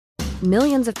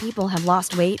Millions of people have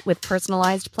lost weight with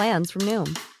personalized plans from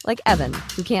Noom. Like Evan,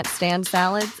 who can't stand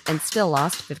salads and still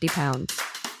lost 50 pounds.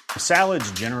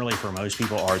 Salads generally for most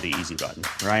people are the easy button,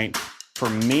 right? For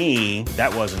me,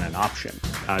 that wasn't an option.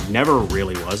 I never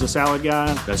really was a salad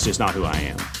guy. That's just not who I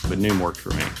am. But Noom worked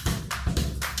for me.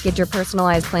 Get your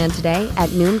personalized plan today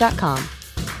at Noom.com.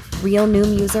 Real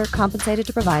Noom user compensated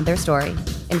to provide their story.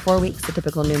 In 4 weeks, the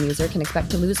typical Noom user can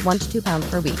expect to lose 1 to 2 pounds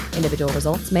per week. Individual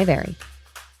results may vary.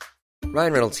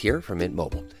 Ryan Reynolds here from Mint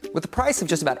Mobile. With the price of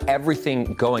just about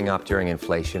everything going up during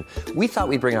inflation, we thought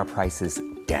we'd bring our prices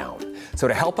down. So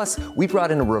to help us, we brought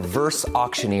in a reverse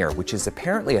auctioneer, which is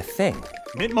apparently a thing.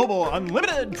 Mint Mobile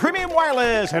Unlimited Premium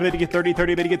Wireless. How to get 30,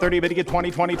 30, bit to get 30, bit to get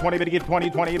 20, 20, 20, bit to get 20,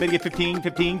 20, bit to get 15,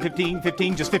 15, 15,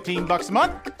 15, just $15 a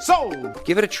month? Sold!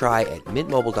 Give it a try at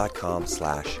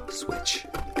mintmobile.com/switch.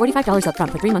 $45 up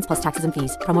front for 3 months plus taxes and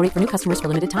fees. Promo rate for new customers for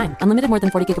limited time. Unlimited more than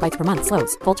 40 gigabytes per month.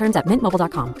 Slows full terms at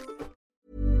mintmobile.com.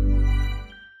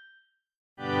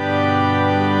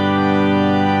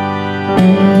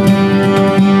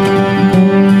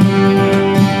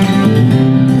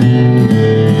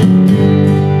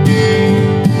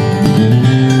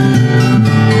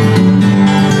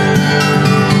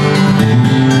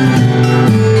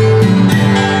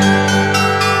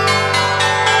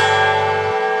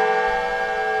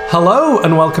 Hello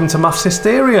and welcome to Maths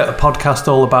Hysteria, a podcast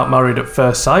all about Married at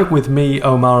First Sight with me,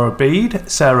 Omar Abid,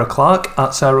 Sarah Clark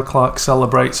at Sarah Clark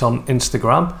Celebrates on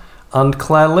Instagram, and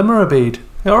Claire Limmer Abid.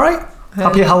 You alright?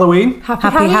 Happy Halloween.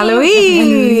 Happy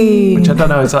Halloween. Which I don't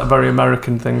know, is that a very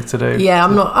American thing to do? Yeah,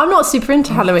 I'm not super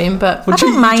into Halloween, but I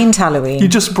don't mind Halloween. You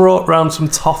just brought round some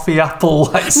toffee apple.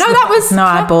 No, that was... No,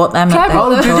 I bought them.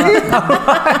 Oh, did you?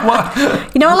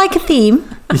 You know, I like a theme.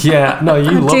 Yeah, no,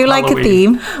 you love do like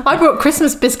Halloween. a theme. I brought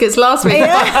Christmas biscuits last week.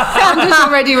 I'm just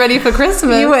already ready for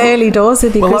Christmas. You were early doors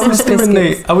with your Christmas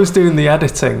biscuits. I was doing the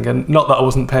editing, and not that I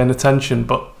wasn't paying attention,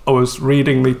 but I was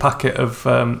reading the packet of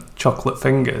chocolate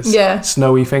fingers,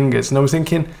 snowy fingers, and I was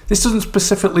thinking, this doesn't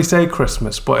specifically say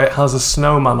Christmas, but it has a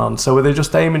snowman on, so were they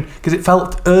just aiming, because it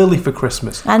felt early for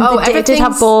Christmas. And it did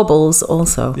have baubles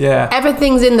also. Yeah.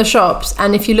 Everything's in the shops,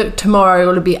 and if you look tomorrow,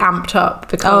 it'll be amped up,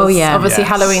 because obviously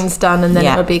Halloween's done, and then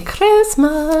it'll be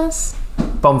Christmas.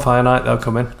 Bonfire night, they'll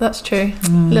come in. That's true. A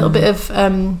little bit of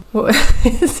what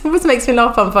makes me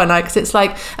laugh, Bonfire night, because it's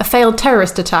like a failed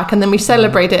terrorist attack, and then we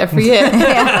celebrate it every year.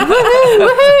 Woohoo!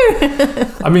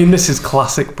 I mean, this is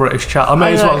classic British chat. I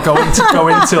may as well go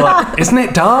into like, isn't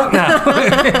it dark now? Oh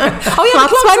yeah, the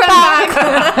clock's went back.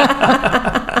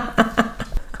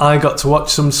 I got to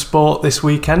watch some sport this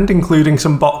weekend, including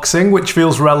some boxing, which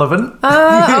feels relevant.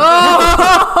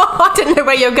 I didn't know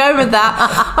where you're going with that.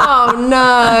 Oh,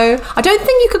 no. I don't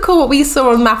think you could call what we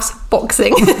saw on Maths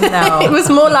boxing. No. It was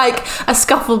more like a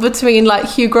scuffle between like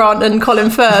Hugh Grant and Colin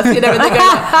Firth, you know, when they go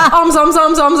like, arms,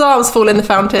 fall in the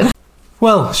fountain.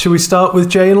 Well, should we start with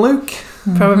Jay and Luke?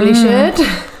 Probably should.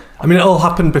 I mean, it all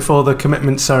happened before the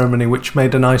commitment ceremony, which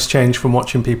made a nice change from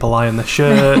watching people iron their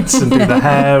shirts and do their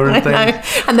hair and things.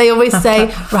 And they always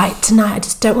say, right, tonight I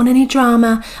just don't want any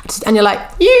drama. And you're like,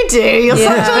 you do. You're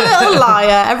such a little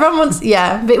liar. Everyone wants,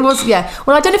 but it was,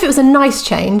 Well, I don't know if it was a nice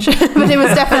change, but it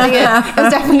was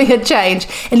definitely a change.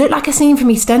 It looked like a scene from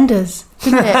EastEnders.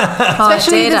 Didn't it?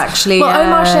 Especially it did, actually. Well,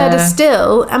 Omar shared a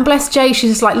still, and bless Jay, she's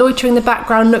just like loitering in the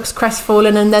background, looks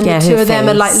crestfallen, and then the two of them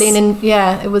are like leaning.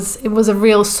 Yeah, it was a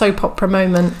real soap opera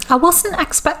moment. I wasn't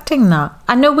expecting that.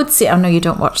 I know you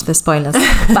don't watch the spoilers,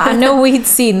 but I know we'd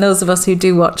seen, those of us who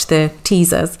do watch the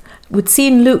teasers, we'd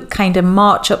seen Luke kind of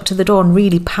march up to the door and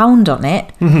really pound on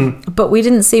it, but we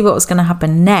didn't see what was going to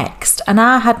happen next, and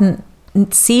I hadn't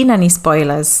seen any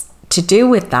spoilers to do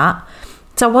with that.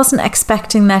 So I wasn't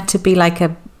expecting there to be like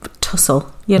a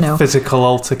tussle, you know. A physical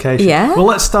altercation. Yeah. Well,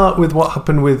 let's start with what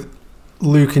happened with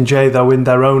Luke and Jay, though, in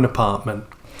their own apartment.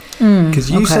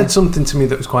 Because you said something to me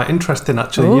that was quite interesting,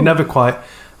 actually. Ooh. You never quite...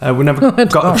 we never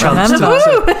got a chance to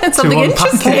something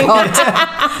interesting.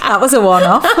 That was a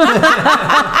one-off.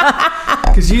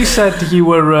 Because you said you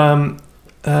were...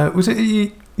 was it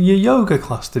your yoga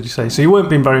class, did you say? So you weren't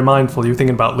being very mindful. You were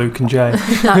thinking about Luke and Jay.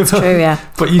 That's true, yeah.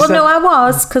 But you said... no, I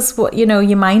was, because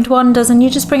your mind wanders and you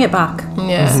just bring it back.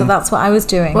 Yeah. So that's what I was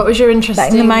doing. What was your interest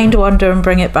letting the mind wander and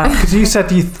bring it back. Because you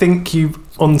said you think you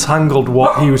untangled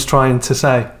what he was trying to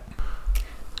say.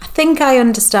 I think I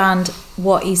understand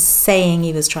what he's saying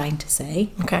he was trying to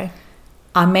say. Okay.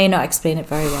 I may not explain it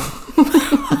very well.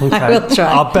 Okay. I will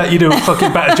try. I'll bet you do a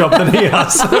fucking better job than he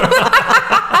has.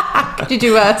 Could you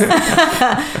do worse?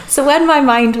 So when my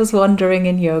mind was wandering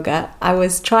in yoga, I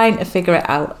was trying to figure it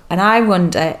out. And I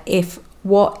wonder if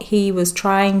what he was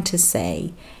trying to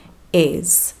say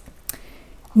is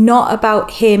not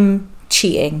about him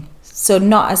cheating. So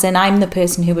not as in I'm the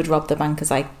person who would rob the bank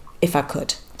if I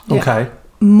could. Okay.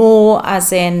 More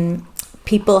as in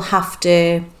people have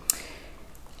to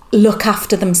look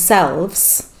after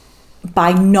themselves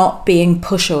by not being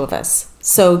pushovers.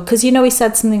 So, because he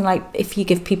said something like, if you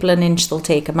give people an inch, they'll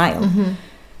take a mile. Mm-hmm.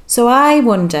 So I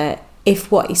wonder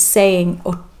if what he's saying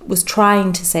or was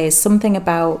trying to say is something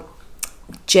about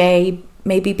Jay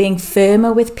maybe being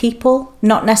firmer with people,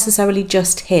 not necessarily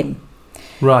just him.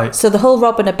 Right. So the whole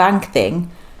robbing a bank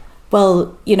thing,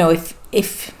 well,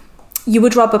 if you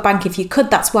would rob a bank if you could,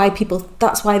 that's why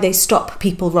they stop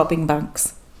people robbing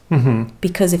banks. Mm-hmm.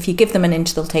 Because if you give them an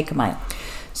inch, they'll take a mile.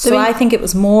 So I think it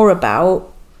was more about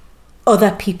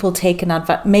other people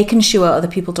making sure other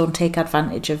people don't take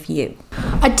advantage of you.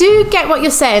 I do get what you're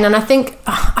saying, and I think,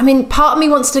 part of me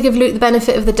wants to give Luke the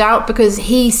benefit of the doubt because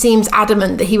he seems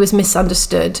adamant that he was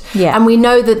misunderstood. Yeah. And we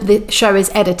know that the show is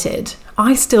edited.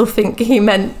 I still think he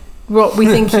meant what we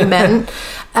think he meant.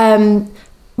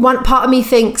 One part of me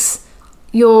thinks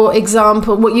your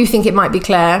example, what you think it might be,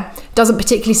 Claire, doesn't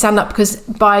particularly stand up because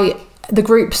by the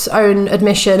group's own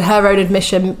admission, her own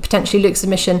admission, potentially Luke's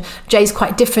admission, Jay's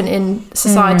quite different in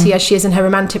society as she is in her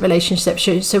romantic relationship.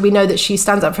 So we know that she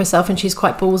stands up for herself and she's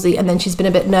quite ballsy, and then she's been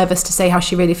a bit nervous to say how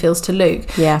she really feels to Luke.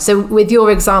 Yeah. So with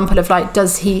your example of like,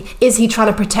 is he trying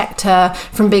to protect her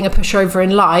from being a pushover in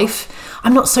life?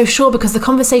 I'm not so sure, because the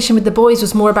conversation with the boys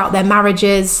was more about their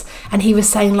marriages, and he was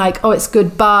saying like, oh, it's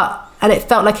good, and it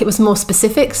felt like it was more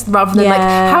specifics rather than like,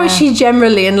 how is she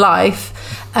generally in life?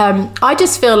 I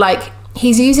just feel like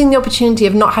he's using the opportunity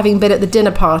of not having been at the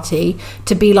dinner party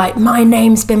to be like, my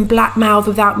name's been blackmouthed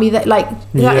without me. Is that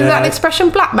an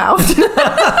expression, blackmouthed?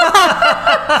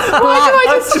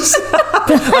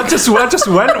 I just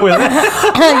went with it.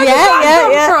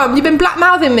 Yeah. From? You've been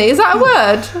blackmouthing me. Is that a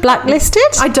word? Blacklisted?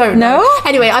 I don't know.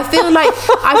 Anyway, I feel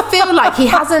like he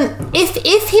hasn't.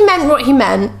 If he meant what he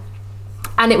meant,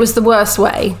 and it was the worst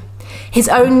way, his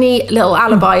only little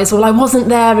alibi is, well, I wasn't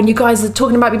there and you guys are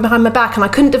talking about me behind my back and I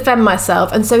couldn't defend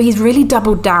myself. And so he's really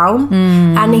doubled down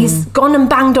and he's gone and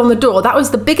banged on the door. That was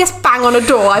the biggest bang on a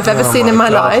door I've ever seen in my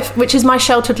life, which is my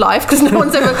sheltered life, because I've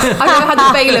never had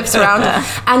the bailiffs around.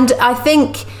 And I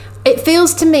think it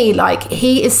feels to me like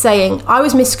he is saying, I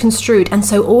was misconstrued, and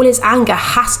so all his anger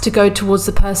has to go towards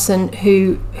the person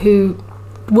who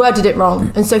worded it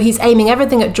wrong, and so he's aiming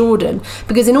everything at Jordan,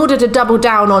 because in order to double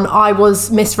down on I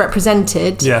was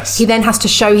misrepresented, he then has to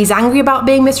show he's angry about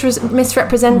being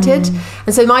misrepresented.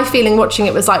 And so my feeling watching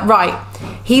it was like, right,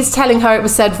 he's telling her it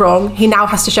was said wrong, he now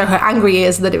has to show how angry he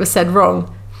is that it was said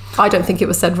wrong. I don't think it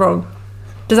was said wrong.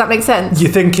 Does that make sense? You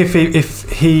think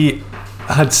if he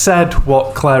had said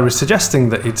what Claire is suggesting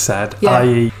that he'd said,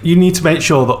 i.e. you need to make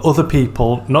sure that other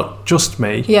people, not just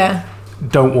me,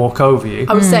 don't walk over you.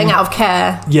 I was saying out of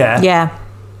care. Yeah.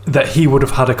 That he would have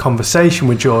had a conversation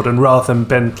with Jordan rather than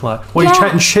been like, what are you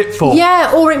chatting shit for?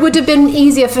 Yeah, or it would have been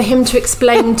easier for him to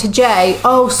explain to Jay,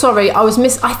 oh, sorry,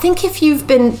 I think if you've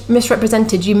been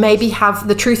misrepresented, you maybe have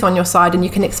the truth on your side and you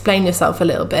can explain yourself a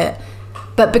little bit.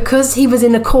 But because he was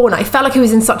in a corner, it felt like he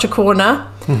was in such a corner,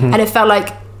 and it felt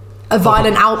like a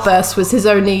violent outburst was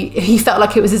he felt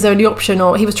like it was his only option,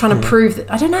 or he was trying to prove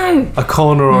that, I don't know. A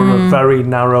corner or a very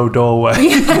narrow doorway.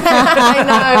 I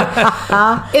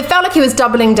know. It felt like he was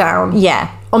doubling down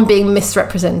on being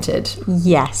misrepresented.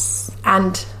 Yes.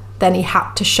 And then he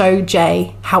had to show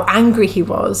Jay how angry he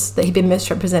was that he'd been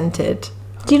misrepresented.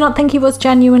 Do you not think he was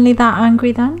genuinely that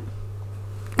angry then?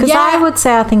 Because I would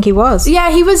say I think he was.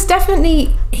 Yeah, he was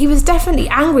definitely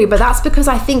angry, but that's because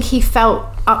I think he felt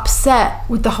upset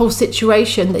with the whole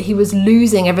situation, that he was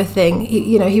losing everything.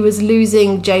 He was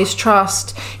losing Jay's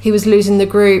trust. He was losing the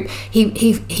group.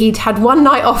 He'd had one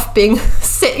night off being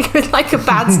sick with like a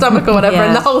bad stomach or whatever,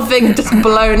 and the whole thing had just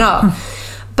blown up.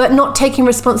 But not taking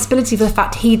responsibility for the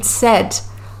fact he'd said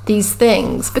these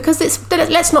things, because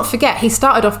let's not forget, he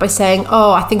started off by saying,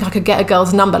 oh, I think I could get a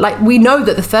girl's number. Like, we know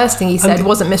that the first thing he said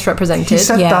wasn't misrepresented. He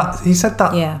said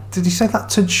that. Yeah. Did he say that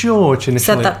to George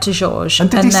initially? He said that to George. And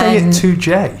did he say it to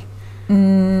Jay?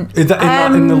 Is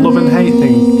that in the love and hate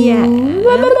thing? Yeah.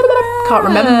 Can't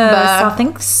remember. I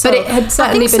think so. But it had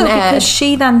certainly been aired. Because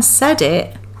she then said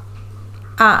it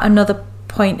at another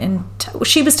point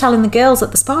she was telling the girls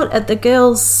at the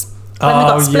girls when they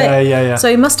got split. Yeah. So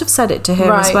he must have said it to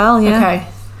her as well, Okay.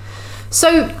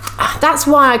 So that's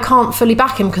why I can't fully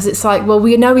back him, because it's like, well,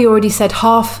 we know he already said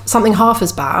something half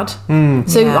as bad.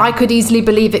 So I could easily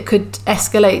believe it could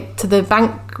escalate to the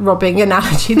bank robbing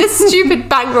analogy, this stupid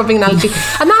bank robbing analogy.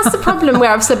 And that's the problem where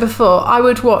I've said before, I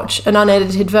would watch an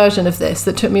unedited version of this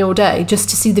that took me all day just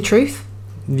to see the truth.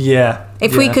 Yeah.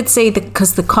 If we could see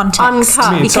because the context.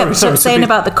 Uncut. He kept saying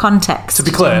about the context. To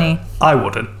be clear, I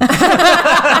wouldn't.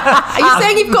 Are you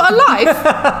saying you've got a life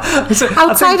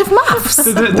outside of maths?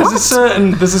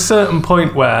 There's a certain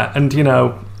point where, and you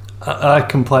know, I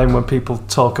complain when people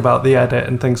talk about the edit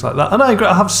and things like that, and I agree,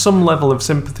 I have some level of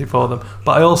sympathy for them,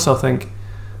 but I also think,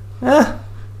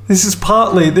 this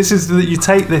is that you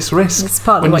take this risk. It's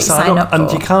partly when what you sign up for.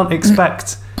 And you can't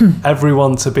expect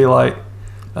everyone to be like,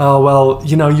 oh, well,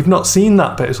 you know, you've not seen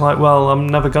that bit. It's like, well, I'm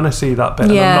never going to see that bit.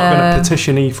 And I'm not going to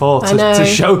petition E4 to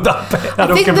show that bit. I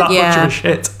don't give that much of a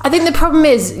shit. I think the problem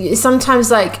is sometimes,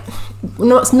 like,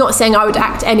 not saying I would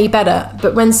act any better,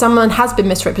 but when someone has been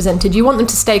misrepresented, you want them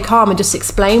to stay calm and just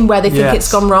explain where they think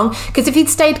it's gone wrong. Because if he'd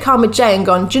stayed calm with Jay and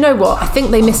gone, do you know what? I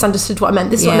think they misunderstood what I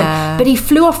meant. This is what I meant. But he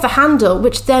flew off the handle,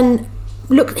 which then...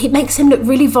 it makes him look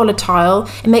really volatile.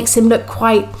 It makes him look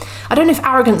quite, I don't know if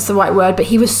arrogant's the right word, but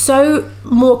he was so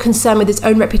more concerned with his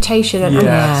own reputation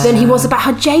than he was about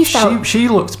how Jay felt. She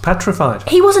looked petrified.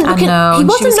 He wasn't looking. He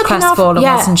wasn't looking after.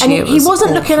 Wasn't she? And he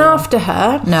wasn't looking after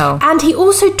her. No. And he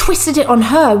also twisted it on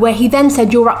her, where he then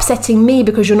said, "You're upsetting me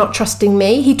because you're not trusting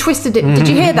me." He twisted it. Did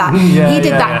you hear that? He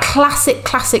did that classic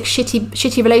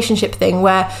shitty relationship thing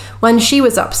where when she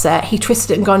was upset, he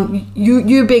twisted it and gone,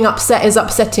 "You being upset is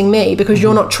upsetting me because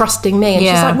you're not trusting me." And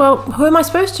she's like, "Well, who am I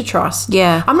supposed to trust?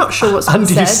 Yeah, I'm not sure what's and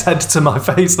said." And you said to my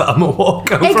face that I'm a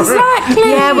walkover.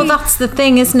 Exactly. Yeah, well, that's the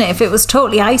thing, isn't it? If it was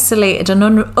totally isolated and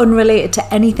unrelated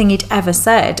to anything he'd ever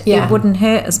said, it wouldn't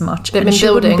hurt as much. And she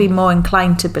wouldn't be more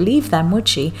inclined to believe them, would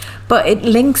she? But it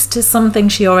links to something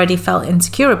she already felt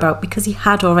insecure about because he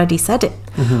had already said it.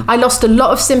 I lost a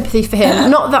lot of sympathy for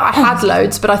him. Not that I had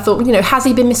loads, but I thought, you know, has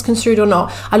he been misconstrued or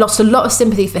not? I lost a lot of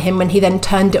sympathy for him when he then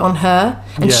turned it on her,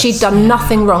 and she'd done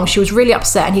nothing wrong. She was really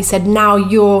upset, and he said, "Now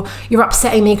you're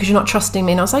upsetting me because you're not trusting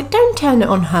me." And I was like, "Don't turn it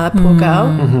on her, poor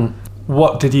girl."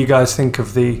 What did you guys think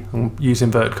of the, use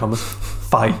inverted commas,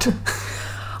 fight?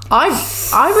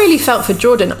 I really felt for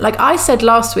Jordan. Like I said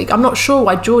last week, I'm not sure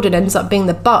why Jordan ends up being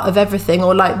the butt of everything,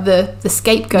 or like the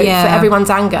scapegoat for everyone's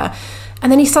anger.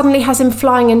 And then he suddenly has him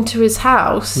flying into his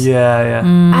house.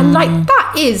 And like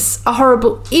that is a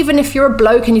horrible, even if you're a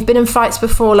bloke and you've been in fights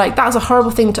before, like that is a horrible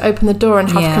thing to open the door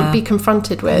and have be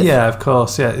confronted with. Yeah, of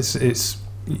course. Yeah, it's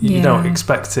you don't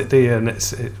expect it, do you? And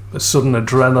it's a sudden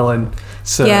adrenaline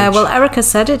surge. Yeah, well, Erica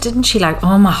said it, didn't she? Like,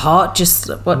 oh, my heart just,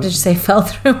 what did you say, fell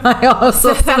through my arse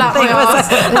or fell out my arse.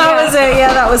 That was it.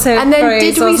 Yeah, that was her and then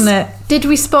phrase, wasn't it? Did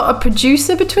we spot a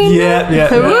producer between them?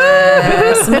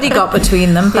 Yeah. Somebody got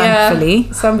between them, thankfully.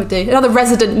 Yeah, somebody. Another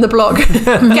resident in the block.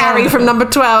 Gary from number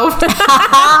 12.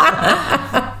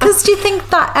 Because do you think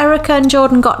that Erica and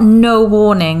Jordan got no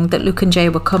warning that Luke and Jay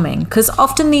were coming? Because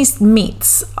often these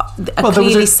meets are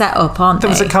clearly set up, aren't they?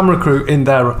 There was a camera crew in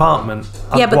their apartment.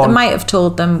 Yeah, but they might have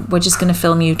told them, we're just going to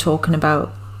film you talking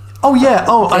about... Oh, yeah.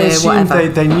 Oh, I assumed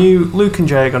they knew Luke and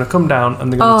Jay are going to come down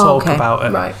and they're going to talk about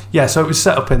it. Right. Yeah, so it was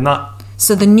set up in that...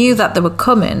 So they knew that they were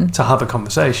coming to have a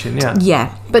conversation,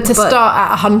 yeah. But start at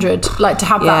 100, like to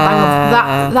have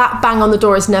that bang on the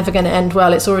door is never going to end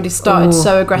well. It's already started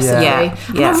so aggressively.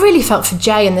 And I really felt for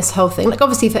Jay in this whole thing. Like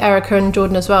obviously for Erica and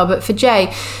Jordan as well, but for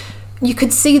Jay, you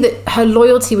could see that her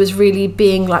loyalty was really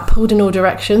being like pulled in all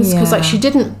directions because like she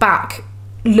didn't back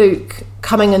Luke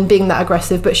coming and being that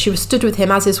aggressive, but she was stood with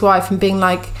him as his wife and being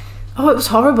like, "Oh, it was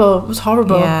horrible. It was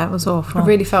horrible. Yeah, it was awful." I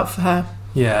really felt for her.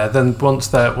 Yeah, then once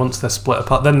they're split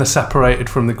apart, then they're separated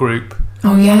from the group.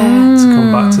 Oh yeah, to come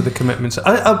back to the commitments.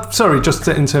 I'm sorry, just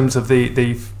in terms of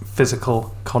the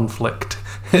physical conflict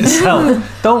itself.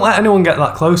 Don't let anyone get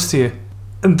that close to you.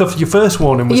 And your first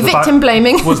warning was victim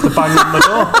blaming was the bang on the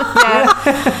door.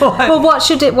 Well,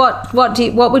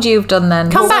 what would you have done then?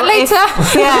 Come back later.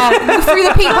 Go through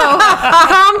the people.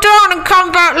 Calm down and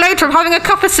come back later. I'm having a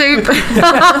cup of soup.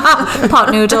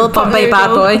 Pot noodle, Bombay bad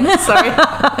boy. Sorry.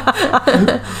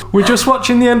 We're just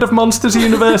watching the end of Monsters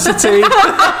University.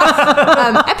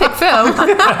 Epic film.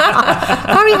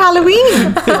 Very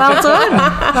Halloween. Well done.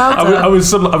 I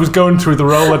was going through the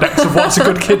Rolodex of what's a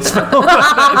good kids film.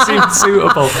 It seemed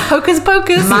suitable. Hocus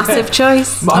Pocus. Massive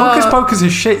choice. Hocus Pocus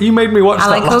is shit. You made me watch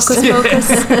that last year. Hocus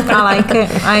Pocus. I like it.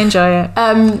 I enjoy it.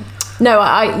 No,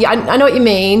 I know what you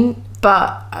mean,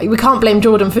 but we can't blame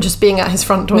Jordan for just being at his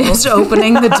front door. Just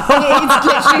opening the door. He's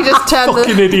literally just turned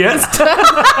fucking idiot. He's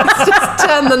just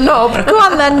turned the knob. Go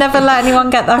on then, never let anyone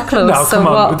get that close. No, so come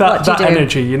on. With what that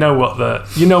energy, you know what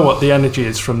the energy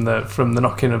is from the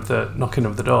knocking of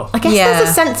the door. I guess there's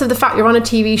a sense of the fact you're on a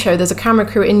TV show, there's a camera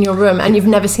crew in your room, and you've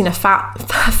never seen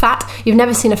you've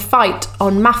never seen a fight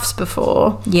on maths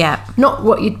before. Yeah. Not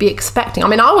what you'd be expecting. I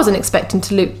mean, I wasn't expecting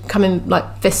to Luke come in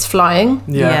like fists flying.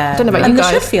 Yeah. I don't know about you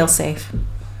guys. They should feel safe.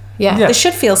 Yeah. They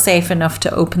should feel safe enough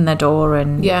to open their door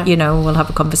and, you know, we'll have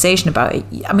a conversation about it.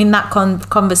 I mean, that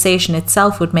conversation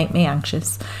itself would make me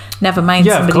anxious. Never mind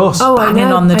somebody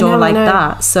banging on the door like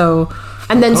that. So,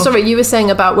 and then, sorry, you were saying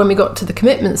about when we got to the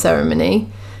commitment ceremony,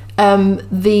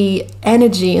 the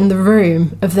energy in the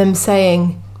room of them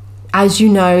saying, as you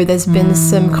know, there's been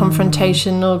some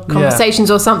confrontational conversations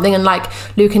or something, and like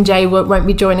Luke and Jay won't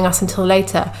be joining us until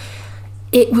later.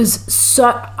 It was so...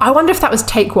 I wonder if that was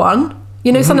take one.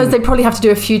 You know, sometimes they probably have to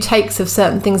do a few takes of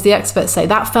certain things the experts say.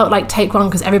 That felt like take one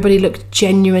because everybody looked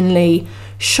genuinely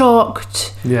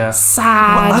shocked,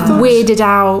 sad, weirded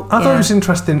out. I thought it was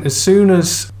interesting. As soon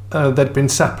as they'd been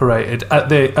separated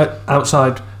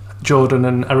outside Jordan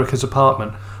and Erica's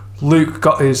apartment, Luke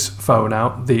got his phone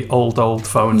out, the old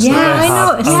phones that they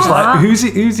had. I was like, who's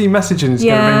he messaging? He's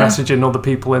going to be messaging other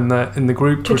people in the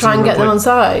group to try and get them on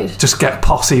side. Just get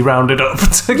posse rounded up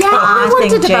to go. I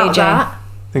wondered about that.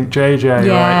 I think JJ, right?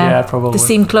 Yeah, probably. They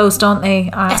seem close, don't they?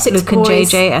 Essex Luke boys. and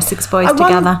JJ, Essex boys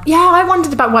together. I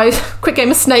wondered about why. Quick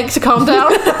game of Snake to calm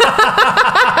down.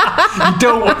 You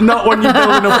don't, not when you're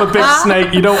building up a big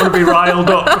snake. You don't want to be riled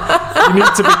up. You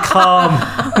need to be calm.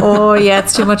 Oh yeah,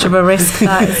 it's too much of a risk,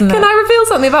 that, isn't it? Can I reveal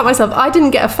something about myself? I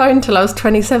didn't get a phone till I was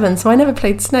 27, so I never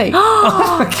played Snake.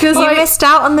 Because you missed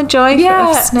out on the joy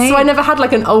of Snake. So I never had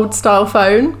like an old style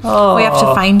phone. We have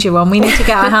to find you one. We need to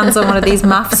get our hands on one of these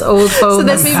maths old phones. So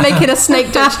there's me making a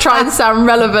Snake to try and sound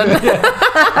relevant.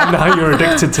 And now you're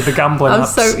addicted to the gambling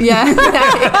apps. So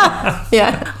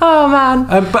Oh man.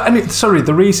 But sorry,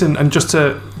 the reason, and just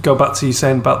to go back to you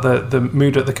saying about the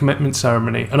mood at the commitment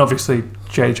ceremony, and obviously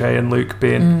JJ and Luke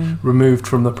being removed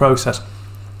from the process.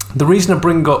 The reason I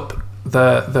bring up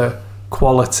the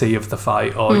quality of the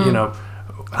fight, or you know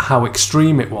how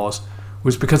extreme it was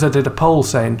because I did a poll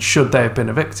saying should they have been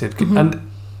evicted, and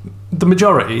the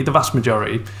vast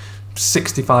majority,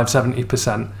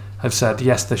 65-70% have said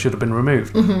yes, they should have been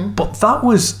removed. But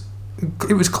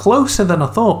it was closer than I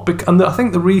thought, and I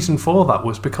think the reason for that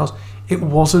was because it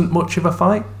wasn't much of a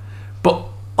fight. But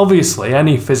obviously,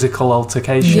 any physical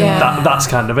altercation, that's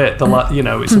kind of it. The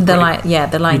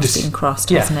line's been crossed,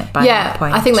 hasn't it? By that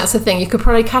point. I think that's the thing. You could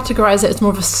probably categorise it as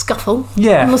more of a scuffle,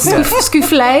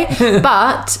 scouflé.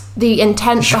 But the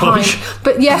intent George.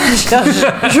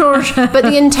 George. But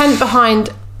the intent behind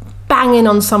banging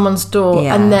on someone's door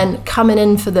and then coming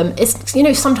in for them, it's, you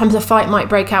know, sometimes a fight might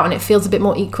break out and it feels a bit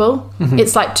more equal.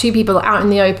 It's like two people out in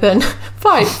the open,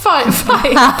 fight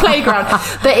playground.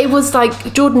 But it was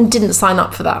like Jordan didn't sign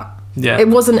up for that. It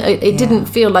wasn't. It didn't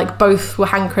feel like both were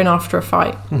hankering after a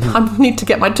fight. I need to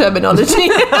get my terminology.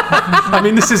 I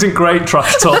mean, this isn't great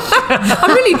trash talk.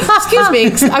 I'm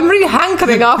really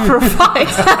hankering after a fight.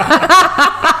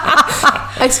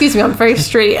 Excuse me, I'm very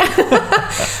street.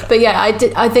 But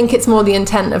I think it's more the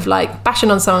intent of like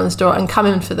bashing on someone's door and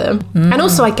coming for them. And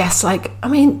also, I guess, like, I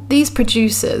mean, these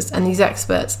producers and these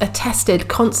experts are tested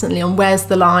constantly on where's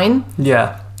the line.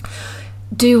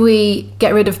 Do we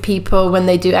get rid of people when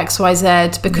they do X, Y,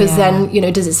 Z? Because then, you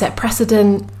know, does it set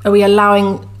precedent? Are we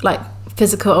allowing like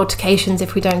physical altercations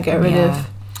if we don't get rid of?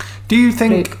 Do you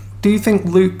think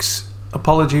Luke's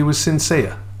apology was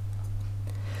sincere?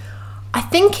 I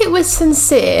think it was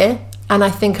sincere, and I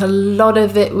think a lot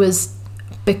of it was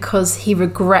because he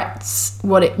regrets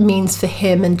what it means for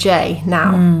him and Jay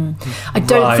now. I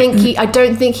don't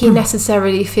think he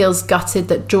necessarily feels gutted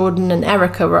that Jordan and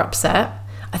Erica were upset.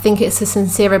 I think it's a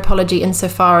sincere apology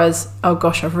insofar as, oh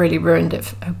gosh, I've really ruined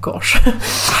it. Oh gosh.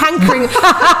 Hankering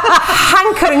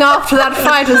after that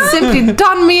fight has simply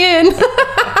done me in.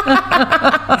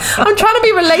 I'm trying to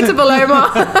be relatable,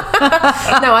 Omar.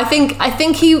 No, I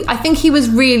think he was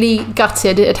really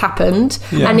gutted it had happened.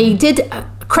 And he did,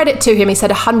 credit to him, he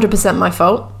said 100% my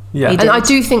fault. And I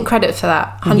do think credit for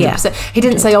that, 100%. He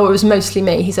didn't say, oh, it was mostly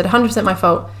me. He said 100% my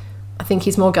fault. I think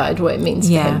he's more gutted what it means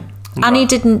for him. And he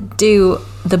didn't do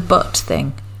the butt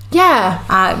thing. It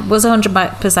was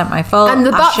 100% my fault. And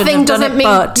the butt thing doesn't mean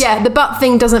the butt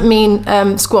thing doesn't mean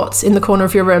squats in the corner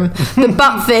of your room. The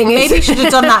butt thing is maybe you should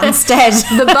have done that instead.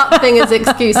 The butt thing is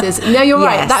excuses. No, you're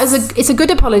right. That is it's a good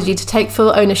apology to take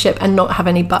full ownership and not have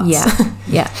any butts.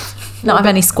 Not have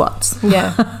any squats.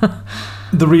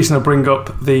 The reason I bring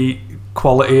up the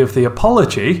quality of the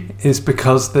apology is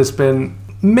because there's been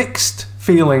mixed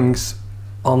feelings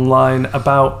online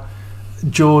about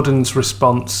Jordan's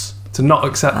response to not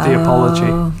accept the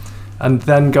apology, and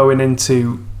then going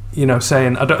into, you know,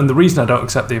 saying and the reason I don't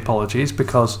accept the apology is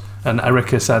because, and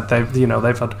Erica said they've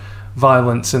had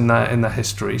violence in their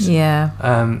histories,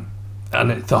 and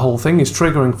the whole thing is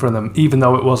triggering for them, even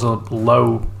though it was a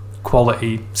low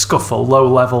quality scuffle, low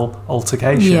level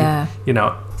altercation. You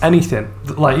know, anything,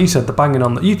 like you said, the banging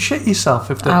on, you'd shit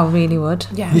yourself if I really would.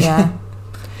 Yeah.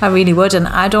 I really would. And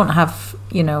I don't have,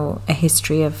 a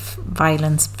history of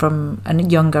violence from a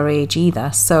younger age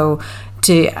either. So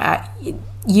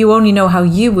you only know how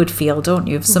you would feel, don't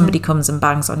you, if somebody comes and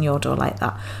bangs on your door like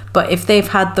that. But if they've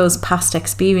had those past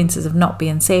experiences of not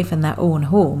being safe in their own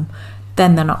home,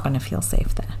 then they're not going to feel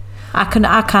safe there. I can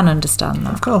understand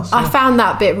that. Of course. I found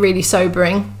that bit really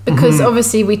sobering because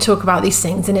obviously we talk about these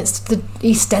things and it's the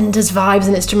EastEnders vibes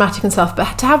and it's dramatic and stuff,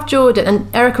 but to have Jordan,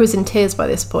 and Erica was in tears by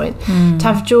this point, to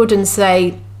have Jordan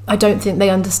say, I don't think they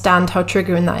understand how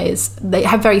triggering that is. They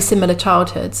have very similar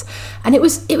childhoods. And it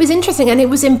was interesting and it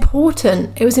was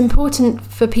important. It was important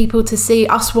for people to see,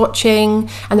 us watching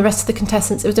and the rest of the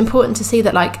contestants. It was important to see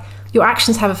that, like, your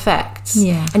actions have effects.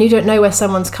 Yeah. And you don't know where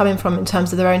someone's coming from in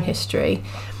terms of their own history.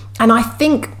 And I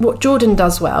think what Jordan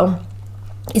does well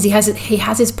is he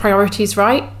has his priorities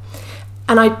right.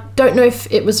 And I don't know if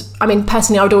it was, I mean,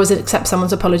 personally, I would always accept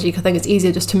someone's apology because I think it's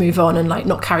easier just to move on and like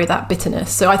not carry that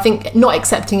bitterness. So I think not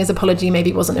accepting his apology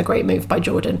maybe wasn't a great move by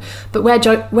Jordan. But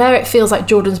where it feels like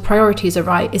Jordan's priorities are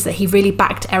right is that he really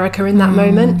backed Erica in that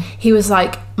moment. He was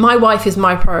like, my wife is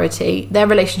my priority. Their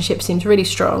relationship seems really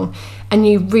strong. And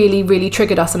you really, really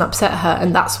triggered us and upset her.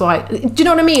 And that's why, do you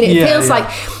know what I mean? It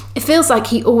feels like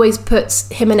he always puts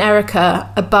him and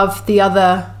Erica above the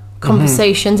other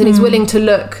conversations and he's willing to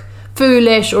look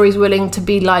foolish or he's willing to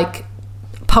be like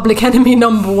public enemy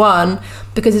number one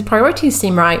because his priorities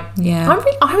seem right.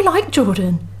 I really like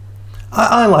Jordan.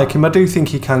 I like him. I do think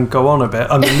he can go on a bit.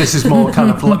 I mean, this is more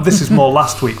this is more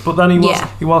last week, but then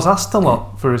he was asked a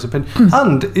lot for his opinion.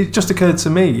 And it just occurred to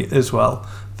me as well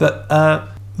that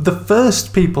the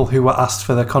first people who were asked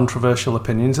for their controversial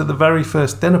opinions at the very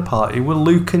first dinner party were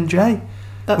Luke and Jay.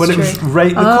 That's when true. It was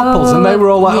rate the couples, and they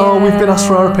were all like, we've been asked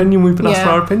for our opinion, we've been asked for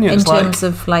our opinion. In terms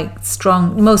of like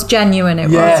strong, most genuine it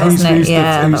was, wasn't it?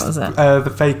 Who's the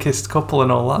fakest couple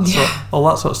and all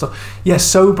that sort of stuff. Yeah,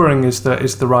 sobering is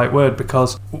the right word,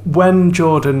 because when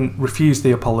Jordan refused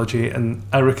the apology and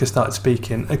Erica started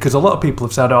speaking, because a lot of people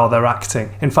have said, they're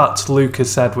acting. In fact, Luke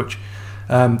has said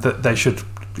that they should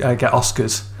get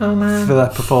Oscars for their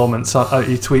performance.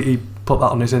 He put that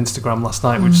on his Instagram last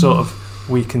night, which sort of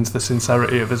weakens the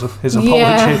sincerity of his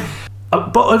apology.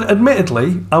 But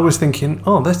admittedly, I was thinking,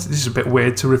 this is a bit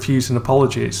weird to refuse an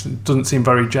apology. It doesn't seem a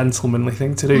very gentlemanly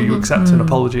thing to do. You accept an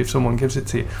apology if someone gives it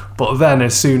to you. But then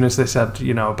as soon as they said,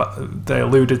 they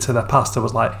alluded to their past, I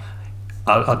was like,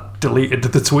 I deleted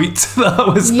the tweet that I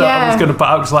was going to put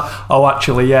out. I was like,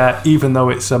 actually, even though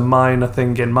it's a minor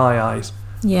thing in my eyes,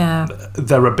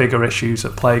 there are bigger issues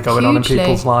at play going on in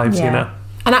people's lives,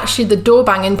 And actually the door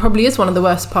banging probably is one of the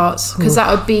worst parts, because that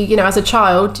would be, as a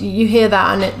child, you hear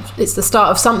that and it's the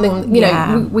start of something,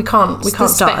 we can't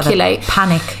speculate.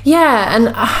 Panic. Yeah,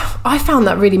 and I found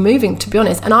that really moving, to be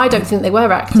honest, and I don't think they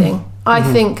were acting. I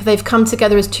think they've come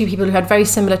together as two people who had very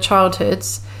similar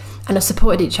childhoods and have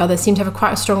supported each other, seem to have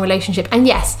quite a strong relationship. And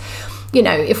yes,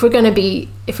 if we're going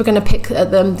to pick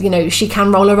at them, she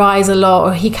can roll her eyes a lot,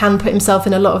 or he can put himself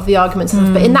in a lot of the arguments and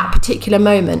stuff. But in that particular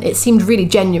moment, it seemed really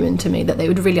genuine to me that they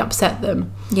would really upset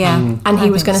them. Yeah. And he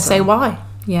was going to say why.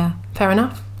 Yeah. Fair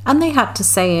enough. And they had to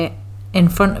say it in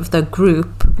front of the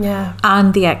group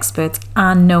and the experts,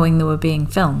 and knowing they were being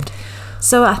filmed.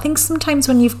 So I think sometimes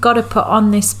when you've got to put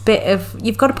on a bit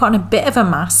of a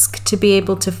mask to be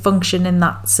able to function in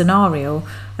that scenario,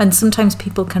 and sometimes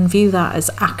people can view that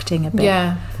as acting a bit.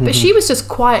 Yeah, but she was just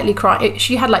quietly crying.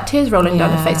 She had like tears rolling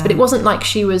down her face, but it wasn't like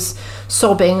she was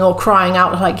sobbing or crying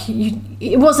out. Like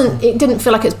it didn't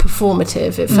feel like it was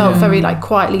performative. It felt very like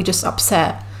quietly just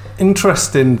upset.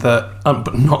 Interesting that,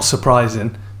 but not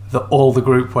surprising, that all the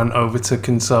group went over to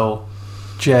console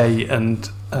Jay and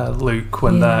Luke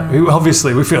when who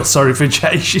obviously we feel sorry for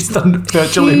Jay. She's done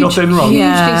virtually nothing wrong. Hugely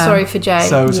sorry for Jay.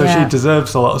 So she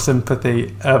deserves a lot of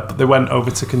sympathy. But they went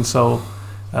over to console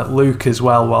Luke as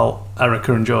well, while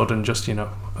Erica and Jordan just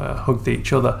hugged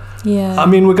each other. Yeah. I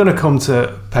mean, we're going to come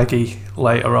to Peggy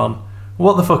later on.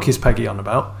 What the fuck is Peggy on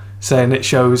about? Saying it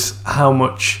shows how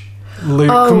much Luke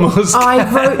must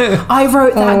care. I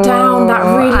wrote that down.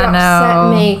 That really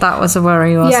upset me. That was a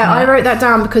worry, wasn't it? Yeah, I wrote that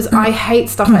down because I hate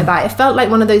stuff like that. It felt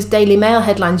like one of those Daily Mail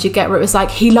headlines you get where it was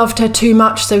like, he loved her too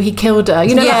much, so he killed her.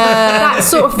 That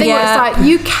sort of thing where it's like,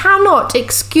 you cannot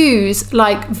excuse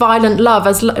like violent love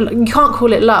as you can't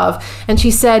call it love. And she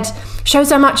said,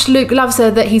 shows how much Luke loves her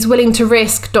that he's willing to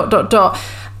risk ...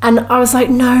 And I was like,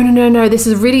 no, this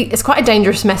is it's quite a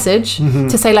dangerous message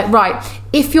to say, like, right,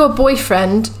 if your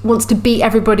boyfriend wants to beat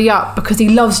everybody up because he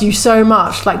loves you so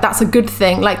much, like, that's a good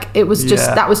thing. Like, it was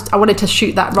just, I wanted to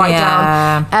shoot that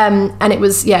down. And it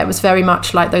was very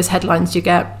much like those headlines you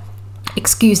get.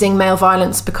 excusing male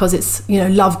violence because it's, you know,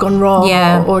 love gone wrong,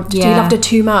 or he loved her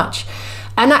too much.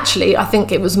 And actually, I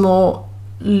think it was more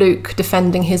Luke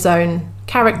defending his own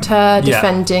character,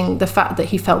 defending the fact that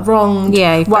he felt wronged,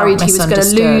 worried he was going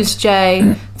to lose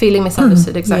Jay, feeling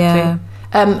misunderstood, exactly.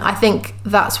 I think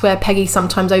that's where Peggy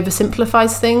sometimes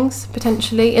oversimplifies things,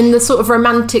 potentially, in the sort of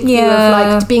romantic view of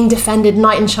like being defended,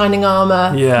 knight in shining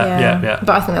armour. But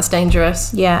I think that's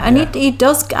dangerous. And he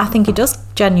does, I think he does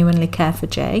genuinely care for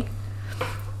Jay.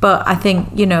 But I think,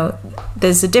 you know,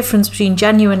 there's a difference between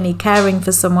genuinely caring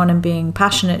for someone and being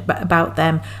passionate about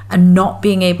them and not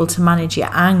being able to manage your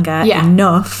anger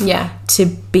enough to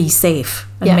be safe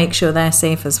and make sure they're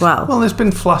safe as well. Well, there's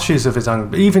been flashes of his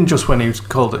anger, even just when he was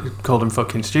called him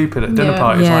fucking stupid at dinner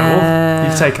parties. Like, well,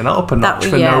 you've taken that up a notch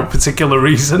for no particular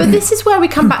reason. But this is where we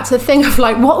come back to the thing of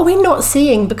like, what are we not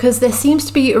seeing? Because there seems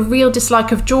to be a real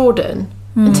dislike of Jordan.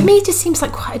 And to me, he just seems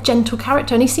like quite a gentle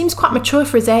character, and he seems quite mature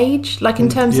for his age, like in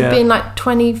terms of being like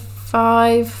 25.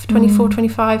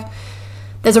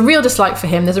 There's a real dislike for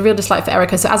him. There's a real dislike for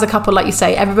Erica. So as a couple, like you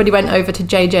say, everybody went over to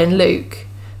JJ and Luke.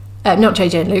 Not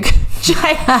JJ and Luke.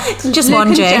 Just Luke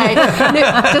one J.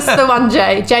 Luke, just the one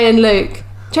J. Jay and Luke.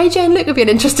 JJ and Luke would be an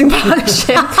interesting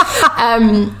partnership.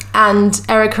 And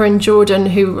Erica and Jordan,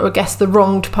 who I guess the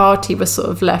wronged party, was sort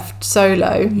of left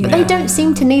solo. But they don't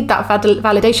seem to need that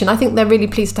validation. I think they're really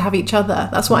pleased to have each other.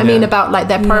 That's what I mean about like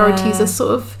their priorities are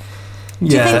sort of... Do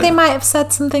you think they might have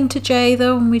said something to Jay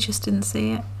though and we just didn't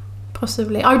see it?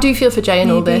 Possibly. I do feel for Jay in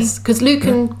all this. Because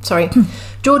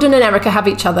Jordan and Erica have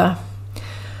each other.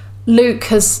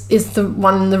 Luke is the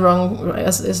one in the wrong,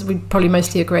 as we probably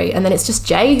mostly agree, and then it's just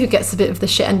Jay who gets a bit of the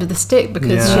shit end of the stick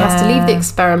because she has to leave the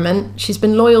experiment. She's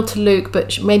been loyal to Luke,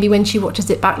 but maybe when she watches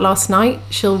it back last night,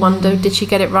 she'll wonder, did she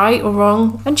get it right or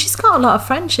wrong? And she's got a lot of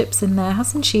friendships in there,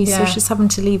 hasn't she? So she's having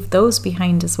to leave those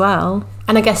behind as well.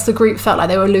 And I guess the group felt like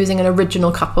they were losing an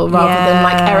original couple rather than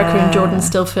like Erica and Jordan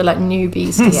still feel like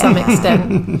newbies to some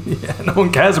extent. No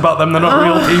one cares about them, they're not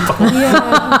real people.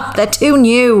 They're too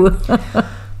new.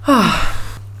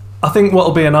 I think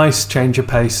what'll be a nice change of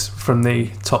pace from the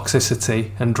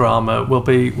toxicity and drama will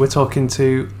be, we're talking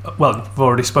to, well, you've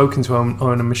already spoken to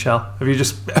Owen and Michelle. Have you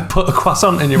just put a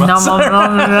croissant in your mouth? No.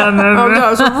 Oh,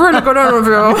 no, it's a really good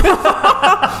interview.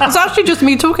 It's actually just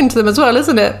me talking to them as well,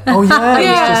 isn't it? Oh,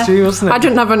 yeah. It's just you, wasn't it? I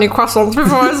didn't have any croissants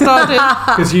before I started.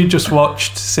 Because you just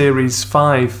watched series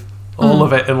 5, all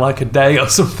of it in like a day or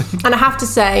something. And I have to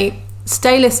say,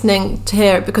 stay listening to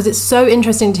hear it because it's so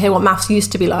interesting to hear what maths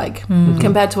used to be like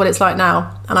compared to what it's like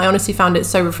now. And I honestly found it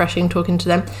so refreshing talking to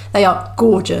them. They are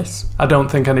gorgeous. I don't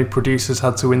think any producers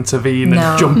had to intervene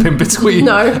and jump in between.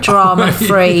 No. Drama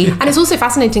free. And it's also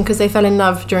fascinating because they fell in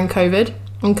love during COVID,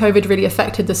 and COVID really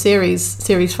affected the series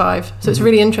 5. So it's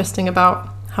really interesting about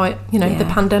how it, the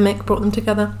pandemic brought them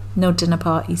together. No dinner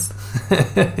parties.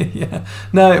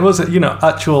 No, it wasn't,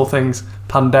 actual things,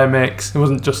 pandemics. It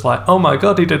wasn't just like, oh my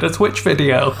God, he did a Twitch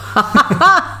video.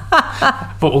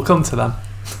 But we'll come to them.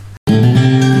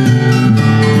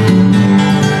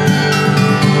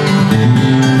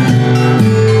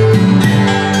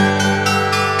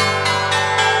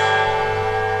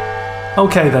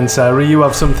 Okay then, Sarah, you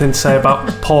have something to say about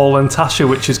Paul and Tasha,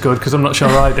 which is good, because I'm not sure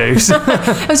I do. So.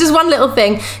 It was just one little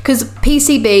thing, because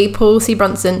PCB, Paul C.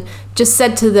 Brunson, just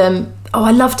said to them, oh,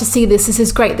 I love to see this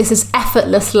is great, this is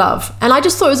effortless love. And I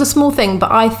just thought it was a small thing, but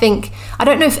I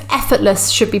don't know if effortless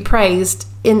should be praised.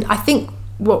 I think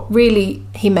what really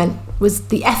he meant was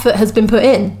the effort has been put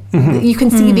in. Mm-hmm. You can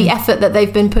see the effort that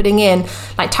they've been putting in.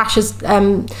 Like Tasha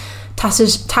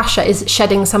is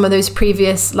shedding some of those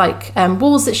previous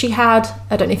walls that she had.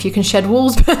 I don't know if you can shed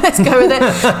walls, but let's go with it.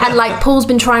 And Paul's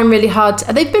been trying really hard.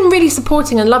 They've been really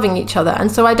supporting and loving each other.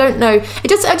 And so I don't know. I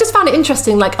just found it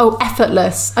interesting.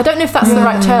 Effortless. I don't know if that's the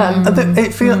right term.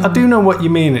 I do know what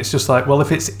you mean. It's just well,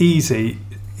 if it's easy,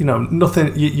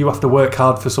 nothing. You have to work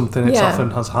hard for something. It often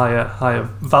has higher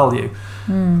value.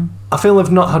 I feel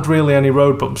they've not had really any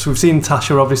road bumps. We've seen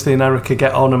Tasha obviously and Erica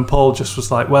get on, and Paul just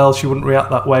was like, well, she wouldn't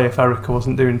react that way if Erica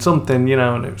wasn't doing something,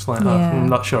 and it was like, I'm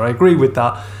not sure I agree with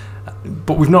that.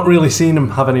 But we've not really seen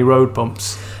them have any road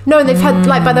bumps. No, and they've had,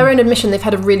 by their own admission, they've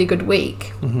had a really good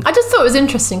week. Mm-hmm. I just thought it was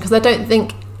interesting because I don't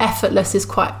think effortless is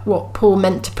quite what Paul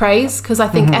meant to praise, because I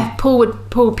think Paul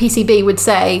PCB would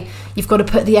say, you've got to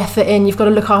put the effort in, you've got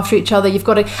to look after each other, you've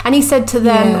got to, and he said to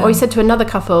them, or he said to another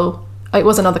couple, it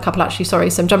was another couple actually, sorry,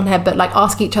 so I'm jumping ahead, but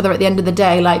ask each other at the end of the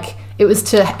day, it was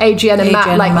to Adrienne and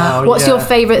Matt, what's your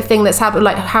favourite thing that's happened,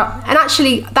 how, and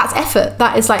actually that's effort,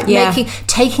 that is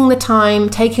taking the time,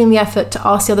 taking the effort to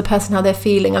ask the other person how they're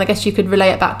feeling. And I guess you could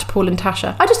relate it back to Paul and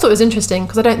Tasha. I just thought it was interesting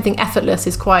because I don't think effortless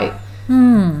is quite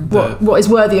what is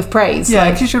worthy of praise.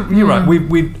 Yeah, because you're right.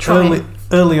 We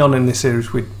early on in this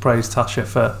series, we'd praised Tasha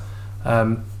for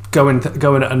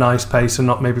going at a nice pace and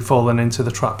not maybe falling into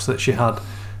the traps that she had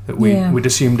that we'd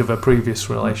assumed of her previous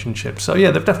relationship. So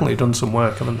yeah, they've definitely done some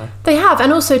work, haven't they? They have,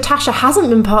 and also Tasha hasn't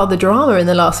been part of the drama in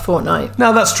the last fortnight.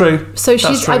 No, that's true. So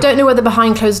I don't know whether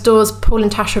behind closed doors, Paul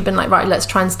and Tasha have been like, right, let's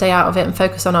try and stay out of it and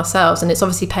focus on ourselves, and it's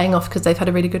obviously paying off because they've had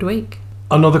a really good week.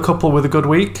 Another couple with a good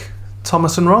week,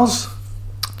 Thomas and Roz.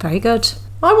 Very good.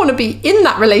 I want to be in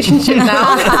that relationship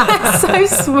now. It's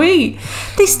so sweet.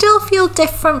 They still feel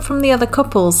different from the other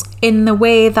couples in the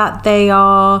way that they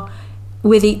are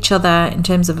with each other in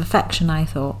terms of affection, I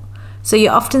thought. So you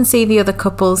often see the other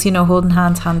couples, holding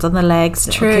hands on the legs,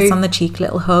 little kiss on the cheek,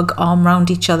 little hug, arm round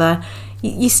each other.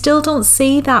 You still don't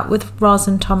see that with Roz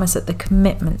and Thomas at the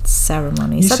commitment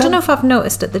ceremonies. I don't know if I've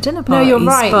noticed at the dinner parties. No, you're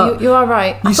right. You are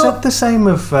right. You said the same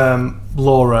of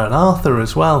Laura and Arthur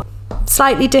as well.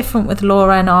 Slightly different with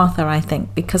Laura and Arthur, I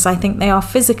think, because I think they are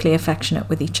physically affectionate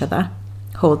with each other,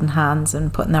 holding hands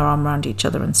and putting their arm around each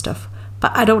other and stuff.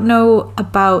 But I don't know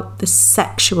about the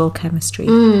sexual chemistry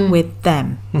with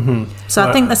them. Mm-hmm. So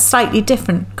I think that's slightly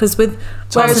different because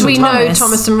whereas we know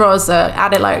Thomas and Roz are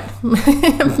at it like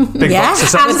with their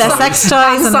sex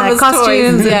toys and their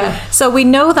costumes. Yeah. So we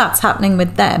know that's happening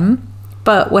with them,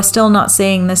 but we're still not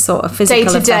seeing this sort of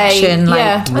physical affection.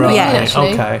 I know what you mean,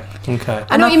 actually. Okay.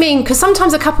 I know what you mean, because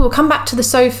sometimes a couple will come back to the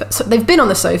sofa. So they've been on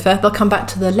the sofa, they'll come back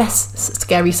to the less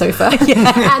scary sofa.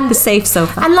 And the safe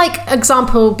sofa. And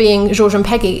example being George and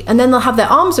Peggy, and then they'll have their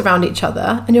arms around each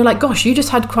other, and you're like, gosh, you just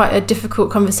had quite a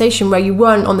difficult conversation where you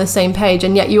weren't on the same page,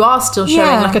 and yet you are still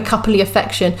showing a coupley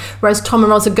affection, whereas Tom and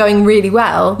Roz are going really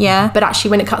well. Yeah. But actually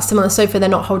when it cuts to them on the sofa, they're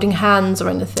not holding hands or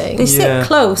anything. They sit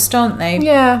close, don't they?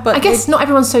 Yeah. But I guess not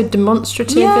everyone's so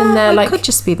demonstrative in there. It could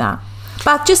just be that.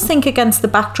 But I just think against the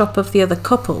backdrop of the other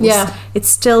couples, it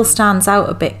still stands out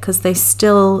a bit because they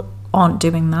still aren't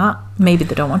doing that. Maybe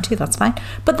they don't want to, that's fine.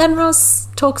 But then Roz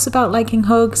talks about liking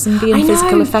hugs and being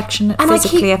physically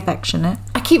affectionate.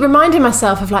 I keep reminding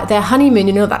myself of their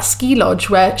honeymoon, that ski lodge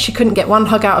where she couldn't get one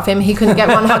hug out of him, he couldn't get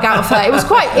one hug out of her.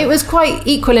 It was quite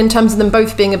equal in terms of them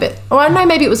both being a bit, I know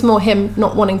maybe it was more him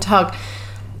not wanting to hug.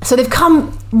 So they've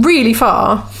come really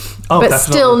far. But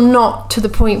definitely. Still not to the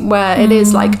point where it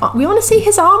is we want to see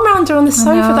his arm around her on the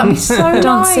sofa. That'd be so nice.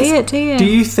 Don't see it, do you?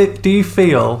 Do you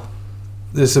feel,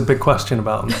 there's a big question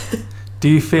about him, do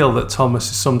you feel that Thomas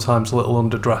is sometimes a little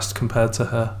underdressed compared to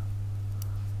her?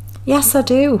 Yes, I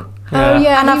do. Yeah. Oh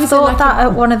yeah, and I've thought that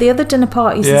at one of the other dinner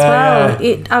parties as well.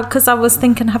 Because I was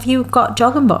thinking, have you got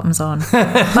jogging bottoms on?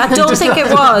 But I don't think it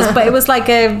was, but it was like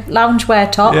a loungewear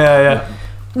top. Yeah.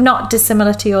 Not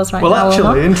dissimilar to yours right now. Well,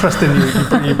 actually, interesting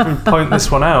you point this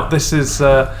one out. This is,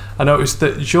 I noticed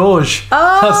that George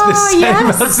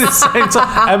has this same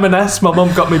top. M&S, my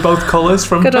mum got me both colours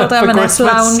from good old M&S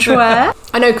loungewear.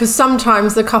 I know, because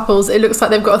sometimes the couples, it looks like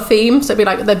they've got a theme, so it'd be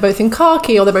like they're both in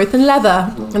khaki or they're both in leather,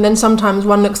 and then sometimes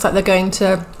one looks like they're going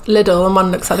to Lidl and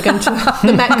one looks like they're going to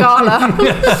the Met Gala.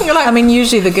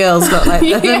 Usually the girls look like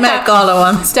the Met Gala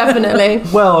ones. Definitely.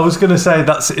 Well, I was going to say,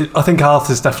 I think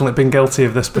Arthur's definitely been guilty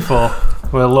of this before,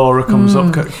 where Laura comes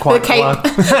up quite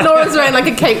Laura's wearing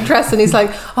a cape dress and he's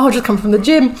like, I've just come from the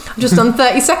gym, I've just done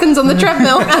 30 seconds on the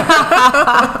treadmill.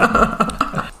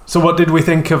 So what did we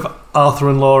think of Arthur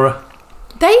and Laura?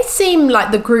 They seem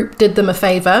like the group did them a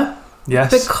favour. Yes.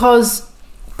 Because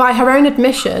by her own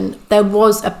admission, there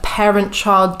was a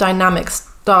parent-child dynamic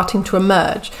starting to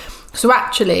emerge. So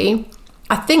actually,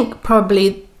 I think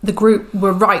probably the group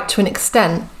were right to an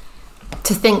extent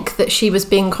to think that she was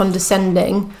being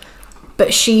condescending, but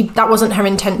that wasn't her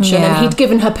intention, and he'd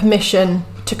given her permission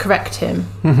to correct him.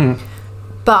 Mm-hmm.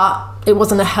 But it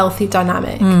wasn't a healthy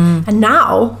dynamic. And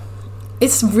now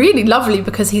it's really lovely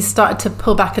because he's started to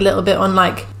pull back a little bit on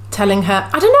telling her,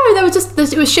 I don't know,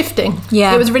 it was shifting.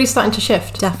 Yeah. It was really starting to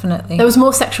shift. Definitely. There was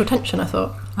more sexual tension, I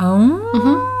thought. Oh.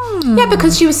 Mm-hmm. Yeah,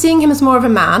 because she was seeing him as more of a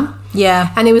man.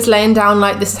 Yeah. And he was laying down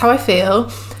this is how I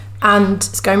feel. And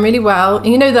it's going really well. And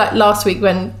you know that last week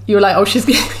when you were like, oh,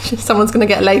 someone's going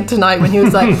to get laid tonight, when he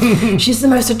was like, she's the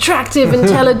most attractive,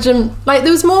 intelligent. There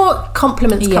was more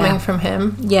compliments coming from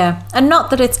him. Yeah. And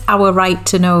not that it's our right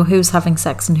to know who's having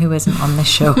sex and who isn't on this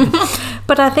show.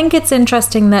 But I think it's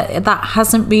interesting that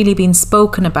hasn't really been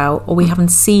spoken about, or we haven't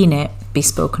seen it be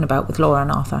spoken about with Laura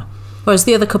and Arthur. Whereas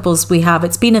the other couples we have,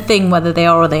 it's been a thing whether they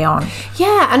are or they aren't.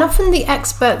 Yeah, and often the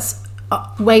experts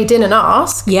weighed in and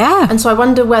asked. Yeah. And so I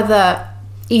wonder whether,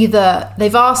 either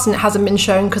they've asked and it hasn't been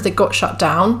shown because they got shut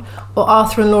down, or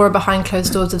Arthur and Laura behind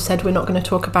closed doors have said, we're not going to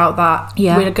talk about that.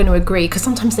 Yeah. We're going to agree. Because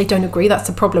sometimes they don't agree. That's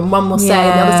the problem. One will say,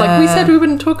 and the other's like, we said we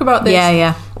wouldn't talk about this.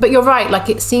 Yeah. But you're right. Like,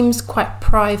 it seems quite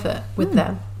private with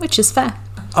them. Which is fair.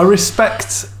 I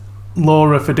respect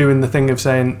Laura for doing the thing of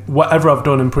saying whatever I've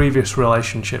done in previous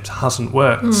relationships hasn't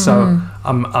worked, so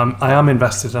I am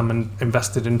invested. I'm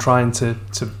invested in trying to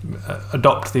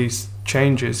adopt these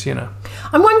changes.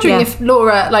 I'm wondering if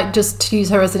Laura, like, just to use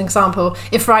her as an example,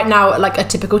 if right now like a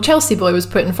typical Chelsea boy was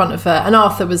put in front of her and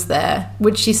Arthur was there,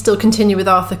 would she still continue with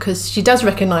Arthur because she does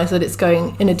recognise that it's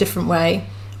going in a different way?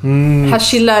 Has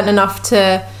she learned enough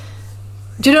to?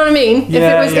 Do you know what I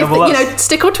mean?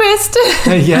 Stick or twist.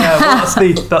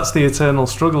 That's the eternal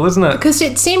struggle, isn't it? Because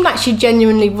it seemed like she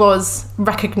genuinely was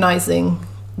recognising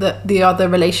that the other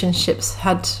relationships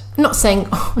had. I'm not saying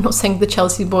the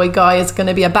Chelsea boy guy is going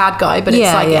to be a bad guy, but it's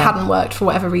it hadn't worked for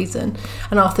whatever reason.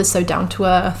 And Arthur's so down to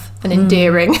earth and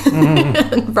endearing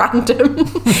and random.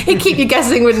 He'd keep you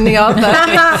guessing, wouldn't he, Arthur?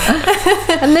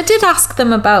 And they did ask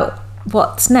them about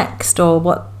what's next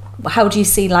or how do you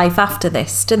see life after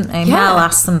this, didn't they? Yeah. Mel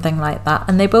asked something like that,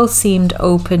 and they both seemed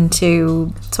open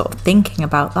to sort of thinking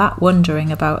about that,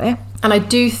 wondering about it. And I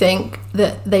do think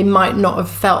that they might not have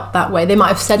felt that way. They might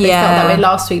have said they felt that way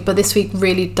last week, but this week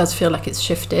really does feel like it's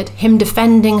shifted. Him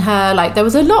defending her, like there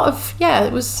was a lot of,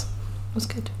 it was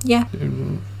good. Yeah.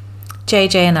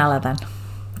 JJ and Ella then.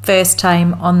 First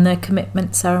time on the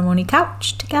commitment ceremony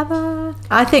couch together.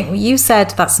 I think you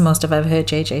said that's the most I've ever heard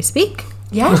JJ speak.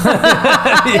 Yes, it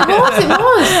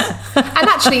was. And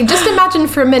actually, just imagine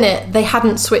for a minute they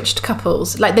hadn't switched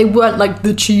couples. Like, they weren't like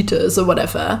the cheaters or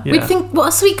whatever. Yeah. We'd think, what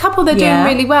a sweet couple, they're doing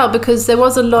really well, because there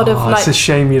was a lot of like... It's a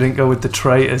shame you didn't go with the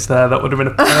traitors there. That would have been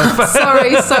a perfect...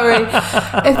 Sorry.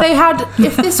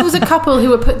 If this was a couple who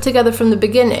were put together from the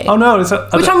beginning... Oh, no.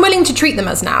 Which I'm willing to treat them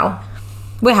as now.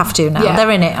 We have to now. Yeah.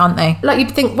 They're in it, aren't they? Like,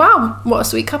 you'd think, wow, what a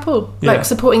sweet couple. Yeah. Like,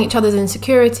 supporting each other's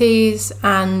insecurities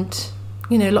and...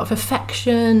 a lot of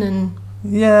affection and...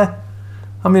 Yeah.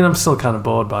 I mean, I'm still kind of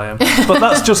bored by him. But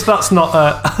that's not...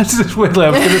 just weirdly,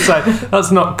 I was going to say,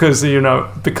 that's not because,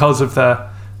 because of their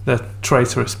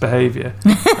traitorous behaviour.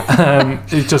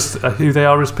 It's just who they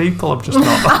are as people. I'm just not...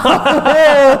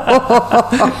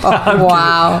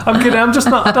 I'm kidding. I'm just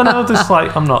not... I don't know, just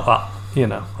like, I'm not that...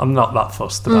 I'm not that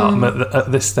fussed about them at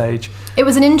this stage. It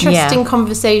was an interesting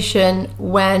conversation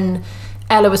when...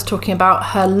 Ella was talking about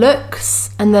her looks,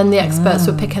 and then the experts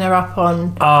were picking her up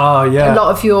on a lot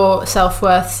of your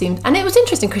self-worth seems, and it was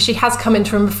interesting because she has come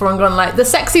into room before and gone like, the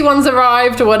sexy one's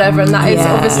arrived or whatever, and that is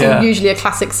obviously usually a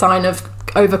classic sign of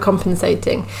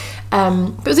overcompensating.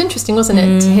 But it was interesting, wasn't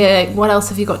it, to hear what else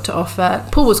have you got to offer.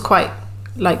 Paul was quite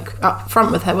like up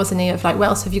front with her, wasn't he, of like, what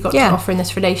else have you got to offer in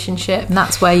this relationship, and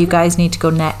that's where you guys need to go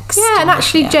next. And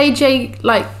actually JJ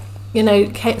like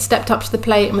stepped up to the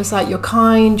plate and was like, you're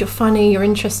kind, you're funny, you're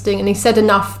interesting, and he said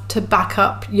enough to back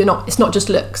up it's not just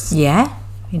looks. Yeah,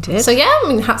 he did. So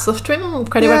hats off to him,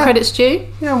 credit where credit's due.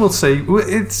 Yeah, we'll see.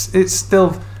 It's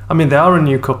still, I mean, they are a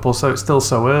new couple, so it's still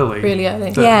so early. Really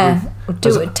early.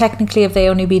 Technically, have they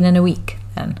only been in a week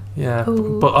then? Yeah,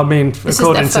 but I mean,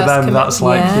 according to them, that's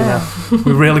like,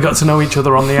 we really got to know each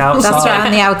other on the outside. That's right,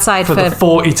 on the outside for the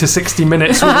 40 to 60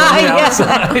 minutes we were on the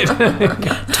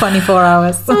outside. 24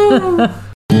 hours.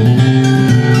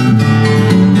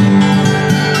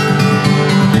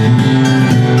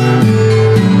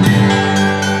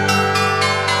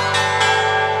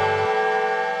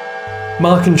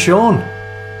 Mark and Sean.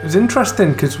 It was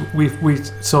interesting because we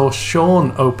saw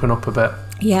Sean open up a bit.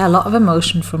 Yeah, a lot of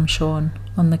emotion from Sean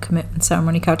on the commitment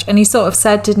ceremony couch. And he sort of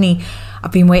said, didn't he,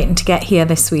 I've been waiting to get here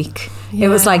this week. Yeah. It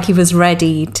was like he was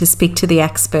ready to speak to the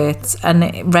experts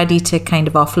and ready to kind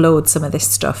of offload some of this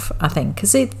stuff, I think.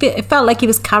 Because it felt like he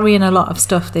was carrying a lot of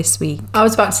stuff this week. I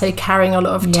was about to say carrying a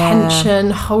lot of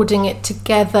tension, holding it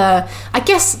together. I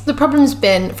guess the problem's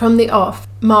been, from the off,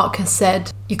 Mark has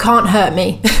said, you can't hurt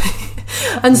me.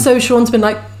 And so Sean's been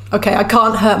like, okay, I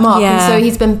can't hurt Mark. And so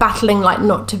he's been battling like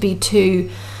not to be too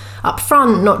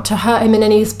upfront, not to hurt him in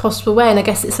any possible way. And I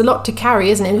guess it's a lot to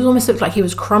carry, isn't it? It almost looked like he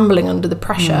was crumbling under the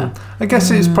pressure. I guess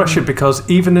it is pressure because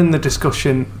even in the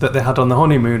discussion that they had on the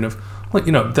honeymoon of, well,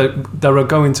 there are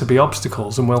going to be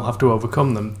obstacles and we'll have to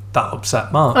overcome them, that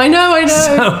upset Mark. I know.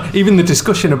 So even the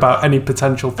discussion about any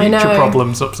potential future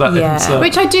problems upset him. So.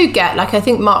 Which I do get. Like, I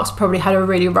think Mark's probably had a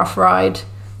really rough ride.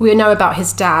 We know about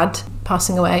his dad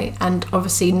passing away and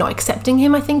obviously not accepting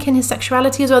him, I think, in his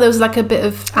sexuality as well. There was like a bit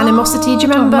of animosity, do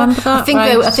you remember? I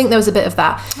think there was a bit of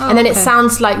that. And then it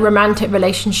sounds like romantic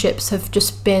relationships have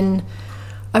just been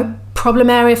problem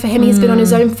area for him. He's been on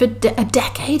his own for a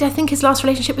decade. I think his last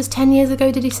relationship was 10 years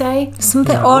ago, did he say?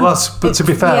 Something but to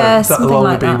be fair, that'll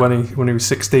only be when he was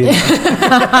 16. It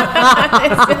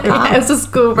was a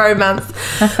school romance.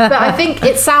 But I think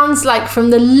it sounds like,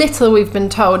 from the little we've been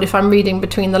told, if I'm reading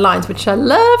between the lines, which I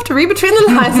love to read between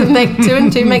the lines and make 2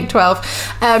 and 2 make 12,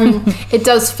 it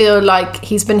does feel like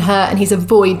he's been hurt and he's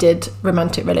avoided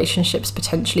romantic relationships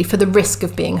potentially for the risk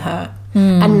of being hurt.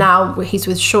 And now he's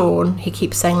with Sean, he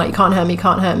keeps saying, like, you can't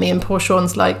hurt me, and poor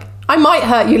Sean's like, I might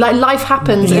hurt you, like, life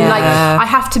happens, and like, I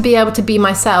have to be able to be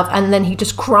myself. And then he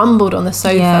just crumbled on the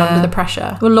sofa under the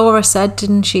pressure. Well, Laura said,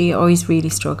 didn't she, oh, he's really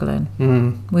struggling.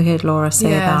 We heard Laura say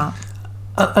that.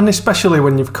 And especially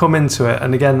when you've come into it,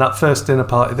 and again, that first dinner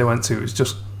party they went to, it was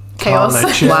just chaos.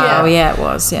 Carnage. Wow, it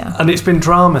was, and it's been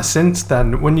drama since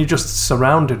then, when you're just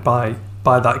surrounded by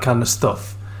that kind of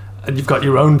stuff. And you've got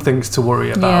your own things to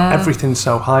worry about. Everything's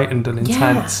so heightened and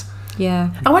intense. Yeah.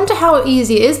 I wonder how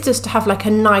easy it is just to have like a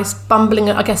nice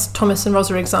bumbling, I guess Thomas and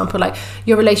Rosa example, like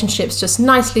your relationship's just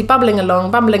nicely bubbling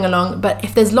along. But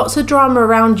if there's lots of drama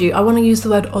around you, I want to use the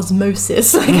word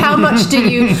osmosis. Like, how much do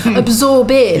you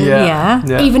absorb in?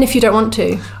 Even if you don't want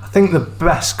to? I think the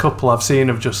best couple I've seen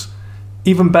of just,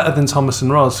 even better than Thomas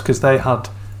and Ros, because they had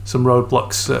some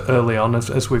roadblocks early on,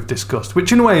 as we've discussed,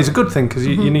 which in a way is a good thing, because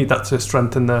you need that to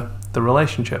strengthen the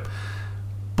relationship.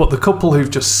 But the couple who've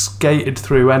just skated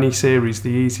through any series the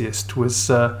easiest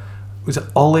was it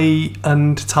Ollie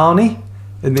and Tani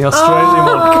in the Australian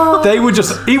one. They were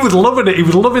just, he was loving it, he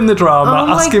was loving the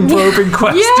drama, asking probing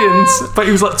questions, but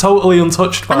he was like totally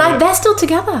untouched by it. They're still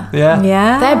together.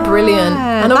 Yeah, they're brilliant.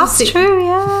 And that's true.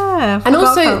 And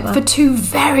also, for 2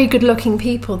 very good-looking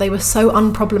people, they were so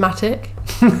unproblematic.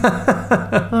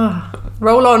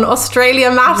 Roll on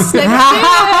Australia maths next year.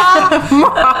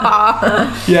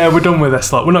 Yeah, we're done with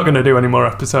this lot. We're not going to do any more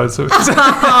episodes. So You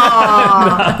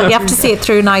have to see it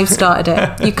through now. You've started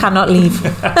it. You cannot leave.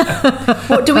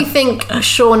 What do we think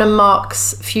Sean and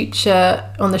Mark's future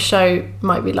on the show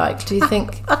might be like? Do you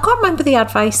think? I can't remember the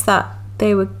advice that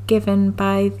they were given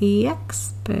by the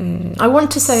expert. I want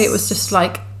to say it was just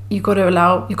like, you've got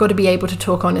to be able to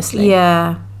talk honestly.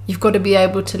 Yeah. You've got to be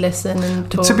able to listen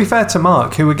and talk. To be fair to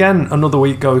Mark, who again, another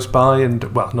week goes by and,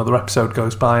 another episode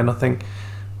goes by, and I think,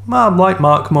 I like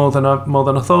Mark more than I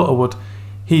thought I would.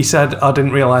 He said, I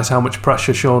didn't realise how much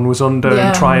pressure Sean was under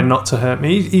and trying not to hurt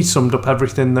me. He summed up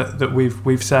everything that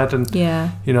we've said, and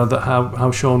you know, that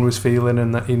how Sean was feeling,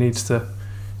 and that he needs to,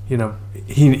 you know,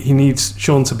 he needs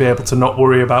Sean to be able to not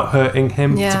worry about hurting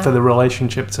him for the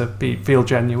relationship to feel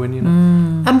genuine, you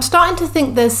know. I'm starting to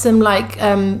think there's some like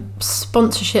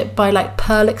sponsorship by like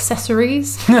pearl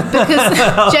accessories, because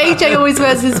JJ always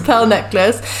wears his pearl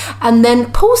necklace, and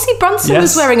then Paul C. Brunson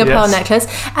was wearing a pearl necklace,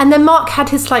 and then Mark had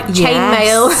his like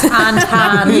chainmail and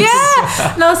hands.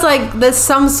 And I was like, there's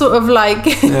some sort of like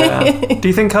Do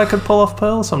you think I could pull off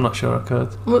pearls? I'm not sure I could.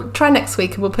 We'll try next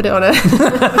week and we'll put it on a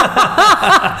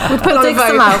we'll put it on a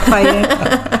vote. Out for you.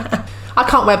 I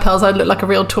can't wear pearls. I'd look like a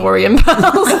real Tory in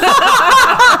pearls.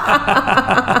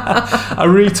 I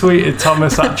retweeted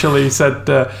Thomas, actually. He said,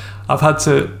 I've had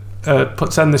to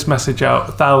send this message out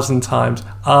 1,000 times.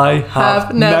 I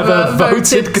have never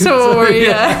voted Tory.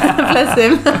 Bless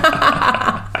him.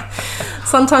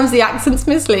 Sometimes the accent's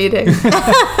misleading.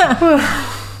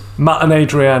 Matt and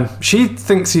Adrienne, she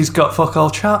thinks he's got fuck all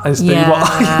chat, is what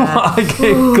I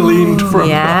get gleaned from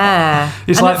that.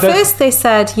 It's and like at first they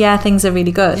said, things are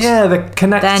really good. Yeah, they're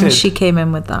connected. Then she came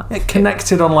in with that.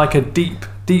 Connected on like a deep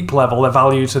level. Their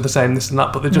values are the same, this and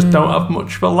that, but they just don't have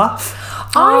much of a laugh.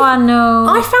 I know.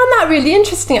 I found that really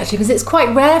interesting, actually, because it's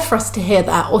quite rare for us to hear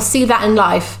that or see that in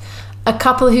life. A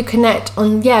couple who connect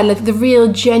on like the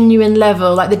real genuine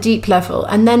level, like the deep level,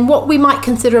 and then what we might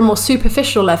consider a more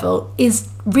superficial level is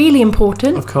really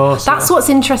important. Of course, that's what's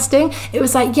interesting. It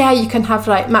was like, you can have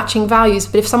like matching values,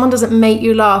 but if someone doesn't make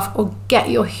you laugh or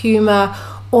get your humour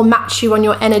or match you on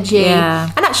your energy,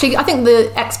 and actually I think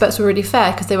the experts were really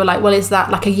fair, because they were like, well, is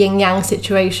that like a yin-yang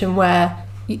situation where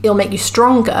it'll make you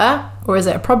stronger, or is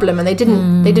it a problem? And they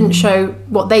didn't show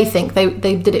what they think. They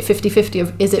did it 50-50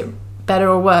 of, is it better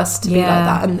or worse to be like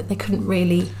that, and they couldn't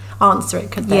really answer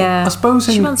it, could they? I suppose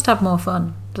she wants to have more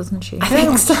fun, doesn't she? I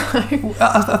think so.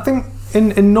 I think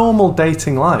in normal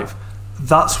dating life,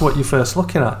 that's what you're first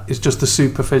looking at, is just the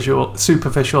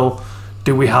superficial.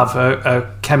 Do we have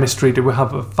a chemistry? Do we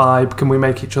have a vibe? Can we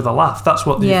make each other laugh? That's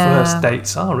what the first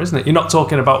dates are, isn't it? You're not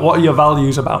talking about what are your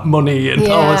values about money and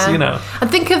all this, you know.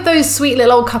 And think of those sweet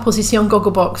little old couples you see on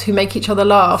Gogglebox who make each other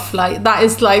laugh. Like, that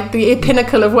is like the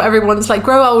pinnacle of what everyone's like.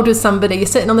 Grow old with somebody, you're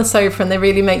sitting on the sofa and they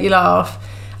really make you laugh.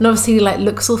 And obviously, like,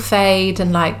 looks will fade,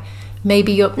 and like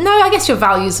maybe I guess your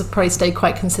values have probably stayed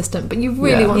quite consistent, but you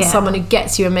really want someone who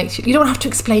gets you and makes you don't have to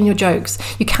explain your jokes.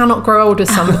 You cannot grow old with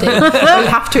somebody. You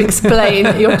have to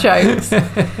explain your jokes.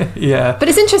 Yeah. But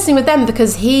it's interesting with them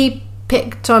because he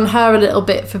picked on her a little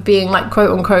bit for being like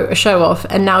quote unquote a show off,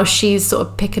 and now she's sort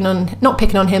of not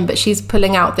picking on him, but she's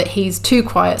pulling out that he's too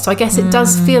quiet. So I guess it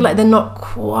does feel like they're not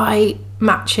quite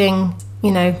matching.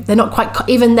 They're not quite,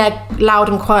 even their loud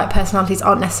and quiet personalities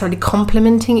aren't necessarily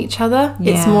complementing each other.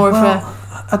 Yeah. It's more of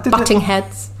a butting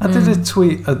heads. I did a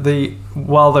tweet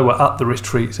while they were at the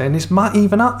retreat saying, is Matt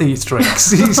even at these drinks?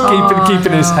 He's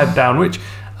keeping his head down, which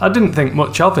I didn't think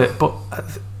much of it, but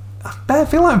I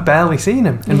feel like I've barely seen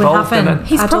him involved in it.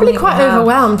 He's probably quite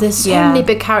overwhelmed. There's so many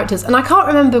big characters. And I can't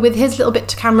remember with his little bit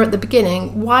to camera at the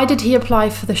beginning, why did he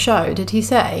apply for the show? Did he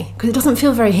say? Because it doesn't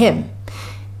feel very him.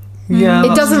 Yeah,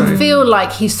 it doesn't feel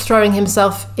like he's throwing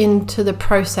himself into the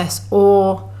process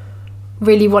or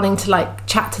really wanting to like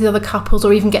chat to the other couples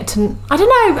or even get to, I don't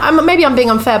know, maybe I'm being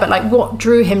unfair, but like what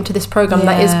drew him to this program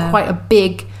that is quite a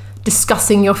big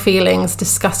discussing your feelings,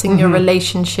 discussing your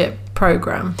relationship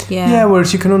program. Yeah,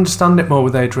 whereas you can understand it more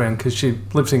with Adrienne because she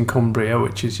lives in Cumbria,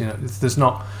 which is, there's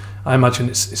not, I imagine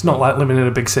it's not like living in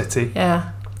a big city.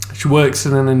 Yeah. She works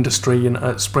in an industry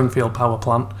at Springfield Power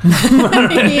Plant.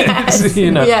 Yes.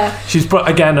 She's brought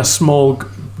again a small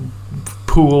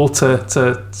pool to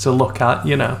look at.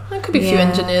 There could be a few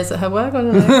engineers at her work. I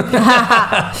don't know.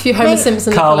 A few Homer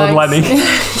Simpson. Carl and Lenny.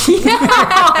 Yes.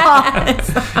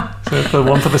 The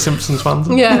one for the Simpsons fans.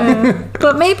 Yeah.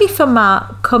 But maybe for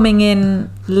Matt, coming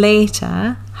in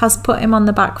later has put him on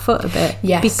the back foot a bit.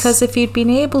 Yes. Because if you'd been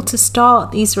able to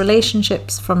start these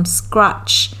relationships from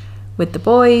scratch with the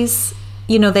boys,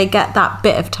 they get that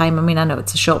bit of time. I mean, I know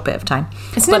it's a short bit of time.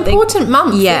 It's an important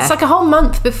month. Yeah. It's like a whole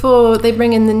month before they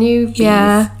bring in the newbies.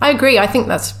 Yeah. I agree. I think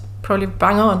that's probably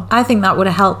bang on. I think that would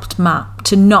have helped Matt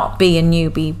to not be a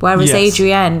newbie, whereas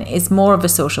Adrienne is more of a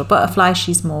social butterfly.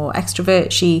 She's more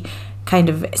extrovert. She kind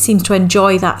of seems to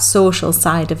enjoy that social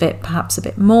side of it perhaps a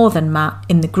bit more than Matt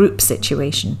in the group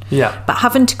situation. Yeah. But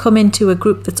having to come into a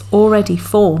group that's already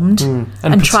formed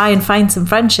and try and find some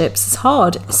friendships is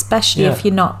hard, especially if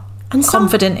you're not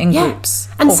confident in groups.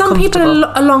 And some people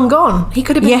are long gone. He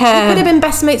could have been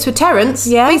best mates with Terence,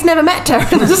 but he's never met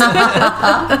Terence.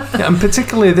 And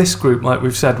particularly this group, like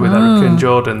we've said with Erica and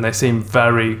Jordan, they seem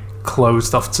very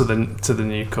closed off to the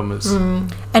newcomers.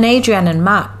 And Adrienne and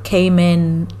Matt came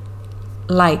in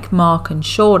like Mark and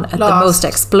Sean at the most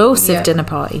explosive dinner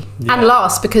party. Yeah. And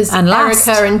last, because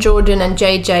Erica and Jordan and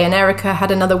JJ and Erica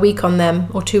had another week on them,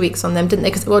 or 2 weeks on them, didn't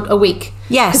they? A week.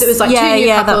 Yes. Because it was like 2 new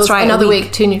couples, that's right, another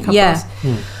week, 2 new couples. Yeah.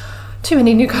 Too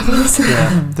many new couples.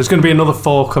 Yeah. There's going to be another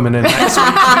 4 coming in next week.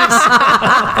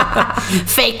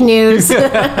 Fake news.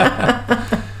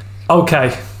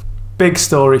 Okay. Big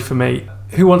story for me.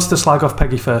 Who wants to slag off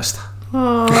Peggy first?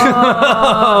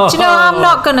 Oh. Do you know, I'm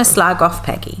not going to slag off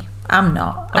Peggy. I'm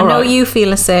not. I know you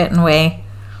feel a certain way,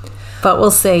 but we'll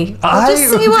see. I'll just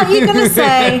see what you're going to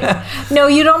say. No,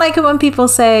 you don't like it when people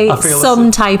say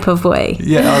some type of way.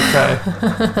 Yeah, okay.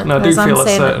 No, I do feel a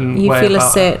certain way. You feel a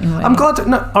certain way. I'm glad.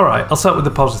 No, all right, I'll start with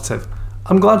the positive.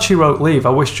 I'm glad she wrote Leave. I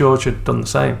wish George had done the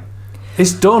same.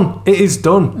 It's done. It is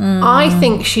done. I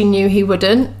think she knew he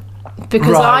wouldn't.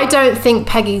 Because I don't think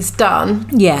Peggy's done.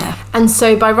 Yeah. And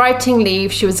so by writing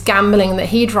Leave, she was gambling that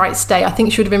he'd write Stay. I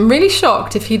think she would have been really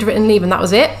shocked if he'd written Leave and that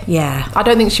was it. Yeah. I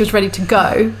don't think she was ready to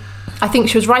go. I think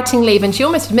she was writing Leave and she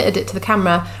almost admitted it to the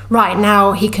camera. Right,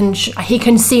 now he can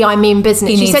see I mean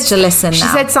business. He needs to listen now. She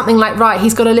said something like, right,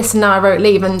 he's got to listen now I wrote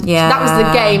Leave. And that was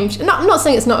the game. I'm not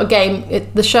saying it's not a game,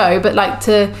 the show, but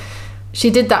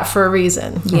she did that for a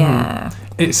reason. Yeah.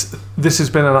 This has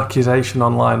been an accusation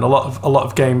online. A lot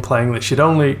of game playing that she'd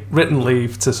only written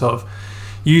Leave to sort of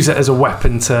use it as a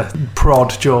weapon to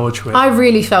prod George with. I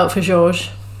really felt for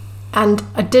George, and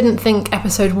I didn't think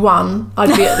episode 1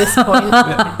 I'd be at this point.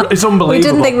 It's unbelievable. We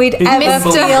didn't think we'd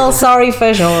ever feel sorry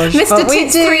for George. Mr.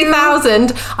 Tits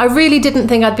 3000. I really didn't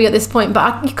think I'd be at this point,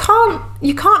 but you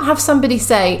can't have somebody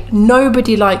say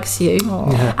nobody likes you,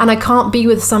 and I can't be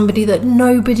with somebody that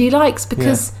nobody likes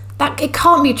because. It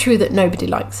can't be true that nobody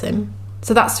likes him.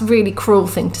 So that's a really cruel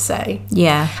thing to say.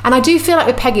 Yeah. And I do feel like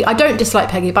with Peggy, I don't dislike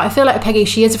Peggy, but I feel like with Peggy,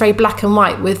 she is very black and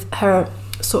white with her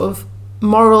sort of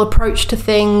moral approach to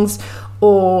things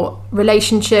or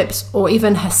relationships or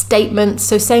even her statements.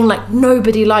 So saying like,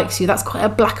 nobody likes you, that's quite a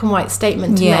black and white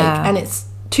statement to make. And it's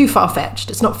too far-fetched.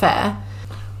 It's not fair.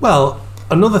 Well,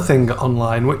 another thing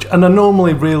online, and I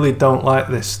normally really don't like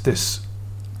this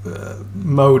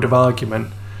mode of argument,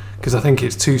 because I think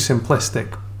it's too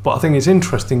simplistic. But I think it's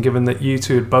interesting given that you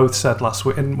two had both said last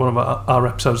week in one of our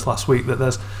episodes last week that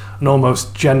there's an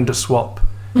almost gender swap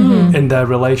in their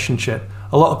relationship.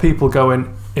 A lot of people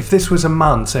going, if this was a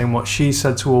man saying what she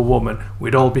said to a woman,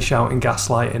 we'd all be shouting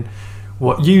gaslighting.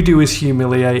 What you do is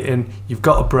humiliating. You've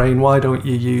got a brain. Why don't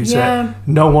you use it?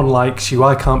 No one likes you.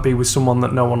 I can't be with someone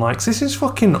that no one likes. This is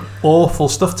fucking awful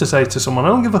stuff to say to someone. I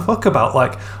don't give a fuck about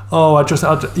I've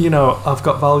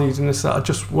got values and this, that. I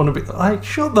just want to be like,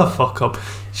 shut the fuck up.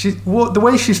 The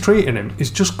way she's treating him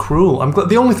is just cruel. I'm glad.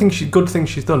 The only good thing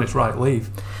she's done is leave.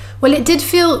 Well, it did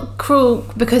feel cruel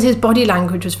because his body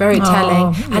language was very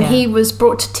telling, and he was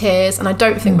brought to tears, and I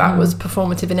don't think that was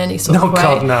performative in any sort of way.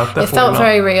 God, no, definitely it felt not.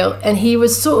 very real, and he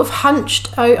was sort of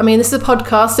hunched. I mean, this is a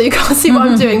podcast, so you can't see what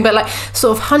I'm doing, but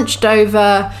sort of hunched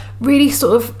over, really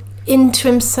sort of into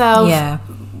himself. Yeah.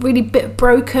 Really bit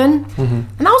broken, and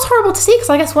that was horrible to see, because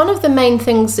I guess one of the main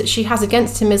things that she has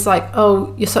against him is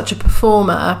you're such a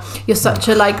performer, you're such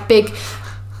a big.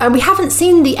 And we haven't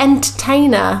seen the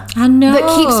entertainer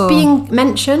that keeps being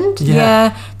mentioned.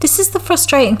 Yeah. This is the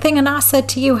frustrating thing. And I said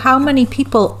to you, how many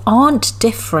people aren't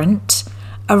different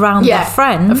around their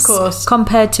friends, of course,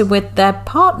 compared to with their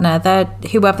partner,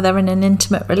 whoever they're in an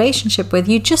intimate relationship with?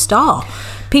 You just are.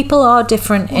 People are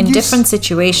different in different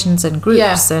situations and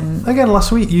groups. Yeah. And again,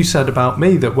 last week you said about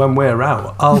me that when we're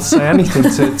out, I'll say anything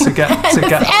to get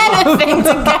anything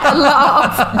to get a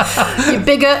laugh. You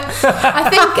bigot.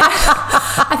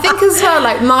 I think as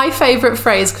well, my favourite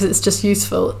phrase, because it's just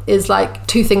useful, is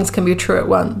two things can be true at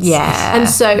once. Yeah. And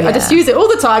so I just use it all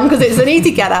the time because it's an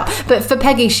easy get out. But for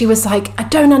Peggy, she was like, I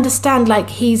don't understand.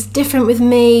 He's different with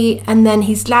me, and then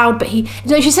he's loud, but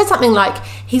she said something like,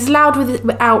 he's loud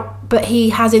without, but he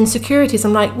has insecurities.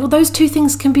 I'm like, well, those two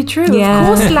things can be true. Yeah.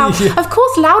 Of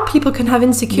course loud people can have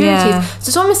insecurities. Yeah. So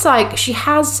it's almost like she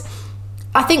has.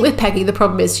 I think with Peggy, the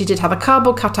problem is she did have a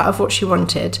cardboard cutout of what she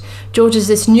wanted. George is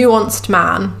this nuanced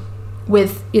man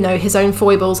with, his own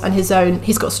foibles and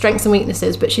he's got strengths and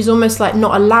weaknesses, but she's almost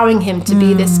not allowing him to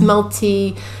be this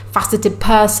multi-faceted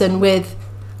person with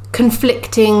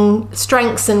conflicting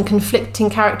strengths and conflicting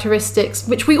characteristics,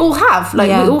 which we all have. We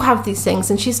all have these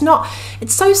things, and she's not.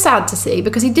 It's so sad to see,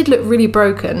 because he did look really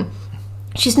broken.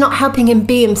 She's not helping him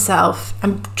be himself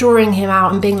and drawing him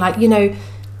out and being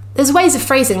there's ways of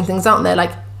phrasing things, aren't there?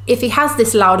 If he has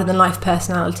this louder than life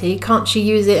personality, can't she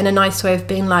use it in a nice way of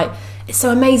being it's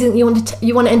so amazing, you want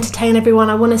to entertain everyone,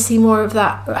 I want to see more of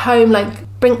that at home,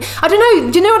 bring, I don't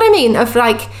know, do you know what I mean, of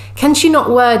can she not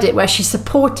word it where she's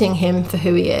supporting him for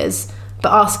who he is,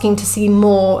 but asking to see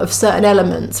more of certain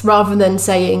elements, rather than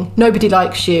saying nobody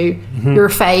likes you, you're a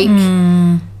fake,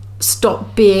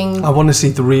 stop being, I want to see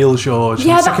the real George.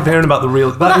 I'm sick of hearing about the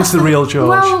real, that is the real George.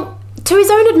 Well, to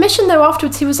his own admission, though,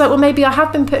 afterwards, he was like, well, maybe I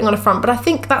have been putting on a front, but I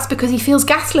think that's because he feels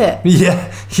gaslit.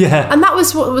 Yeah. And that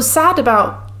was what was sad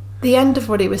about the end of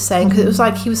what he was saying, because it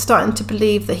was he was starting to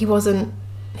believe that he wasn't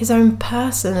his own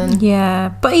person.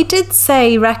 But he did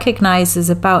say he recognises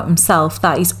about himself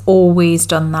that he's always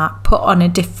done that, put on a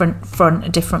different front, a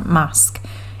different mask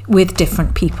with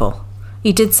different people.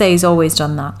 He did say he's always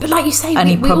done that. But like you say, and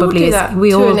we probably all do that.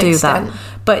 We all do that.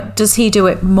 But does he do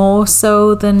it more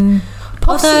so than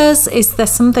others? Is there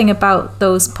something about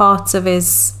those parts of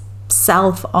his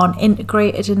self aren't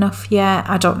integrated enough yet?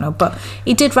 I don't know, but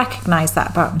he did recognise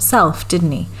that about himself,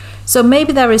 didn't he? So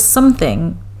maybe there is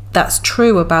something that's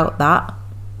true about that.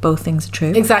 Both things are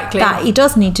true. Exactly. That he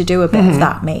does need to do a bit of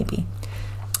that, maybe.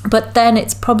 But then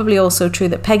it's probably also true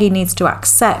that Peggy needs to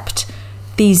accept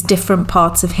these different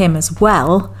parts of him as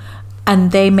well,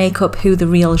 and they make up who the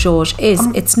real George is.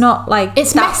 It's not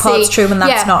it's that messy. Part's true and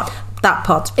that's not. That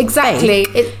part exactly.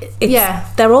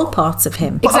 They're all parts of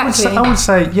him. Exactly. I would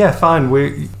say,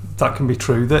 fine. That can be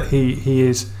true. That he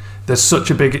is. There's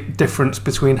such a big difference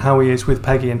between how he is with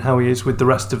Peggy and how he is with the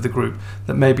rest of the group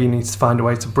that maybe he needs to find a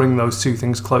way to bring those two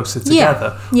things closer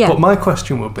together. Yeah. But my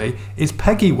question would be: is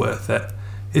Peggy worth it?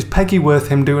 Is Peggy worth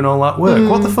him doing all that work?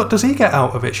 What the fuck does he get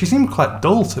out of it? She seemed quite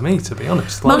dull to me, to be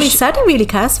honest. Well, he said he really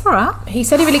cares for her. He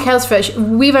said he really cares for her.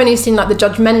 We've only seen the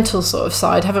judgmental sort of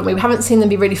side, haven't we? We haven't seen them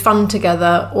be really fun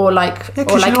together or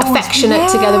affectionate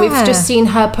together. We've just seen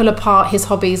her pull apart his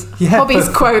hobbies. Hobbies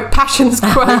quote, passions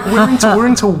quote. We're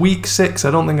into week 6.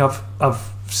 I don't think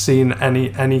I've seen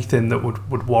anything that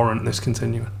would warrant this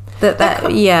continuing.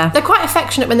 They're quite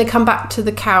affectionate when they come back to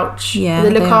the couch. Yeah,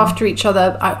 they look after each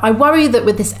other. I worry that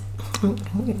with this, I'm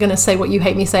going to say what you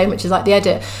hate me saying, which is the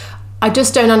edit. I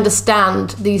just don't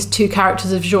understand these two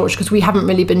characters of George, because we haven't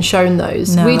really been shown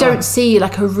those. No. We don't see a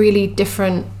really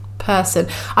different person.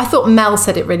 I thought Mel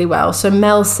said it really well. So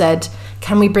Mel said,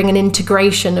 can we bring an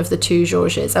integration of the two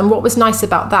Georges? And what was nice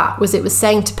about that was it was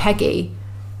saying to Peggy,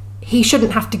 he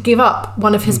shouldn't have to give up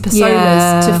one of his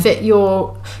personas to fit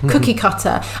your cookie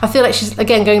cutter. I feel like she's,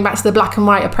 again, going back to the black and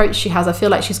white approach she has, I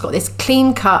feel like she's got this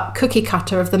clean cut cookie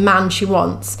cutter of the man she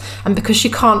wants, and because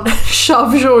she can't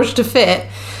shove Georges to fit,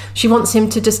 she wants him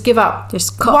to just give up,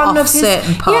 just cut off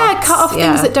certain parts. Cut off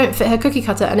things that don't fit her cookie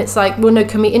cutter. And it's like, well, no,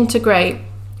 can we integrate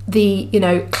the, you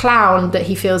know, clown that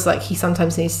he feels like he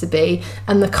sometimes needs to be,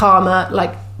 and the calmer,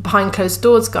 like, behind closed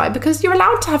doors guy? Because you're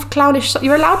allowed to have clownish,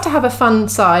 you're allowed to have a fun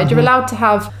side, you're allowed to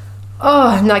have,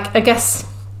 and like, I guess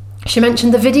she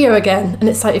mentioned the video again, and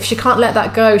it's like, if she can't let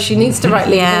that go, she needs to write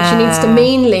leave, and she needs to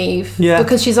mean leave,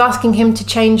 because she's asking him to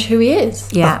change who he is.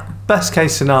 Best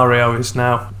case scenario is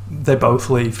now they both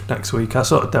leave next week. I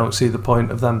sort of don't see the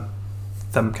point of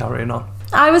them carrying on.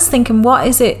 I was thinking, what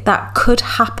is it that could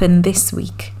happen this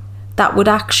week that would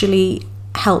actually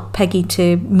help Peggy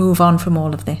to move on from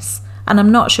all of this? And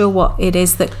I'm not sure what it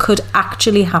is that could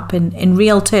actually happen in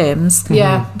real terms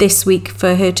this week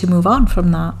for her to move on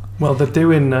from that. Well, they're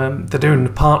doing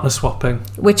the partner swapping,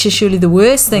 which is surely the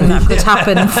worst thing that could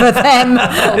happen for them.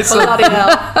 Bloody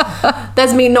hell!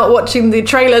 There's me not watching the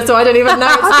trailer, so I don't even know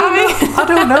it's coming. I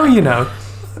don't know. You know,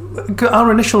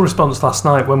 our initial response last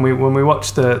night when we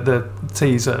watched the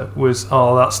teaser was,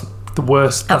 "Oh, that's the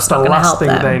worst. That's the last thing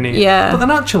they need." Yeah. But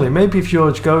then actually, maybe if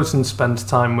George goes and spends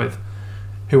time with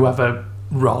whoever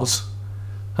Roz,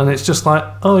 and it's just like,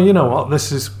 oh, you know what,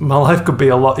 my life could be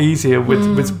a lot easier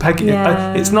with Peggy.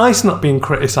 It's nice not being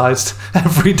criticised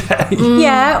every day.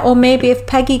 Yeah, or maybe if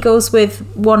Peggy goes with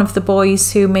one of the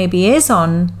boys who maybe is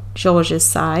on George's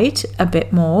side a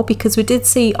bit more, because we did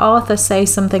see Arthur say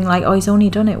something like, oh, he's only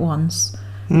done it once,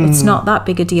 it's not that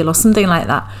big a deal, or something like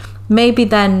that. Maybe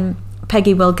then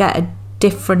Peggy will get a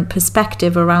different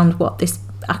perspective around what this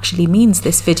actually means,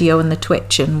 this video and the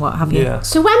Twitch and what have you.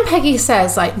 So when Peggy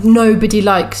says, like, nobody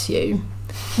likes you,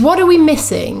 what are we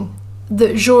missing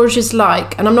that Georges is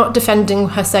like? And I'm not defending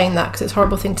her saying that because it's a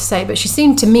horrible thing to say, but she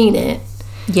seemed to mean it.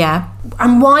 Yeah.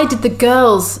 And why did the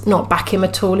girls not back him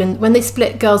at all when they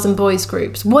split girls and boys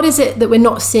groups? What is it that we're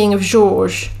not seeing of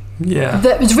Georges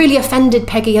that was really offended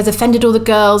Peggy, has offended all the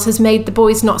girls, has made the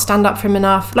boys not stand up for him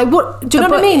enough? Like, what? Do you know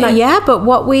what I mean? Like, but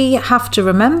what we have to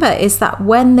remember is that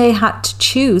when they had to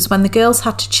choose, when the girls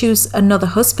had to choose another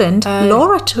husband,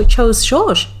 Laura chose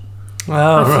Georges. Oh,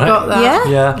 I forgot that.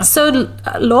 Yeah. So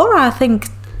Laura, I think,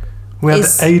 we had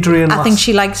Adrian. I think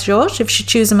she likes Georges if she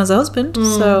chooses him as a husband.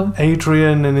 So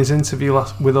Adrian, in his interview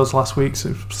with us last week,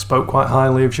 spoke quite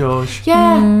highly of Georges.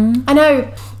 Yeah, I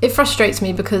know. It frustrates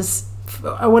me because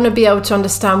I want to be able to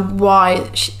understand why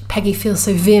Peggy feels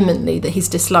so vehemently that he's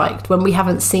disliked when we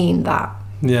haven't seen that.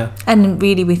 Yeah. And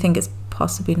really, we think it's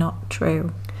possibly not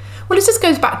true. Well, it just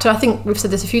goes back to, I think we've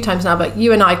said this a few times now, but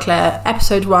you and I, Claire,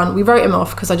 episode 1, we wrote him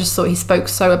off because I just thought he spoke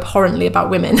so abhorrently about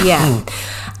women. Yeah.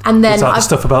 And then the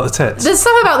stuff about the tits. There's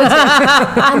stuff about the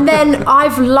tits. And then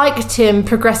I've liked him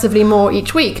progressively more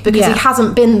each week because he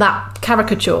hasn't been that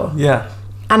caricature. Yeah.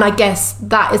 And I guess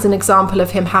that is an example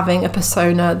of him having a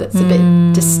persona that's a bit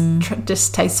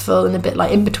distasteful and a bit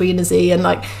like in-betweenersy, and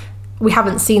like we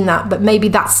haven't seen that, but maybe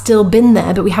that's still been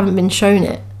there, but we haven't been shown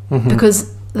it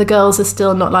because the girls are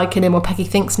still not liking him, or Peggy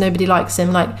thinks nobody likes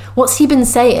him. Like, what's he been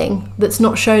saying that's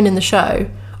not shown in the show?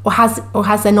 Or has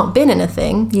there not been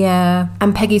anything? Yeah.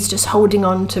 And Peggy's just holding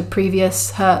on to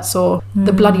previous hurts or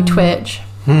the bloody Twitch.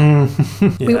 Yeah.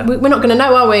 We're not going to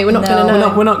know, are we? We're not going to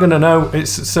know. We're not going to know.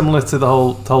 It's similar to the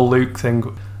whole Luke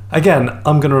thing. Again,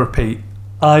 I'm going to repeat.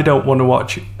 I don't want to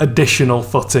watch additional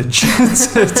footage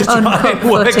to try and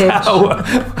work out.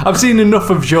 I've seen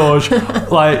enough of George,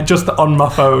 like, just on my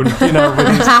phone, you know, with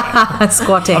his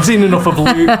squatting. I've seen enough of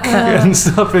Luke and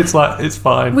stuff. It's like, it's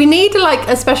fine. We need like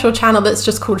a special channel that's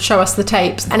just called Show Us the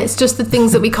Tapes, and it's just the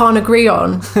things that we can't agree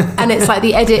on, and it's like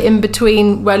the edit in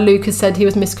between where Luke has said he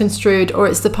was misconstrued, or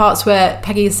it's the parts where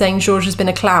Peggy is saying George has been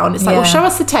a clown. It's like, well, show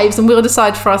us the tapes and we'll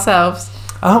decide for ourselves.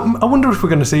 I wonder if we're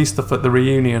going to see stuff at the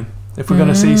reunion. If we're going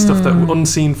to see stuff that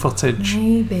unseen footage,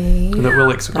 maybe that will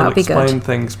explain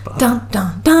things. But... Dun,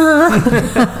 dun,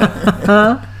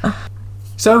 dun.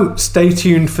 So stay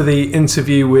tuned for the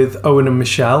interview with Owen and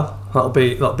Michelle. That'll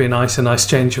be a nice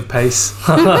change of pace.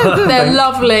 They're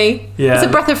lovely. Yeah, it's a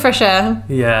breath of fresh air.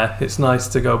 Yeah, it's nice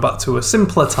to go back to a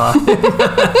simpler time.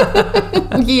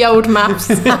 Ye old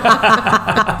maths.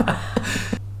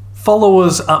 Follow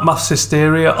us at Maths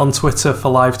Hysteria on Twitter for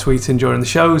live tweeting during the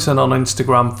shows, and on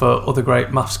Instagram for other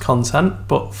great maths content.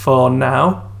 But for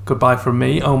now, goodbye from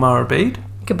me, Omar Abid.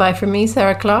 Goodbye from me,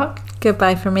 Sarah Clark.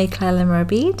 Goodbye from me, Claire Limmer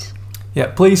Abid.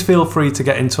 Yeah, please feel free to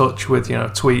get in touch with,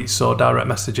 tweets or direct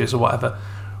messages or whatever.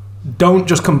 Don't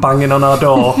just come banging on our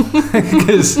door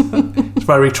because it's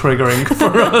very triggering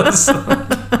for us.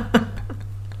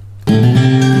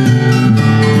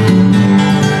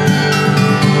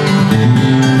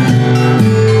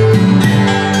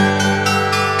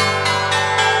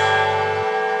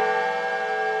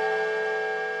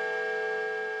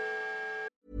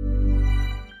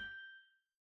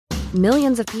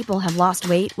 Millions of people have lost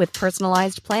weight with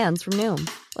personalized plans from Noom.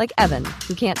 Like Evan,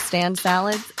 who can't stand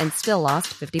salads and still lost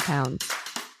 50 pounds.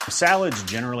 Salads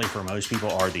generally for most people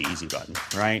are the easy button,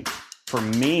 right? For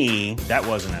me, that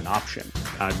wasn't an option.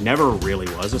 I never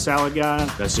really was a salad guy.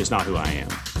 That's just not who I am.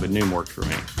 But Noom worked for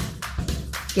me.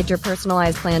 Get your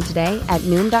personalized plan today at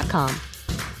Noom.com.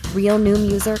 Real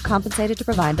Noom user compensated to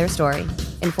provide their story.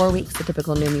 In 4 weeks, the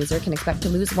typical Noom user can expect to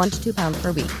lose 1 to 2 pounds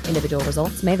per week. Individual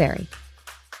results may vary.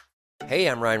 Hey,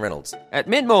 I'm Ryan Reynolds. At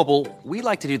Mint Mobile, we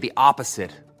like to do the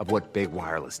opposite of what Big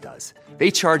Wireless does.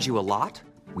 They charge you a lot,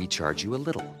 we charge you a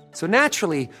little. So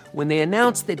naturally, when they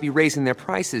announced they'd be raising their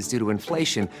prices due to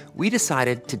inflation, we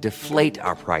decided to deflate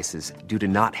our prices due to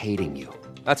not hating you.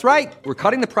 That's right. We're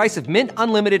cutting the price of Mint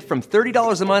Unlimited from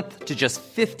 $30 a month to just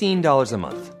 $15 a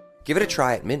month. Give it a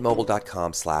try at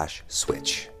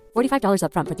mintmobile.com/switch. $45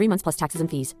 up front for 3 months plus taxes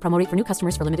and fees. Promo rate for new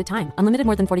customers for limited time. Unlimited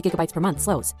more than 40 gigabytes per month.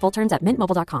 Slows full terms at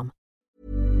mintmobile.com.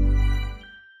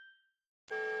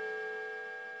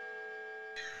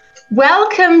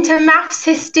 Welcome to Maths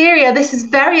Hysteria. This is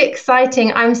very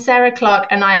exciting. I'm Sarah Clark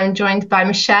and I am joined by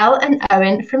Michelle and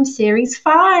Owen from Series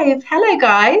 5. Hello,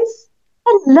 guys.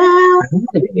 Hello.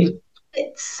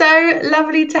 It's so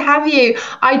lovely to have you.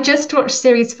 I just watched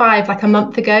Series 5 like a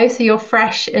month ago, so you're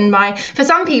fresh in my... For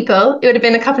some people, it would have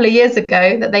been a couple of years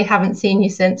ago that they haven't seen you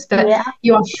since, but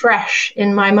you are fresh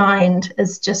in my mind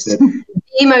as just the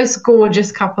most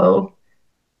gorgeous couple.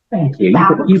 Thank you.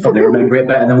 You probably remember it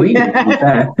better than we do.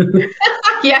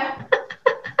 Yeah.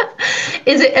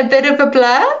 Is it a bit of a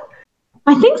blur?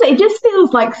 I think so. It just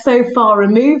feels like so far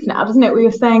removed now, doesn't it? We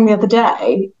were saying the other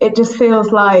day, it just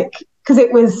feels like, because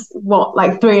it was,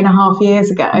 like 3.5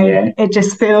 years ago, it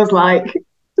just feels like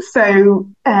so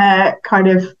kind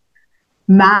of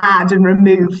mad and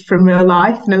removed from real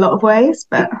life in a lot of ways.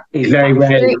 But it very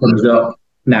rarely comes up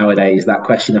nowadays, that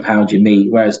question of how do you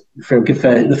meet, whereas for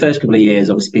the first couple of years,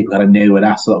 obviously people kind of knew and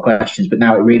asked a lot of questions, but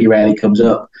now it really rarely comes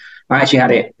up. I actually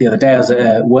had it the other day. I was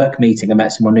at a work meeting. I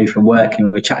met someone new from work and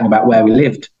we were chatting about where we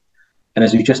lived, and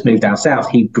as we just moved down south,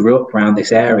 he grew up around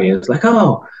this area. It was like,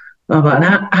 how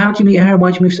do you meet her?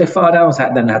 Why'd you move so far down?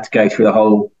 Then I had to go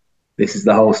through this is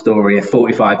the whole story.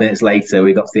 45 minutes later,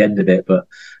 we got to the end of it. But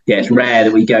yeah, it's rare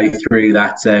that we go through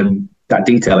that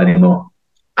detail anymore.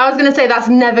 I was going to say that's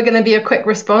never going to be a quick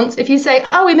response. If you say,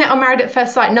 oh, we met on Married at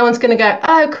First Sight, no one's going to go,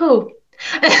 oh, cool.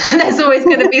 There's always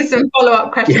going to be some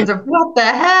follow-up questions of what the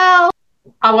hell?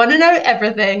 I want to know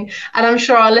everything. And I'm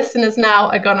sure our listeners now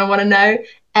are going to want to know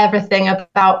everything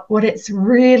about what it's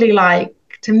really like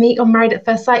to meet on Married at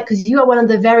First Sight, because you are one of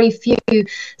the very few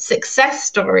success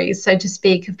stories, so to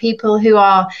speak, of people who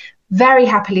are very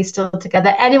happily still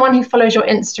together. Anyone who follows your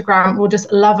Instagram will just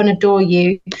love and adore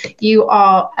you. You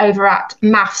are over at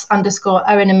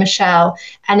maths_Owen and Michelle,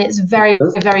 and it's very,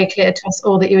 very clear to us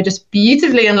all that you are just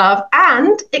beautifully in love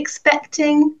and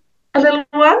expecting a little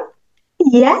one.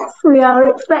 Yes, we are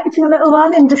expecting a little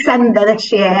one in December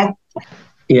this year.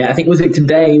 Yeah, I think, was it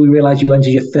today we realised you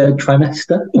entered your third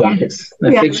trimester? Yes.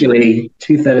 Officially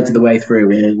 2/3 of the way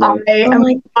through. I am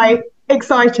quite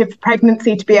excited for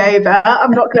pregnancy to be over.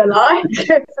 I'm not going to lie.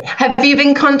 Have you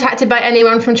been contacted by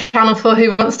anyone from Channel 4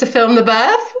 who wants to film the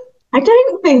birth? I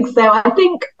don't think so. I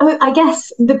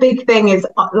guess the big thing is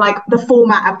like the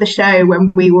format of the show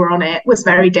when we were on it was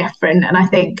very different. And I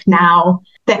think now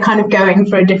they're kind of going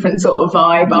for a different sort of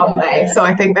vibe, aren't they? So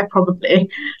I think they're probably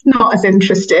not as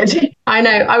interested. I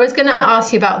know. I was going to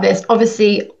ask you about this.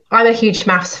 Obviously, I'm a huge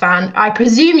maths fan. I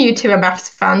presume you two are maths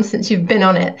fans since you've been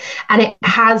on it. And it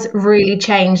has really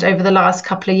changed over the last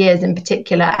couple of years in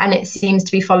particular. And it seems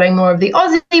to be following more of the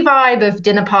Aussie vibe of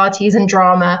dinner parties and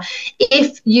drama.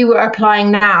 If you were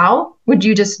applying now, would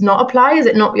you just not apply? Is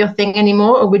it not your thing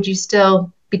anymore? Or would you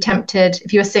still be tempted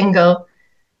if you were single?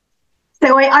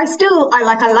 So I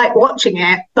like watching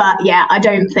it. But yeah, I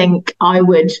don't think I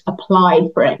would apply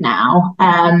for it now.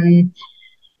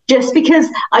 Just because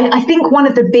I think one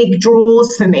of the big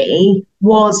draws for me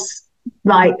was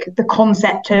like the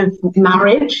concept of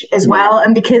marriage as well.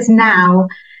 And because now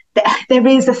there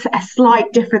is a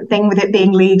slight different thing with it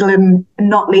being legal and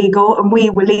not legal. And we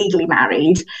were legally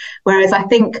married. Whereas I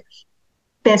think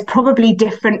there's probably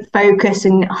different focus,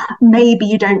 and maybe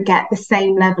you don't get the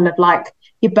same level of like,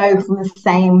 you're both on the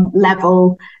same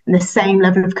level and the same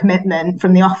level of commitment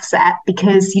from the offset,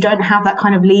 because you don't have that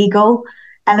kind of legal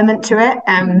element to it.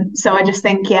 So I just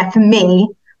think, for me,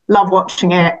 love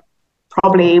watching it,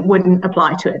 probably wouldn't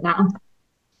apply to it now.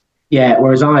 Yeah,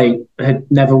 whereas I had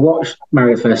never watched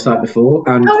Married at First Sight before.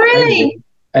 And oh, really?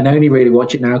 And only really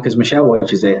watch it now because Michelle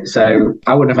watches it. So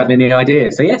I wouldn't have had any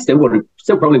idea. So yeah, still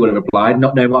probably would have applied,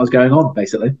 not knowing what was going on,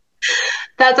 basically.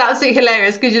 That's absolutely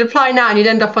hilarious because you'd apply now and you'd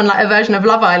end up on like a version of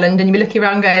Love Island and you'd be looking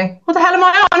around going, what the hell am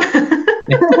I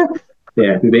on?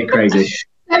 Yeah, a bit crazy.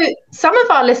 So some of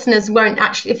our listeners won't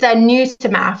actually, if they're new to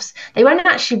Maths, they won't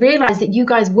actually realise that you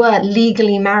guys were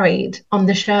legally married on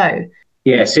the show.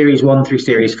 Yeah, series 1 through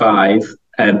series 5,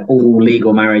 all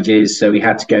legal marriages. So we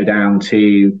had to go down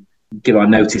to give our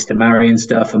notice to marry and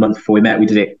stuff a month before we met. We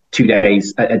did it 2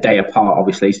 days, a day apart,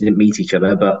 obviously, so we didn't meet each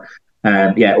other. But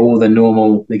all the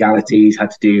normal legalities,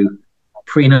 had to do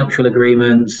prenuptial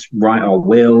agreements, write our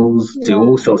wills, do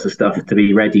all sorts of stuff to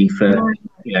be ready for,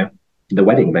 the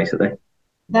wedding, basically.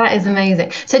 That is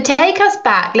amazing. So take us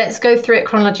back. Let's go through it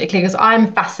chronologically because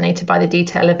I'm fascinated by the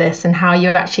detail of this and how you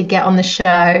actually get on the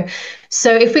show.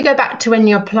 So if we go back to when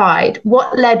you applied,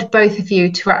 what led both of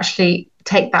you to actually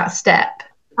take that step?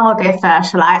 I'll go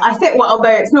first, shall I? I think, although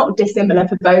it's not dissimilar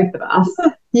for both of us,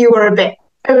 you were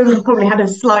probably had a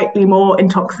slightly more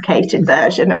intoxicated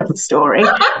version of the story.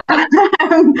 But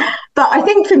I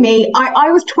think for me,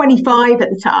 I was 25 at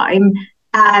the time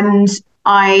and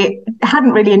I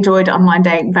hadn't really enjoyed online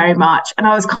dating very much. And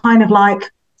I was kind of like,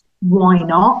 why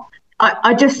not?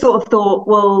 I just sort of thought,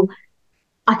 well,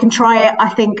 I can try it. I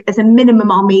think as a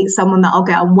minimum, I'll meet someone that I'll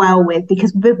get on well with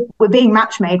because we're being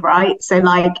match made, right? So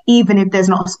like, even if there's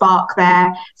not a spark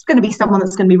there, it's going to be someone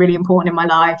that's going to be really important in my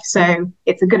life. So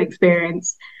it's a good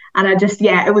experience. And I just,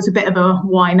 it was a bit of a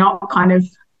why not kind of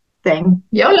thing.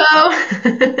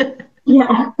 YOLO.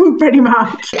 Yeah, pretty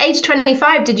much. Age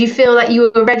 25, did you feel that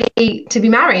you were ready to be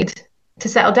married, to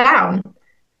settle down?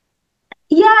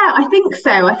 Yeah, I think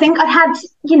so. I think I'd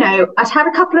had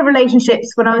a couple of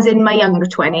relationships when I was in my younger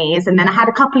 20s, and then I had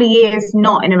a couple of years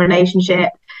not in a relationship,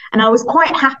 and I was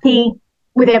quite happy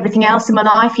with everything else in my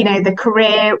life. The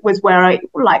career was where I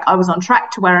was on track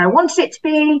to where I wanted it to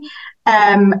be.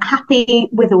 Happy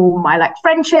with all my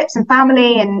friendships and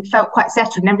family, and felt quite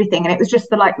settled and everything. And it was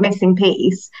just the missing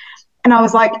piece. And I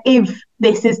was like, if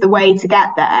this is the way to get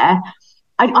there,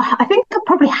 I think I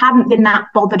probably hadn't been that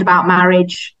bothered about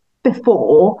marriage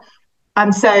before.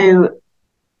 And so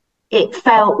it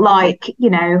felt like,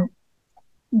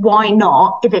 why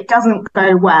not? If it doesn't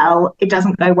go well, it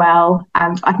doesn't go well,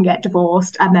 and I can get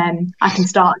divorced and then I can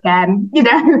start again,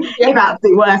 if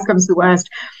absolute worst comes to the worst.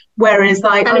 Whereas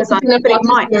I was like, but it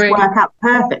might just work out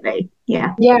perfectly.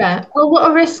 Yeah. Yeah. Well, what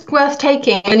a risk worth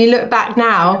taking. When you look back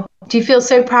now, do you feel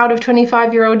so proud of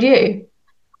 25-year-old you?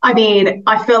 I mean,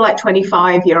 I feel like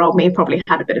 25-year-old me probably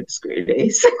had a bit of a screw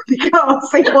loose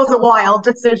because it was a wild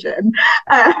decision.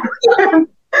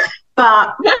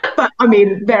 But I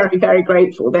mean, very, very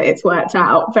grateful that it's worked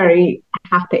out. Very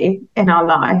happy in our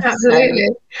life. Absolutely.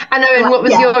 And Owen, what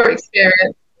was your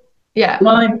experience? Yeah.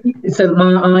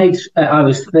 I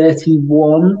was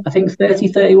 31, I think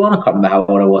 31. I can't remember how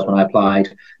old I was when I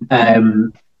applied. I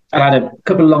had a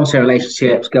couple of long-term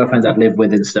relationships, girlfriends I'd lived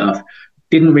with and stuff.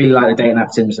 Didn't really like the dating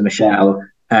app Tinder and Michelle,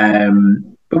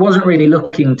 but wasn't really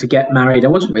looking to get married. I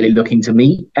wasn't really looking to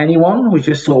meet anyone. I was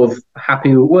just sort of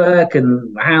happy with work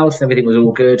and the house and everything was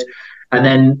all good. And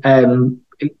then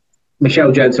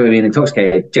Michelle joked about being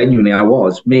intoxicated. Genuinely, I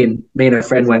was. Me and a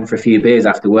friend went for a few beers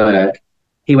after work.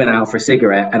 He went out for a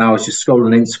cigarette and I was just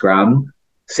scrolling Instagram,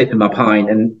 sipping my pint,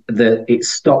 and it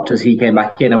stopped as he came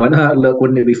back in. I went, oh, look,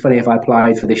 wouldn't it be funny if I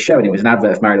applied for this show? And it was an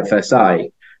advert for Married at First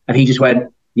Sight. And he just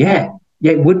went, yeah,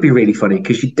 it would be really funny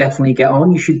because you'd definitely get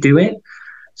on. You should do it.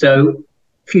 So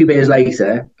a few beers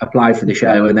later, applied for the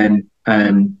show. And then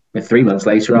 3 months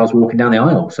later, I was walking down the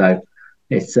aisle. So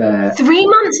it's 3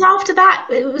 months after that?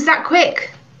 It was that quick?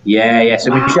 Yeah.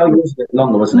 So wow. Michelle was a bit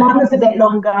longer, wasn't it? Mine was a bit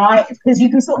longer, right? Because you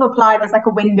can sort of apply, there's a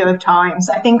window of time.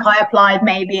 So I think I applied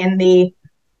maybe in the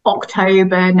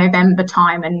October, November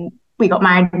time, and we got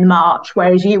married in March,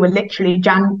 whereas you were literally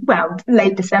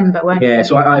late December, weren't you? Yeah,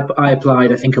 so I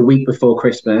applied, I think, a week before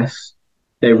Christmas.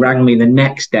 They rang me the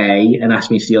next day and asked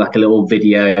me to do a little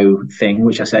video thing,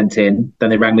 which I sent in.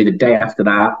 Then they rang me the day after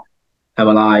that and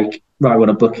were like, right, I want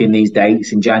to book in these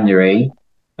dates in January.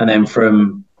 And then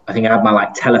I think I had my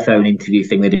telephone interview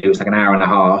thing they do. It was an hour and a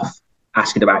half,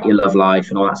 asking about your love life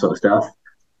and all that sort of stuff.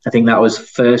 I think that was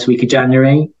first week of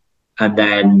January. And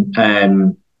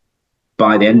then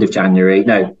by the end of January,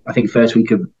 I think first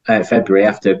week of February,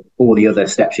 after all the other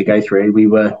steps you go through, we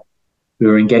were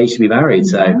engaged to be married.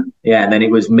 So yeah, and then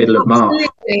it was middle of March.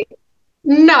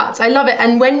 Nuts. I love it.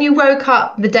 And when you woke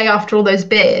up the day after all those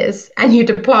beers and you'd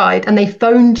applied and they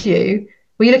phoned you,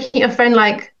 were you looking at your friend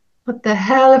like, what the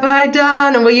hell have I done?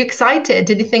 And were you excited?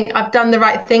 Did you think, I've done the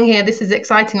right thing here, this is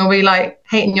exciting? Or were you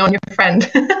hating you on your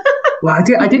friend? Well,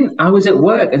 I didn't. I was at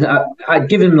work and I'd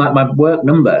given my work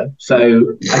number.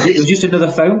 So it was just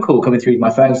another phone call coming through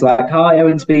my phone. It's like, hi,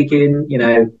 Owen speaking,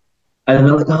 And And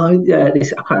they're like, oh, yeah,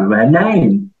 this, I can't remember her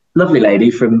name. Lovely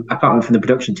lady from, I can't remember, from the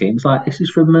production team. It's like, this is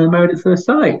from Married at First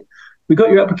Sight. We got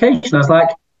your application. I was like,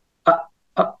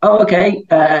 oh, okay,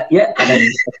 yeah.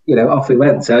 And then, off we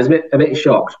went. So I was a bit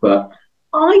shocked, but.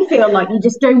 I feel like you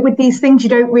just don't, with these things, you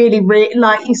don't really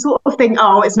like, you sort of think,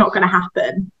 oh, it's not going to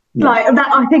happen. Yeah. Like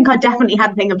that, I think I definitely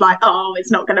had a thing of like, oh,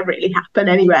 it's not going to really happen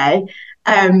anyway.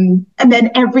 And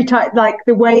then every time, like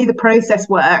the way the process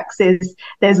works is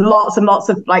there's lots and lots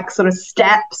of like sort of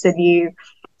steps, and you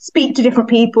speak to different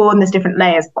people, and there's different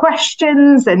layers of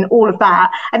questions and all of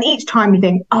that. And each time you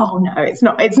think, oh no, it's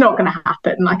not going to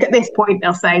happen. Like at this point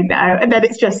they'll say no, and then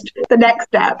it's just the next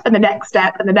step and the next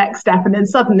step and the next step, and then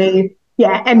suddenly,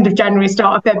 end of January,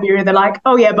 start of February, they're like,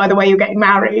 oh yeah, by the way, you're getting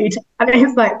married. And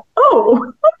it's like,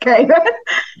 oh, okay then.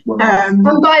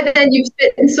 And by then you've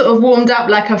been sort of warmed up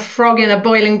like a frog in a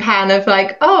boiling pan of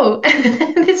like, oh,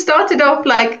 it started off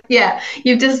like,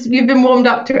 you've been warmed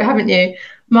up to it, haven't you?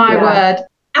 My word.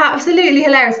 Absolutely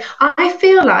hilarious. I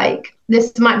feel like,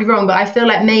 this might be wrong, but I feel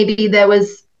like maybe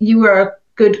you were a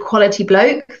good quality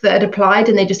bloke that had applied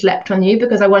and they just leapt on you,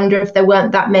 because I wonder if there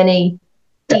weren't that many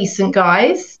decent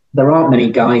guys. There aren't many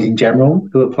guys in general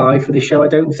who apply for the show, I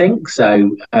don't think.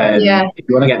 So if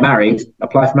you want to get married,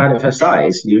 apply for Married at First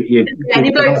Sight.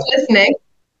 Any blokes listening?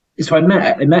 So I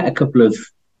met a couple of,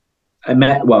 I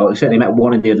certainly met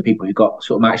one of the other people who got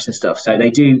sort of matched and stuff. So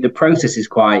the process is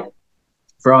quite,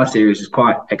 for our series, is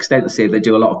quite extensive. They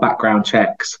do a lot of background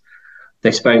checks.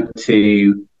 They spoke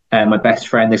to my best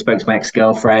friend. They spoke to my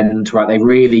ex-girlfriend. Right, they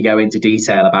really go into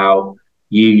detail about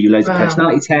you loads of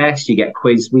personality tests. You get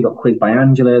quizzed. We got quizzed by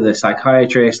Angela, the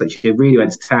psychiatrist. Like, she really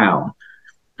went to town.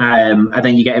 And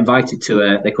then you get invited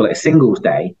to they call it a singles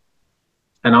day.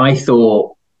 And I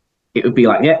thought it would be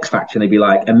like the X Factor. They'd be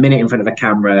like a minute in front of a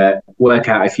camera, work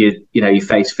out if your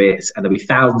face fits, and there'll be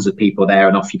thousands of people there,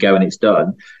 and off you go, and it's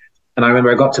done. And I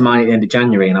remember I got to mine at the end of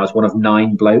January, and I was one of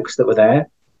 9 blokes that were there.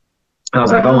 And I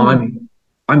was like, oh,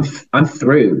 I'm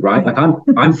through, right? Like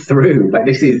I'm through. Like,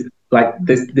 this is like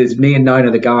there's me and 9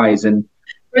 other guys, and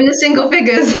we're in the single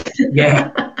figures.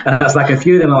 Yeah, and that's like a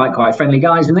few of them are like quite friendly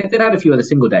guys, and they'd had a few other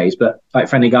single days, but like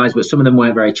friendly guys. But some of them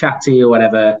weren't very chatty or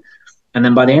whatever. And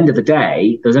then by the end of the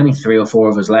day, there was only 3 or 4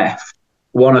 of us left.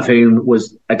 One of whom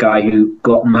was a guy who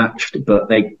got matched, but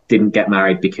they didn't get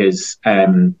married because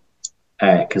the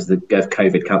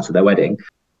COVID cancelled their wedding.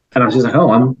 And I was just like,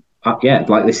 oh,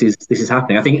 like this is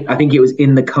happening. I think it was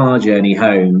in the car journey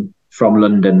home from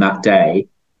London that day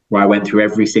where I went through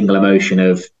every single emotion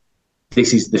of,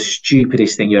 this is the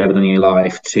stupidest thing you've ever done in your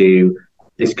life, to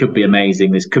this could be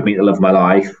amazing, this could be the love of my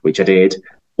life, which I did.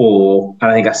 And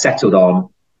I think I settled on,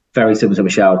 very similar to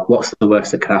Michelle, what's the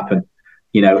worst that could happen?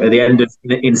 At the end of,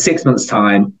 in 6 months'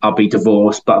 time, I'll be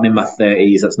divorced, but I'm in my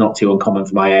 30s. That's not too uncommon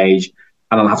for my age.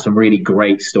 And I'll have some really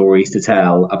great stories to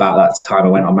tell about that time I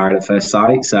went on Married at First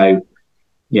Sight. So,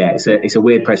 yeah, it's a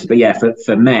weird process. But yeah,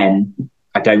 for men,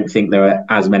 I don't think there are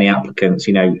as many applicants.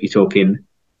 You're talking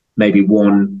maybe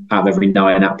 1 out of every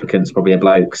 9 applicants, probably a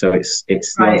bloke. So it's right.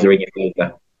 The odds are in your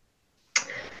favour.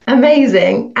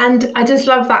 Amazing. And I just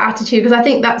love that attitude, because I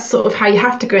think that's sort of how you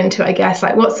have to go into it, I guess.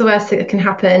 Like, what's the worst that can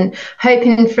happen?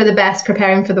 Hoping for the best,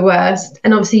 preparing for the worst.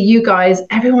 And obviously you guys,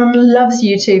 everyone loves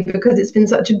you two, because it's been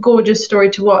such a gorgeous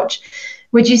story to watch.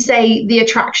 Would you say the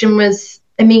attraction was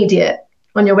immediate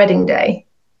on your wedding day?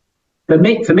 For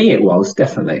me, it was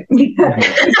definitely.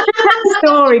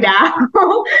 Story now,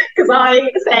 because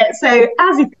I said, so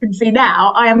as you can see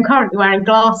now, I am currently wearing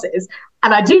glasses.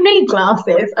 And I do need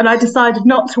glasses, and I decided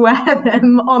not to wear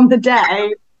them on the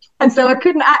day. And so I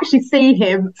couldn't actually see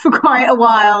him for quite a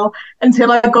while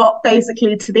until I got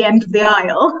basically to the end of the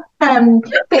aisle.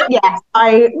 But yes,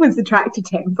 I was attracted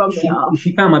to him from the off.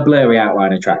 She found my blurry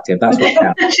outline attractive. That's what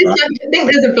counts. She said, I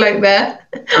think there's a bloke there.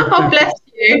 Oh, bless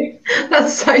you.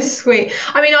 That's so sweet.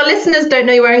 I mean, our listeners don't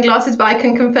know you're wearing glasses, but I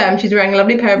can confirm she's wearing a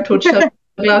lovely pair of tortoise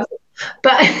glasses.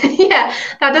 But yeah,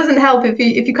 that doesn't help if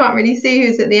you can't really see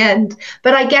who's at the end.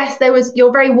 But I guess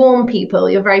you're very warm people,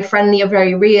 you're very friendly, you're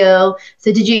very real.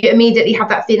 So did you immediately have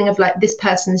that feeling of like, this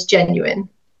person's genuine?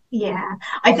 Yeah,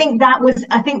 I think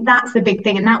that's the big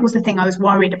thing. And that was the thing I was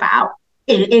worried about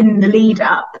in the lead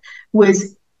up,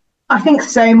 was I think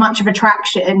so much of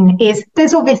attraction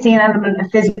there's obviously an element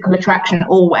of physical attraction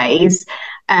always.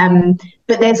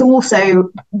 But there's also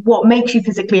what makes you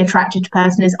physically attracted to a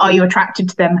person is, are you attracted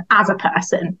to them as a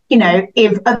person?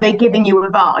 Are they giving you a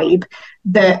vibe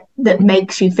that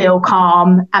makes you feel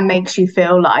calm and makes you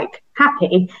feel like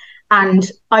happy? And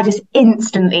I just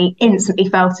instantly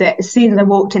felt it as soon as I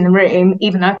walked in the room,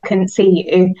 even though I couldn't see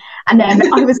you. And then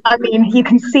you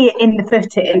can see it in the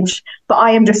footage, but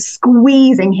I am just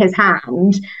squeezing his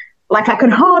hand Like I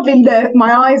could hardly look.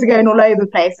 My eyes are going all over the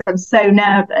place. I'm so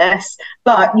nervous,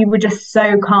 but you were just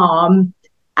so calm.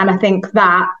 And I think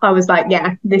that I was like,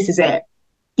 yeah, this is it.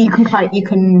 You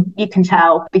can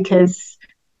tell because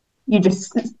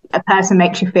a person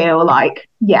makes you feel like,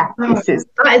 yeah, this is.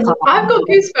 I've got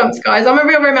goosebumps, guys. I'm a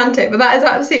real romantic, but that is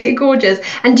absolutely gorgeous.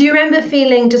 And do you remember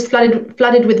feeling just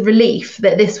flooded with relief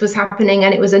that this was happening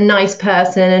and it was a nice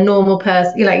person, a normal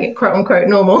person, like quote unquote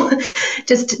normal?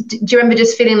 Do you remember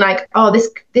just feeling like, oh,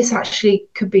 this actually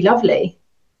could be lovely?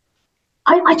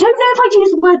 I don't know if I'd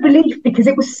use the word relief because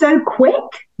it was so quick.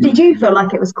 Did you feel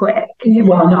like it was quick? Yeah,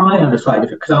 well, no, I am slightly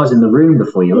different because I was in the room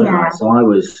before you, wasn't I? So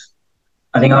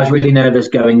I think I was really nervous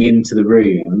going into the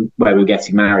room where we were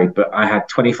getting married, but I had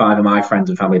 25 of my friends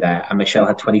and family there, and Michelle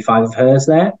had 25 of hers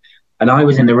there. And I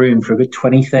was in the room for a good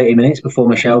 20, 30 minutes before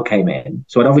Michelle came in.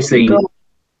 So I'd obviously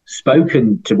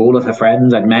spoken to all of her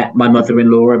friends. I'd met my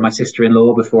mother-in-law and my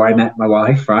sister-in-law before I met my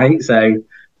wife, right? So,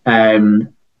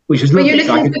 which was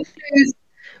lovely.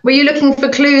 Were you looking for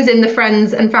clues in the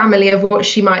friends and family of what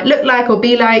she might look like or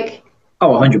be like? Oh,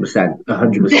 100%,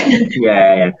 100%.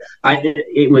 Yeah.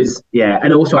 It was, yeah.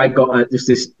 And also I got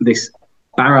just this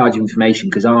barrage of information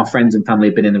because our friends and family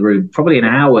had been in the room probably an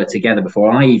hour together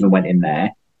before I even went in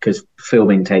there because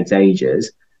filming takes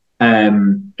ages.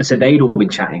 So they'd all been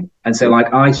chatting. And so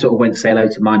like I sort of went to say hello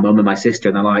to my mum and my sister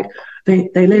and they're like,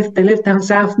 they live down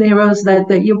south near us.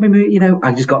 You'll be, you know,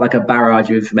 I just got like a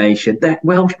barrage of information. They're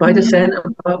Welsh by descent,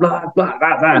 blah, blah, blah,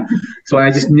 blah, blah. So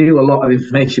I just knew a lot of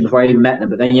information before I even met them.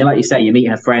 But then, like you say, you meet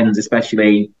her friends,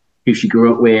 especially who she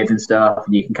grew up with and stuff.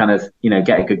 And you can kind of, you know,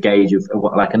 get a good gauge of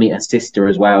what, like I meet her sister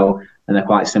as well. And they're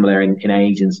quite similar in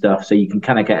age and stuff. So you can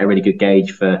kind of get a really good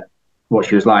gauge for what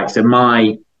she was like. So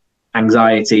my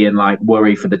anxiety and like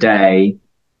worry for the day,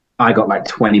 I got like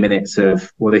 20 minutes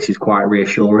of, well, this is quite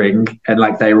reassuring. And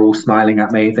like they were all smiling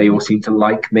at me. They all seemed to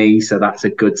like me. So that's a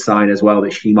good sign as well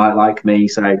that she might like me.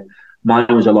 So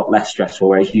mine was a lot less stressful,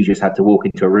 whereas you just had to walk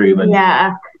into a room. And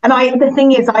yeah. And the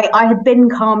thing is, I had been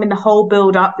calm in the whole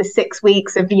build up, the 6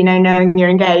 weeks of, you know, knowing you're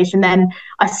engaged. And then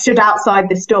I stood outside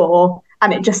this door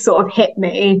and it just sort of hit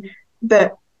me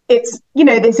that it's, you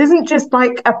know, this isn't just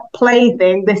like a play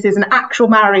thing. This is an actual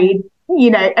marriage.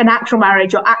 You're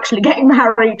actually getting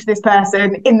married to this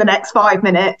person in the next 5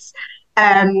 minutes.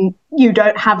 You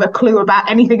don't have a clue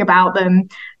about anything about them,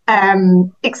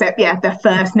 except, their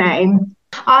first name.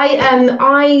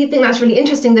 I think that's really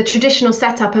interesting. The traditional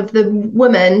setup of the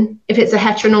woman, if it's a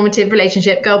heteronormative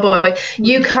relationship, girl, boy,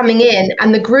 you coming in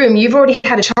and the groom, you've already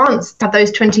had a chance to have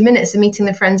those 20 minutes of meeting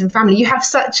the friends and family. You have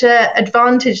such an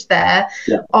advantage there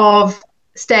of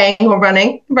staying or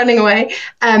running away.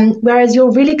 Whereas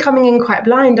you're really coming in quite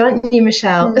blind, aren't you,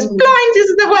 Michelle? As blind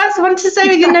is the worst one to say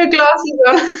with your no glasses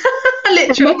on.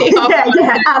 Literally.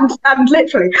 and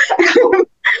literally.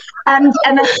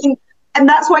 and I think, and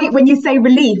that's why when you say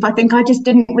relief, I think I just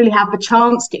didn't really have the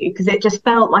chance to, because it just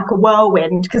felt like a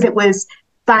whirlwind, because it was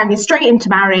bang, you're straight into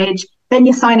marriage, then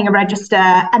you're signing a register,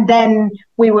 and then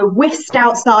we were whisked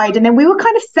outside, and then we were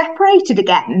kind of separated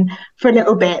again for a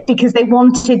little bit because they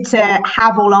wanted to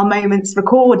have all our moments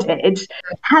recorded,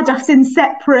 had us in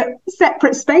separate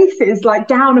spaces, like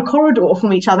down a corridor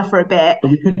from each other for a bit.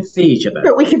 But we couldn't see each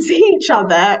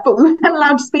other. But we weren't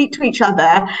allowed to speak to each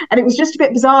other, and it was just a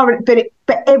bit bizarre, but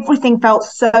everything felt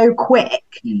so quick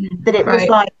that it was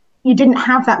like you didn't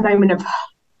have that moment of,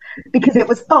 because it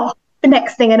was, the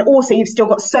next thing, and also you've still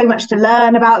got so much to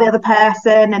learn about the other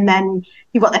person, and then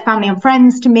you've got their family and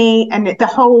friends to meet, and that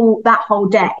whole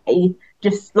day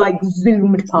just like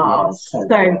zoomed past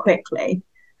so quickly.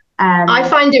 I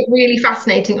find it really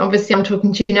fascinating. Obviously, I'm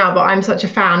talking to you now, but I'm such a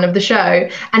fan of the show,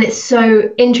 and it's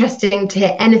so interesting to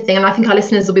hear anything, and I think our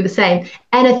listeners will be the same,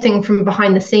 anything from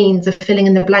behind the scenes of filling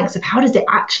in the blanks of how does it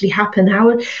actually happen,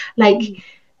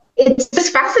 it's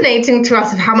just fascinating to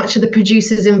us of how much of the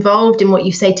producers involved in what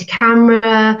you say to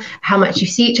camera, how much you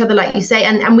see each other, like you say,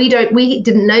 and we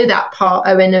didn't know that part,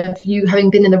 Owen, of you having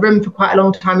been in the room for quite a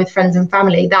long time with friends and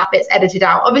family. That bit's edited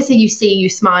out. Obviously you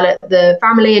smile at the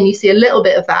family and you see a little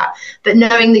bit of that, but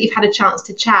knowing that you've had a chance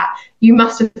to chat, you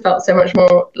must have felt so much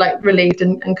more like relieved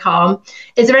and calm.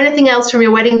 Is there anything else from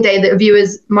your wedding day that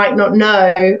viewers might not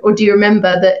know, or do you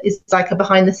remember that is like a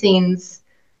behind the scenes?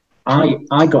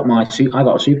 I got a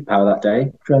superpower that day. Do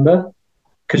you remember?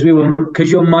 Because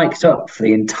you're mic'd up for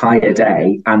the entire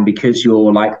day, and because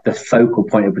you're like the focal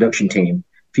point of the production team.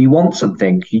 If you want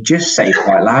something, you just say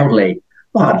quite loudly,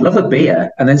 "Oh, I'd love a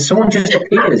beer," and then someone just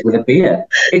appears with a beer.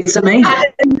 It's amazing.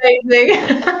 I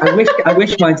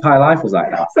wish my entire life was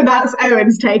like that. So that's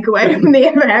Owen's takeaway from the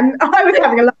event. I was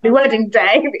having a lovely wedding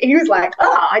day, but he was like,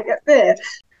 "I get this."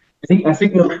 I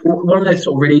think one of those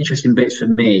sort of really interesting bits for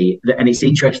me, and it's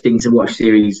interesting to watch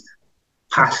series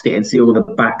past it and see all the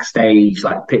backstage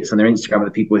like bits on their Instagram of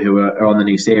the people who are on the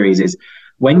new series, is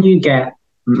when you get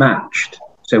matched.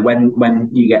 So when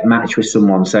you get matched with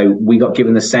someone, so we got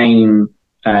given the same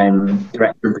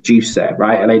director and producer,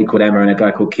 right? A lady called Emma and a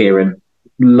guy called Kieran,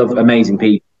 amazing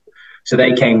people. So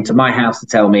they came to my house to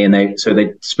tell me, and they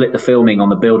split the filming on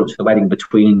the build up to the wedding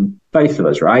between both of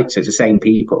us, right? So it's the same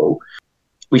people,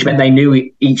 which meant they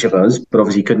knew each of us, but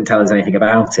obviously couldn't tell us anything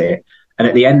about it. And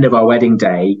at the end of our wedding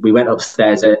day, we went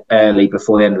upstairs early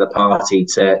before the end of the party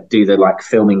to do the like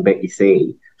filming bit you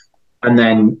see. And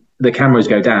then the cameras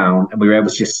go down and we were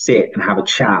able to just sit and have a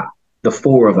chat, the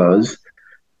four of us,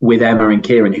 with Emma and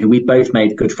Kieran, who we both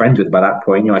made good friends with by that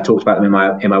point. You know, I talked about them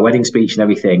in my wedding speech and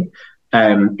everything,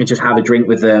 and just have a drink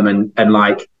with them and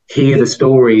like hear the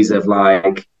stories of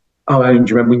like, oh, Owen,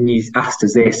 do you remember when you asked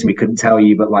us this and we couldn't tell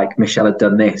you, but like Michelle had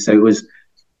done this. So it was,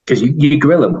 because you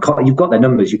grill them, you've got their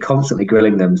numbers, you're constantly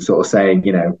grilling them, sort of saying,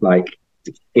 you know, like,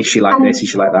 is she like this, is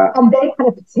she like that? And they had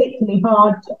a particularly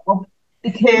hard job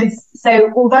because,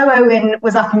 so although Owen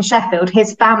was up in Sheffield,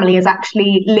 his family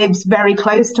lives very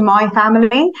close to my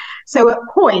family. So at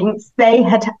points they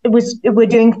were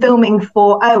doing filming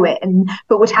for Owen,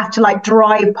 but would have to like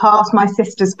drive past my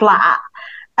sister's flat.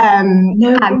 And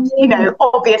you know,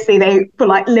 obviously they were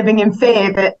like living in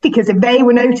fear that, because if they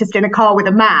were noticed in a car with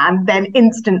a man, then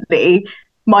instantly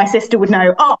my sister would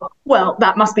know, oh, well,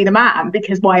 that must be the man,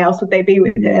 because why else would they be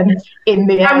with him in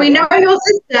the area? And we know your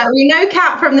sister, we know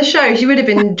Kat from the show, she would have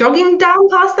been jogging down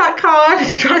past that car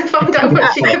trying to find out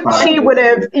what she could find. She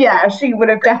would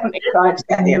have definitely tried to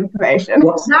get the information. You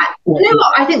know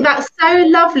what, I think that's so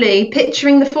lovely,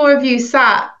 picturing the four of you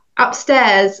sat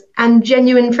upstairs and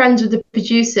genuine friends with the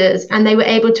producers, and they were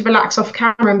able to relax off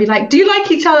camera and be like, do you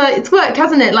like each other? It's worked,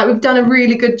 hasn't it? Like, we've done a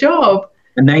really good job.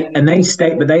 And they then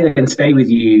stay with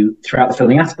you throughout the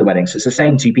filming after the wedding. So it's the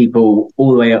same two people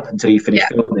all the way up until you finish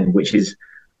filming, which is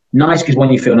nice, because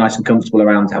one, you feel nice and comfortable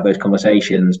around to have those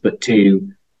conversations, but two,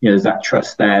 you know, there's that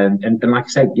trust there. And like I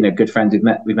said, you know, good friends, we've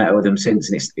met with them since,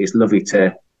 and it's lovely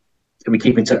and we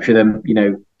keep in touch with them. You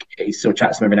know, he still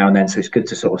chats to them every now and then, so it's good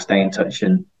to sort of stay in touch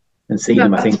and see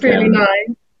them. I think that's really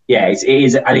nice. Yeah, it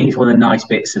is. I think it's one of the nice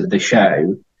bits of the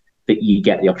show that you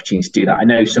get the opportunity to do that. I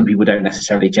know some people don't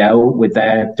necessarily gel with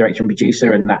their director and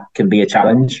producer, and that can be a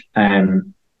challenge.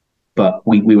 But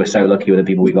we were so lucky with the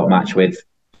people we got matched with,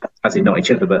 as in not each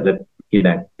other, but the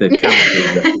camera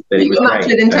team that you got matched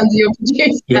with in terms of your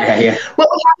producer. Yeah.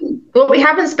 What we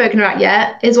haven't spoken about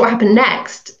yet is what happened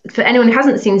next. For anyone who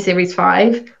hasn't seen Series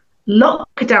 5,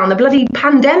 lockdown, the bloody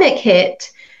pandemic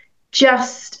hit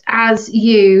just as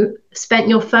you spent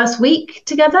your first week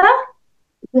together.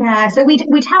 Yeah, so they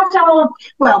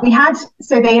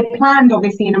had planned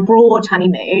obviously an abroad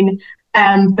honeymoon,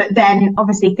 but then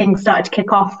obviously things started to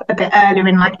kick off a bit earlier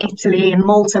in like Italy and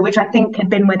Malta, which I think had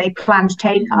been where they planned to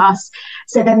take us.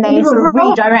 So then they sort of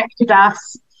redirected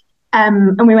us,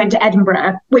 and we went to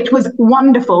Edinburgh, which was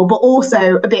wonderful, but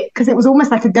also a bit, because it was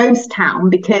almost like a ghost town,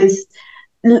 because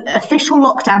official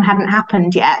lockdown hadn't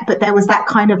happened yet, but there was that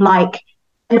kind of like,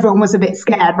 everyone was a bit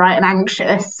scared, right, and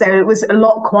anxious. So it was a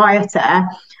lot quieter.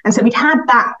 And so we'd had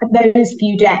those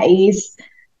few days,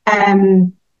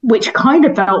 which kind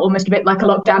of felt almost a bit like a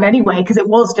lockdown anyway, because it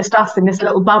was just us in this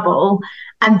little bubble.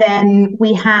 And then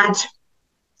they had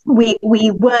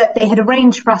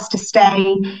arranged for us to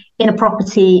stay in a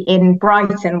property in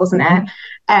Brighton, wasn't it?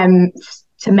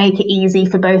 To make it easy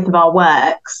for both of our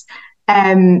works.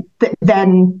 But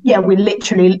then, we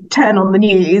literally turn on the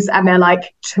news and they're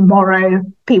like, tomorrow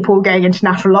people are going into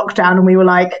national lockdown. And we were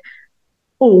like,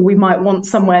 oh, we might want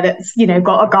somewhere that's,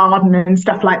 got a garden and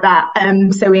stuff like that.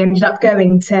 So we ended up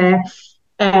going to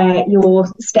your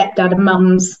stepdad and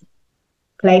mum's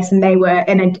place, and they were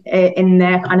in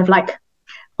their kind of like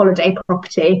holiday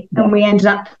property. And we ended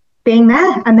up being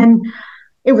there, and then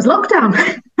it was lockdown.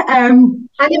 And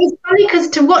it was funny because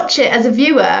to watch it as a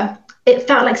viewer, it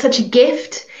felt like such a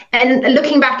gift. And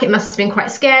looking back, it must have been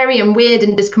quite scary and weird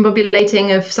and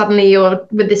discombobulating of suddenly you're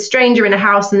with this stranger in a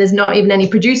house and there's not even any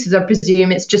producers, I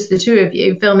presume. It's just the two of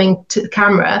you filming to the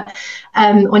camera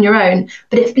on your own.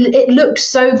 But it looked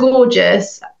so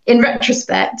gorgeous in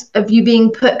retrospect of you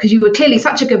being put, because you were clearly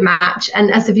such a good match.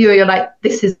 And as a viewer, you're like,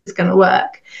 this is going to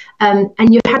work. And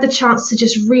you had the chance to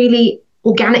just really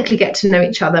organically get to know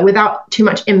each other without too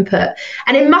much input.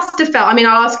 And it must have felt, I'll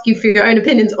ask you for your own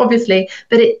opinions, obviously,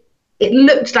 but it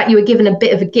looked like you were given a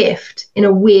bit of a gift in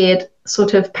a weird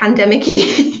sort of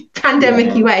pandemic-y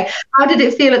way. How did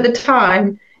it feel at the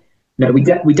time? No, we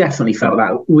definitely felt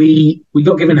that. We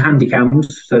got given handy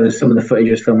cams, so some of the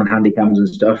footage was filmed on handy cams and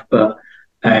stuff, but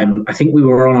I think we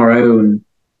were on our own.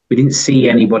 We didn't see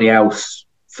anybody else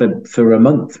for a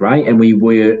month, right? And we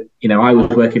were, I was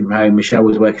working from home, Michelle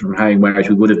was working from home, whereas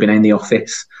we would have been in the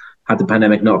office had the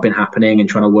pandemic not been happening and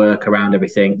trying to work around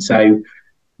everything. So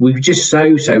we were just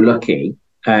so lucky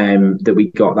that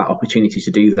we got that opportunity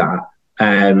to do that.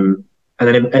 And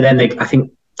then I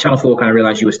think Channel 4 kind of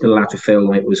realised you were still allowed to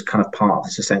film. It was kind of part of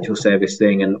this essential service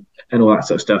thing and all that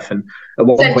sort of stuff. And at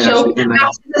one point, actually,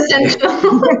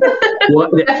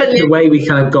 the way we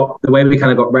kind of got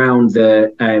round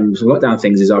the lockdown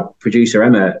things is our producer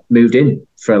Emma moved in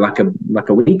for like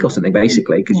a week or something,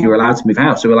 basically, because you were allowed to move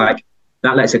house. So we're like,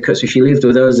 that lets her cut. So she lived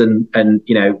with us, and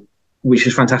which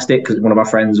was fantastic because one of our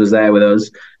friends was there with us.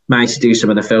 Managed to do some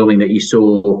of the filming that you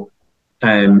saw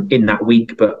in that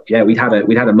week, but yeah, we'd had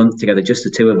a month together, just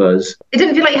the two of us. It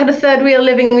didn't feel like you had a third wheel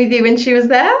living with you when she was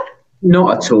there?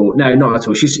 Not at all. No, not at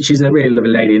all. She's a really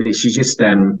lovely lady, and she's just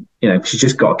she's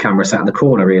just got a camera sat in the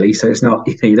corner, really. So it's not,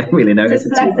 you don't really know.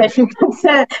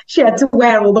 She had to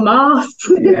wear all the masks.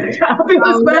 Yeah. It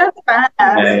was worth that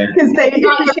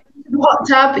because hot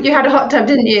tub. You had a hot tub,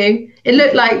 didn't you? It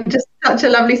looked like just such a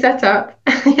lovely setup.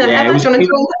 A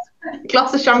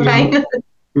glass of champagne. Yeah.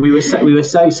 We were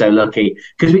so lucky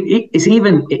because it's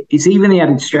even the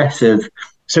added stress of,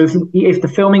 so if the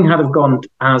filming had have gone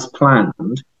as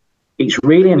planned, it's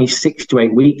really only 6 to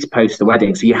 8 weeks post the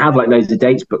wedding. So you have like loads of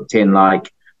dates booked in,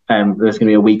 like there's going to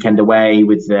be a weekend away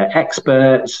with the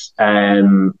experts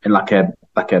and like a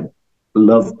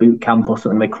love boot camp or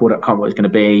something they called it. I can't remember what it's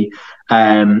going to be.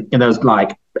 And there was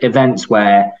like events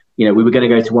where we were going to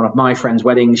go to one of my friend's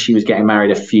weddings. She was getting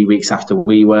married a few weeks after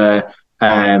we were.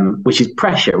 Which is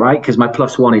pressure, right? Because my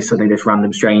plus one is suddenly this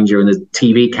random stranger, and there's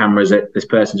TV cameras at this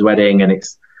person's wedding, and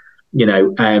it's,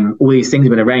 all these things have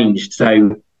been arranged.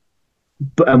 So,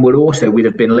 and we'd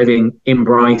have been living in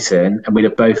Brighton, and we'd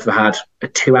have both had a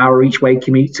 2-hour each way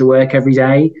commute to work every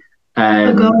day,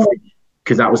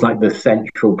 because that was like the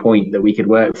central point that we could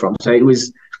work from. So it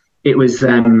was,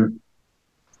 the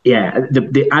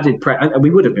added pressure.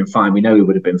 We would have been fine. We know we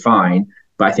would have been fine,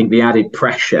 but I think the added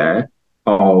pressure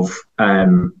of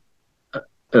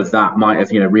that might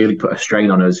have really put a strain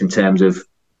on us in terms of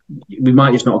we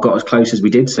might just not have got as close as we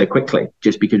did so quickly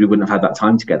just because we wouldn't have had that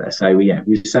time together. So we were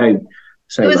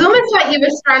so it was almost like you were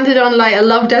stranded on like a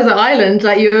love desert island,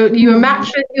 like you were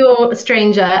matched with your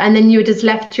stranger and then you were just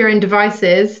left to your own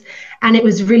devices. And it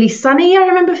was really sunny, I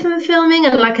remember, from the filming.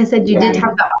 And like I said, you did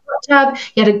have that hot tub,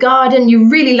 you had a garden, you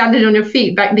really landed on your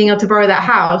feet back being able to borrow that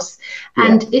house.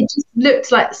 And it just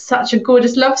looked like such a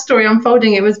gorgeous love story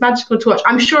unfolding. It was magical to watch.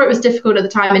 I'm sure it was difficult at the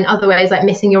time in other ways, like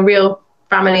missing your real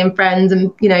family and friends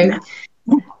and,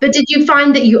 But did you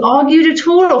find that you argued at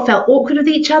all or felt awkward with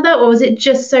each other, or was it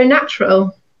just so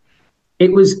natural? I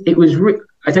don't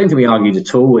think we argued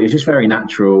at all. It was just very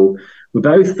natural. We're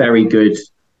both very good.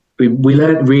 We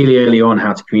learned really early on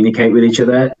how to communicate with each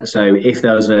other. So if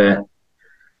there was a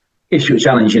issue or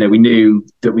challenge, we knew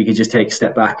that we could just take a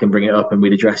step back and bring it up and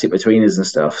we'd address it between us and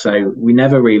stuff. So we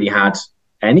never really had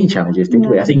any challenges, did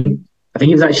we? I think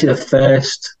it was actually the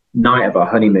first night of our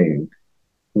honeymoon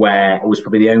where it was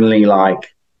probably the only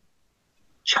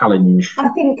challenge. I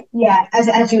think,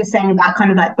 as you were saying about kind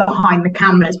of like behind the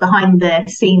cameras, behind the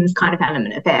scenes kind of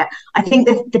element of it, I think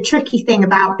the tricky thing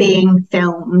about being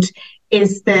filmed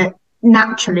is that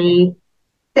naturally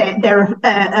there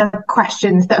are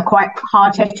questions that are quite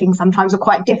hard-hitting sometimes, or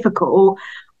quite difficult,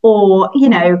 or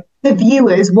the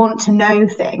viewers want to know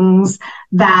things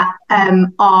that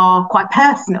are quite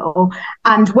personal,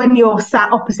 and when you're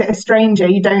sat opposite a stranger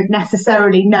you don't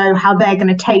necessarily know how they're going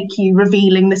to take you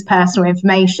revealing this personal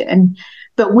information.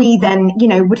 But we then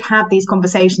would have these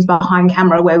conversations behind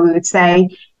camera where we would say,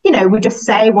 we just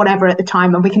say whatever at the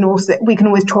time, and we can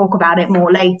always talk about it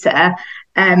more later.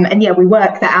 We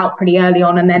worked that out pretty early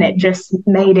on, and then it just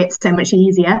made it so much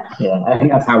easier. Yeah, I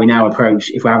think that's how we now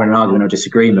approach, if we're having an argument or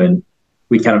disagreement,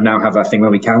 we kind of now have that thing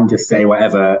where we can just say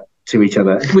whatever to each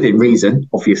other within reason,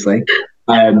 obviously.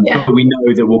 But we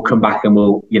know that we'll come back and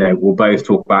we'll both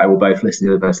talk about it, we'll both listen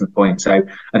to the person's point. So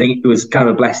I think it was kind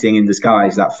of a blessing in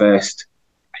disguise, that first.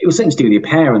 It was something to do with your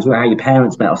parents, how your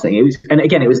parents met or something. It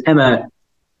was Emma,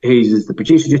 who's the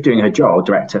producer, just doing her job,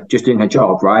 director, just doing her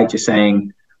job, right? Just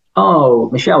saying,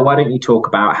 oh, Michelle, why don't you talk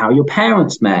about how your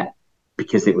parents met?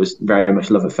 Because it was very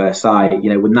much love at first sight.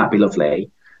 Wouldn't that be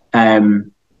lovely?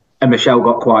 And Michelle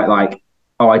got quite like,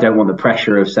 oh, I don't want the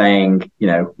pressure of saying,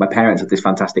 my parents had this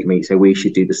fantastic meet, so we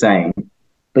should do the same.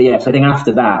 But so I think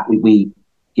after that, we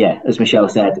as Michelle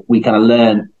said, we kind of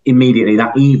learned immediately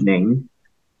that evening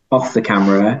off the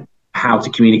camera how to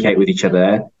communicate with each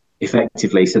other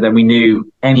effectively. So then we knew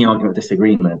any argument or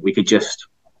disagreement, we could just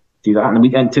do that.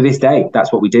 And to this day,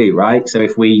 that's what we do, right? So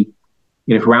if we're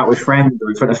out with friends or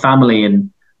in front of family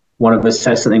and one of us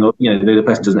says something, the other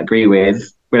person doesn't agree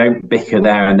with, we don't bicker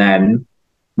there and then.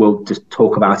 We'll just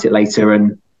talk about it later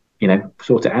and,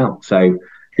 sort it out. So,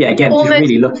 yeah, again, just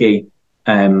really lucky.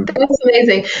 That's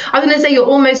amazing. I was going to say you're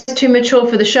almost too mature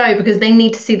for the show because they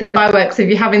need to see the fireworks if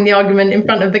you're having the argument in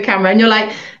front of the camera, and you're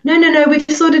like, no, we've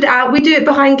sorted it out. We do it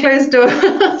behind closed doors.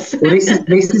 Well, this is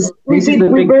the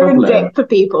big ruined problem. It for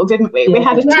people, didn't we? Yeah. We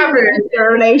had a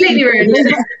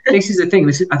relationship. This is the thing.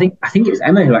 I think it was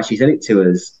Emma who actually said it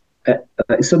to us at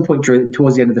some point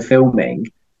towards the end of the filming.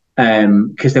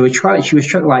 Because she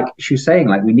was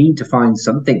saying we need to find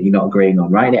something you're not agreeing on,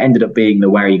 right? And it ended up being the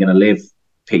where are you going to live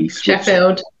piece.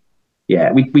 Sheffield.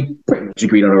 We pretty much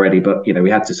agreed on already, but we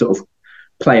had to sort of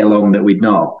play along that we'd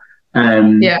not.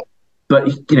 But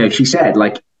she said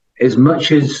as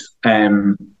much as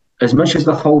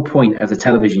the whole point of the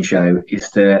television show is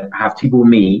to have people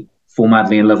meet, fall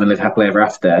madly in love, and live happily ever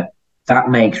after, that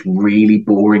makes really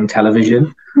boring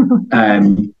television.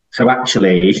 So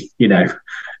actually,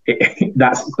 I think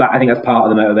that's part of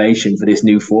the motivation for this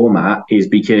new format, is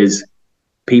because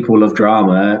people love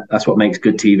drama. That's what makes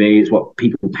good TV. It's what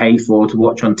people pay for to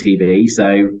watch on TV.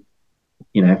 So,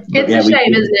 it's a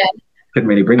shame, isn't it? Couldn't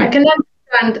really bring it.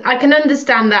 I can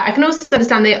understand that. I can also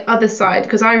understand the other side,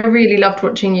 because I really loved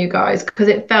watching you guys because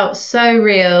it felt so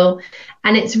real.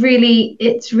 And it's really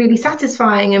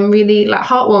satisfying and really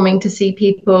heartwarming to see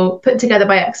people put together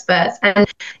by experts.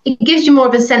 And it gives you more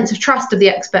of a sense of trust of the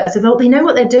experts. Of, they know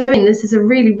what they're doing. This is a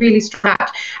really, really strong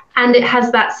act. And it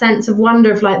has that sense of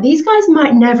wonder of these guys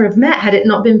might never have met had it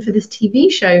not been for this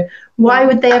TV show. Why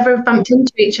would they ever have bumped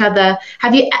into each other?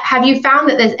 Have you found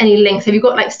that there's any links? Have you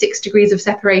got 6 degrees of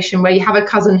separation where you have a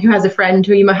cousin who has a friend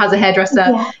who has a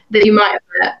hairdresser that you might have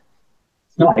met?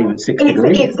 Not even 6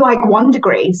 degrees. It's 1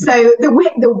 degree. So the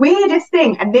weirdest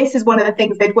thing, and this is one of the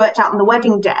things they'd worked out on the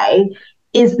wedding day,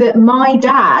 is that my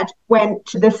dad went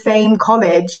to the same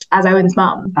college as Owen's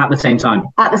mum at the same time.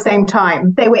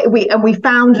 We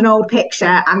found an old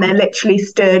picture, and they're literally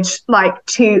stood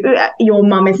your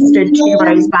mum is stood 2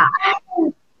 rows back.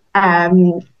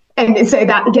 And so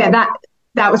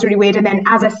that was really weird. And then,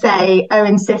 as I say,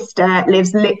 Owen's sister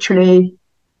lives literally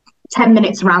 10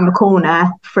 minutes around the corner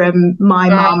from my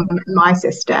mum and my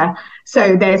sister.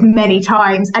 So there's many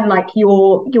times, and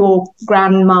your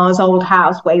grandma's old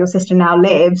house where your sister now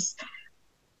lives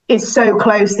is so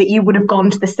close that you would have gone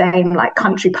to the same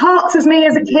country parks as me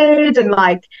as a kid, and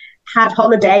had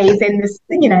holidays in this,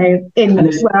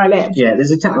 where I live. Yeah,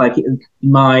 there's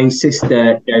my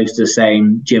sister goes to the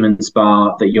same gym and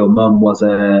spa that your mum was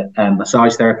a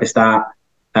massage therapist at.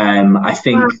 I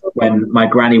think when my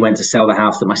granny went to sell the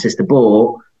house that my sister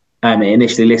bought, it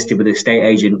initially listed with the estate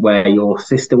agent where your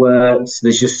sister works.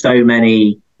 There's just so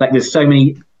many, there's so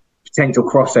many potential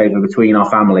crossover between our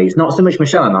families. Not so much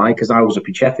Michelle and I, because I was up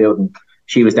in Sheffield and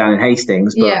she was down in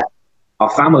Hastings, but our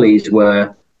families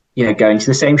were, going to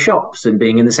the same shops and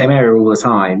being in the same area all the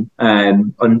time. But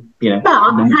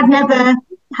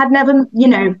had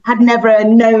never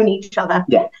known each other.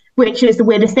 Yeah. Which is the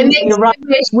weirdest thing. You're right.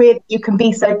 It's weird you can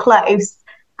be so close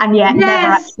and yet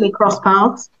never actually cross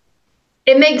paths.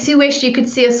 It makes you wish you could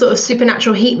see a sort of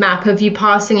supernatural heat map of you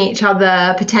passing each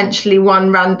other potentially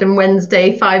one random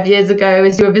Wednesday 5 years ago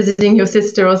as you were visiting your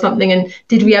sister or something. And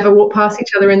did we ever walk past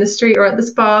each other in the street or at the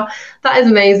spa? That is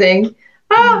amazing.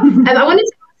 And I wanted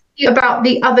to ask you about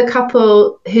the other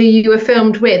couple who you were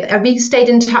filmed with. Have you stayed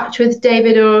in touch with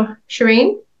David or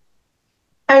Shireen?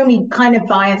 Only kind of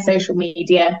via social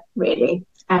media, really.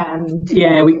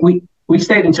 We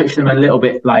stayed in touch with them a little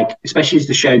bit, especially as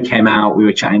the show came out, we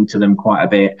were chatting to them quite a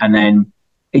bit, and then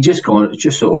it just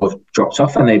sort of dropped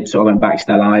off, and they sort of went back to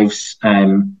their lives.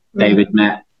 David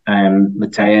met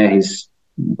Matea,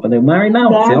 are they married now?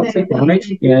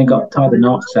 Yeah, got tied the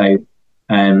knot. So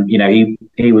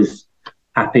he was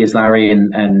happy as Larry,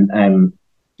 and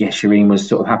Shireen was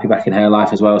sort of happy back in her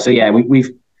life as well. So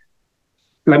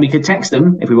we could text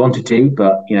them if we wanted to,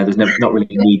 but there's not really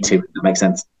a need to. If that makes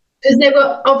sense. Because they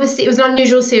were obviously, it was an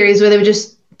unusual series where there were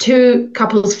just 2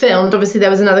 couples filmed. Obviously, there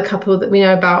was another couple that we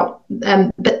know about,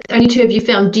 but only 2 of you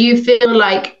filmed. Do you feel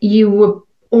like you were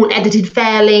all edited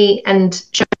fairly and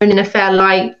shown in a fair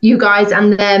light, you guys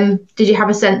and them? Did you have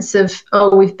a sense of,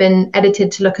 we've been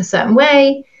edited to look a certain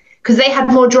way? Because they had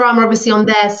more drama, obviously, on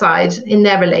their side in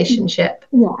their relationship.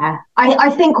 Yeah, I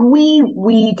think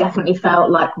we definitely felt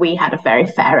like we had a very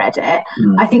fair edit.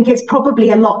 I think it's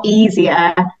probably a lot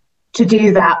easier to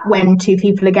do that when 2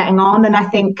 people are getting on, and I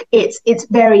think it's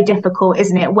very difficult,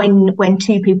 isn't it, when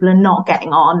 2 people are not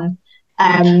getting on.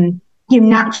 You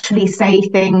naturally say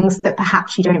things that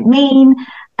perhaps you don't mean.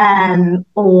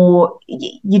 or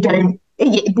you don't.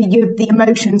 The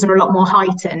emotions are a lot more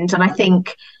heightened, and I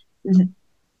think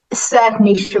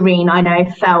certainly Shireen, I know,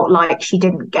 felt like she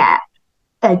didn't get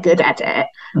a good edit,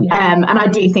 and I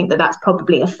do think that that's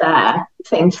probably a fair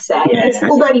thing to say.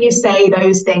 Although you say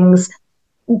those things,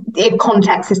 if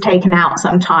context is taken out,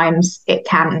 sometimes it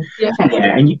can.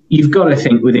 And you've got to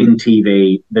think within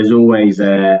TV, there's always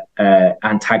a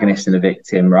antagonist and a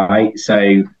victim, right?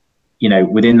 So,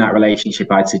 within that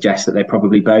relationship, I'd suggest that they're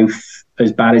probably both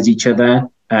as bad as each other,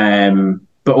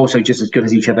 but also just as good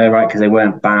as each other, right? Because they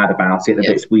weren't bad about it. The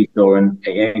bits we saw and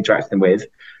interacted with.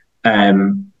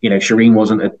 Shireen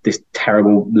wasn't this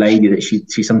terrible lady that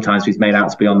she sometimes was made out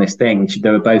to be on this thing.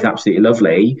 They were both absolutely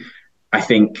lovely. I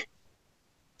think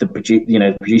the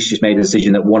producer just made a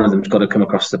decision that one of them's got to come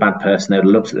across as a bad person. They'd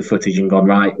looked at the footage and gone,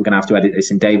 right, we're going to have to edit this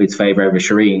in David's favour over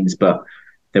Shireen's, but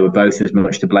they were both as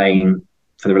much to blame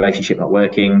for the relationship not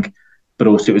working. But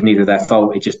also it was neither their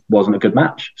fault. It just wasn't a good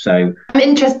match. So I'm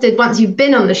interested, once you've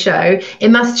been on the show, it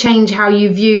must change how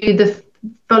you view the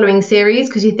following series,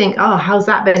 because you think, oh, how's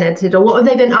that been edited? Or what have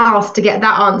they been asked to get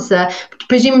that answer?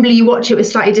 Presumably you watch it with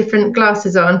slightly different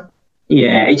glasses on.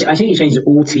 Yeah, I think it changes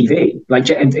all TV.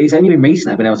 And it's only been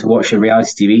recent I've been able to watch a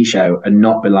reality TV show and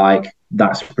not be like,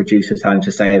 that's the producer telling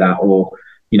to say that, or,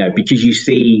 because you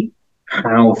see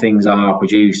how things are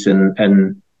produced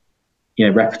and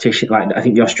repetition. Like, I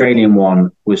think the Australian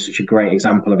one was such a great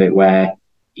example of it, where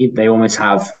they almost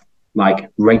have like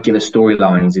regular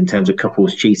storylines in terms of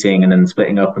couples cheating and then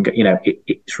splitting up, and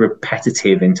it's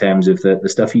repetitive in terms of the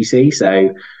stuff you see.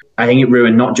 So I think it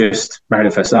ruined not just Married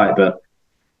at First Sight, but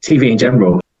TV in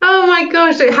general. Oh my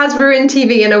gosh, it has ruined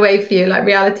TV in a way for you, like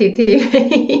reality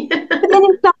TV. But then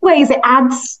in some ways it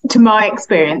adds to my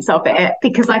experience of it,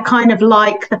 because I kind of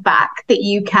like the fact that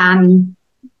you can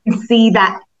see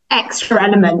that extra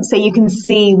element. So you can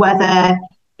see whether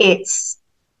it's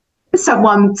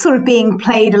someone sort of being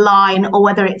played a line or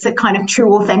whether it's a kind of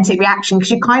true authentic reaction, because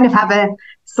you kind of have a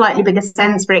slightly bigger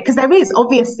sense for it, because there is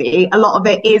obviously a lot of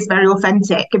it is very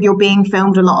authentic. If you're being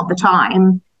filmed a lot of the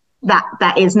time,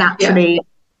 that is naturally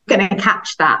going to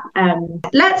catch that.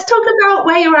 Let's talk about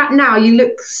where you're at now. You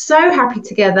look so happy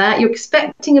together. You're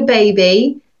expecting a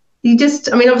baby.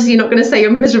 Obviously you're not going to say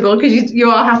you're miserable, because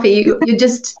you are happy. You're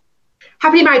just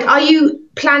happily married. Are you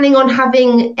planning on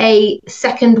having a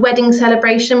second wedding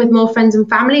celebration with more friends and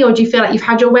family, or do you feel like you've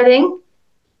had your wedding?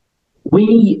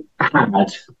 We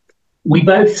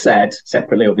both said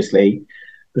separately, obviously,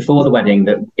 before the wedding,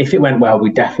 that if it went well,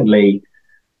 we'd definitely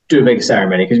do a big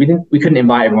ceremony, because we couldn't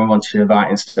invite everyone we wanted to invite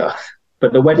and stuff.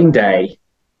 But the wedding day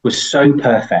was so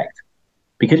perfect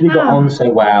because we got on so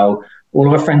well. All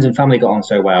of our friends and family got on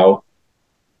so well.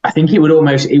 I think you'd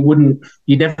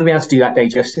never be able to do that day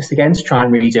justice again, to try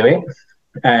and really do it.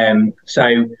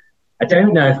 So I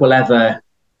don't know if we'll ever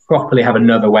properly have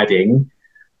another wedding.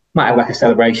 Might have like a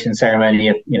celebration ceremony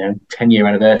of 10-year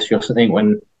anniversary or something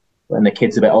when the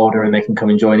kid's a bit older and they can come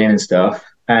and join in and stuff.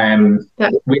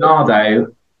 We are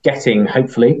though getting,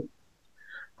 hopefully,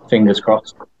 fingers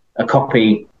crossed, a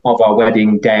copy of our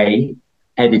wedding day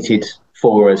edited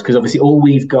for us, because obviously all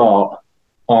we've got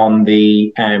on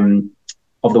the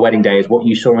of the wedding day is what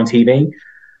you saw on TV.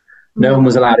 No one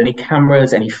was allowed any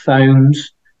cameras, any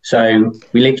phones. So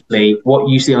we literally, what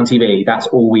you see on TV, that's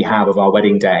all we have of our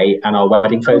wedding day and our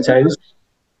wedding photos.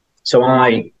 So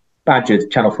I badgered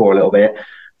Channel 4 a little bit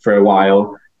for a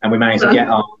while, and we managed to get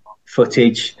our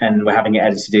footage, and we're having it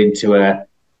edited into a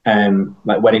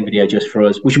wedding video just for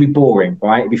us, which would be boring,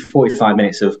 right? It'd be 45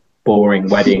 minutes of boring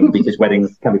wedding, because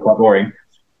weddings can be quite boring.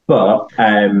 But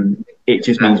it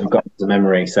just means we've got the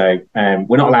memory. So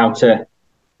we're not allowed to,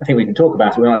 I think we can talk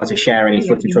about it, we're not allowed to share any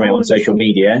footage from it on social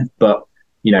media, but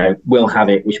we'll have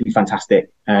it, which would be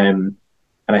fantastic. And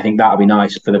I think that'll be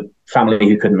nice for the family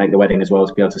who couldn't make the wedding as well,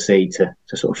 to be able to see, to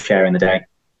sort of share in the day.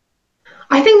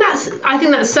 I think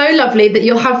that's so lovely that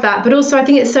you'll have that, but also I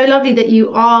think it's so lovely that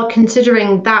you are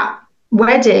considering that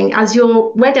wedding as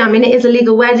your wedding. I mean, it is a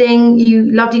legal wedding.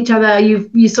 You loved each other.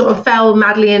 You sort of fell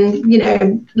madly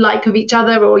in, like of each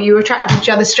other, or you were attracted to each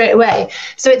other straight away.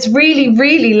 So it's really,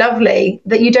 really lovely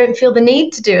that you don't feel the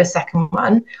need to do a second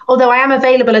one. Although I am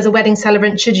available as a wedding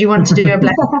celebrant should you want to do a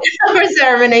blessing or a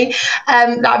ceremony.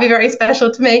 That'd be very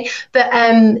special to me. But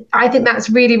I think that's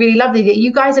really, really lovely that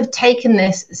you guys have taken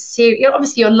this serious.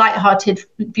 Obviously, you're lighthearted,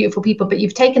 beautiful people, but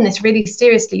you've taken this really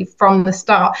seriously from the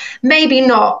start. Maybe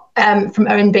not from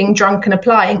Owen being drunk and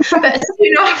applying, but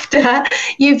soon after,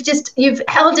 you've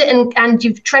held it and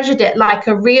you've treasured it like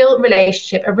a real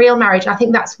relationship, a real marriage. And I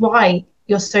think that's why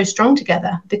you're so strong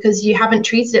together, because you haven't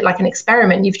treated it like an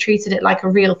experiment. You've treated it like a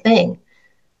real thing.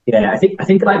 Yeah, I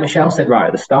think like Michelle said right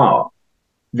at the start,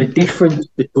 the difference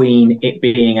between it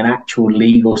being an actual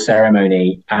legal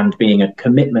ceremony and being a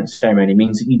commitment ceremony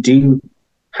means that you do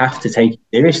have to take it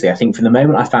seriously. I think from the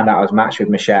moment I found out I was matched with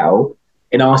Michelle,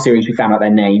 in our series we found out their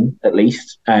name at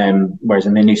least, whereas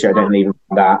in the new series I don't even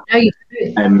find that. No, you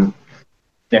do. From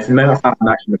the moment I found out I was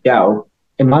matched with Michelle,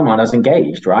 in my mind I was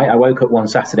engaged, right? I woke up one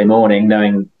Saturday morning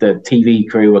knowing the TV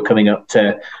crew were coming up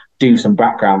to do some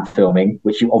background filming,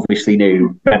 which you obviously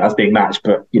knew meant I was being matched,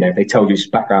 but they told you it's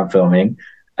background filming.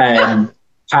 Had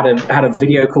a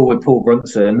video call with Paul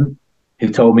Brunson, who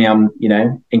told me I'm,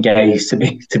 engaged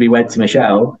to be wed to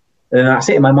Michelle. And that's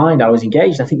it. In my mind, I was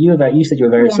engaged. I think you said you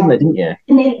were very similar, didn't you?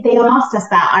 And they asked us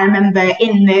that. I remember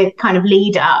in the kind of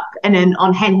lead up, and then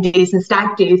on hen do's and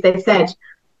stag do's, they said,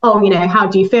 "Oh, how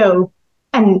do you feel?"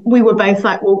 And we were both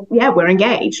like, "Well, yeah, we're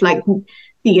engaged. Like,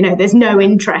 there's no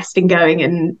interest in going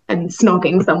and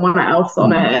snogging someone else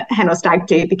on a hen or stag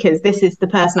do, because this is the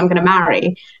person I'm going to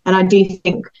marry." And I do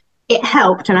think it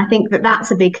helped. And I think that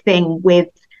that's a big thing with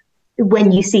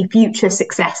when you see future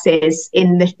successes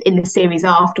in the series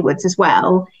afterwards as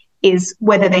well, is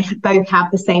whether they both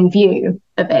have the same view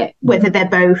of it, whether they're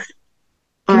both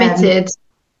committed.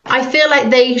 I feel like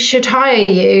they should hire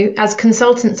you as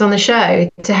consultants on the show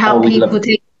to help people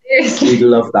take it seriously. We'd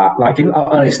love that. Like,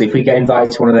 honestly, if we get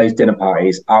invited to one of those dinner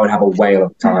parties, I would have a whale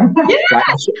of a time. Like,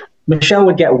 Michelle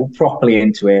would get properly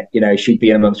into it. She'd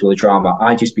be in amongst all the drama.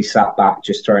 I'd just be sat back,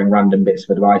 just throwing random bits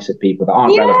of advice at people that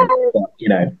aren't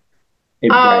relevant.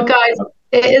 But, guys,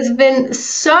 it has been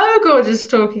so gorgeous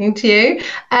talking to you.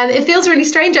 And it feels really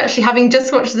strange, actually, having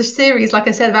just watched the series, like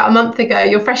I said, about a month ago.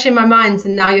 You're fresh in my mind,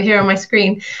 and now you're here on my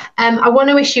screen. I want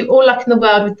to wish you all luck in the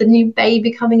world with the new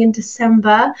baby coming in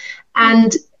December.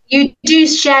 And you do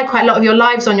share quite a lot of your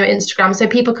lives on your Instagram, so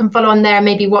people can follow on there and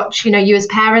maybe watch, you as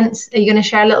parents. Are you going to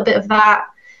share a little bit of that?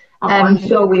 I'm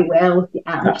sure we will. Yeah,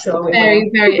 I'm sure we will.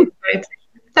 Very, very exciting.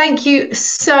 Thank you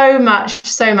so much,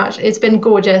 so much. It's been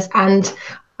gorgeous, and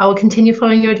I will continue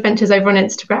following your adventures over on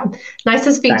Instagram. Nice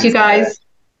to speak to you guys.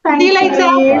 See you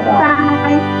later.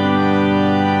 Bye.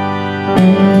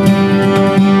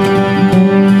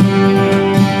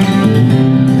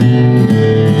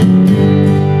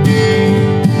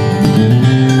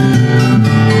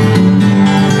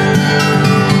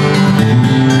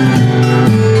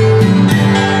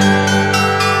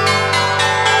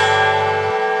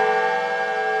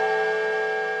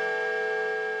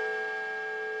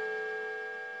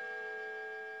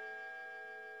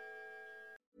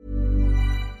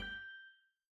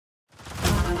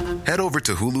 Head over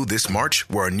to Hulu this March,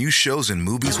 where our new shows and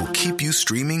movies will keep you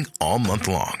streaming all month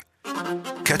long.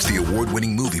 Catch the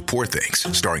award-winning movie Poor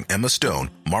Things, starring Emma Stone,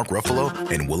 Mark Ruffalo,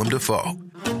 and Willem Dafoe.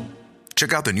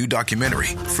 Check out the new documentary,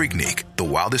 Freaknik, The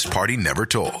Wildest Party Never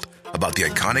Told, about the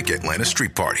iconic Atlanta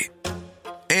Street Party.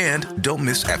 And don't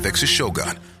miss FX's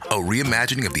Shogun, a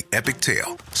reimagining of the epic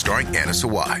tale, starring Anna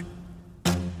Sawai.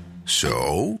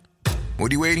 So,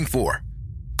 what are you waiting for?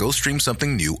 Go stream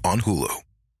something new on Hulu.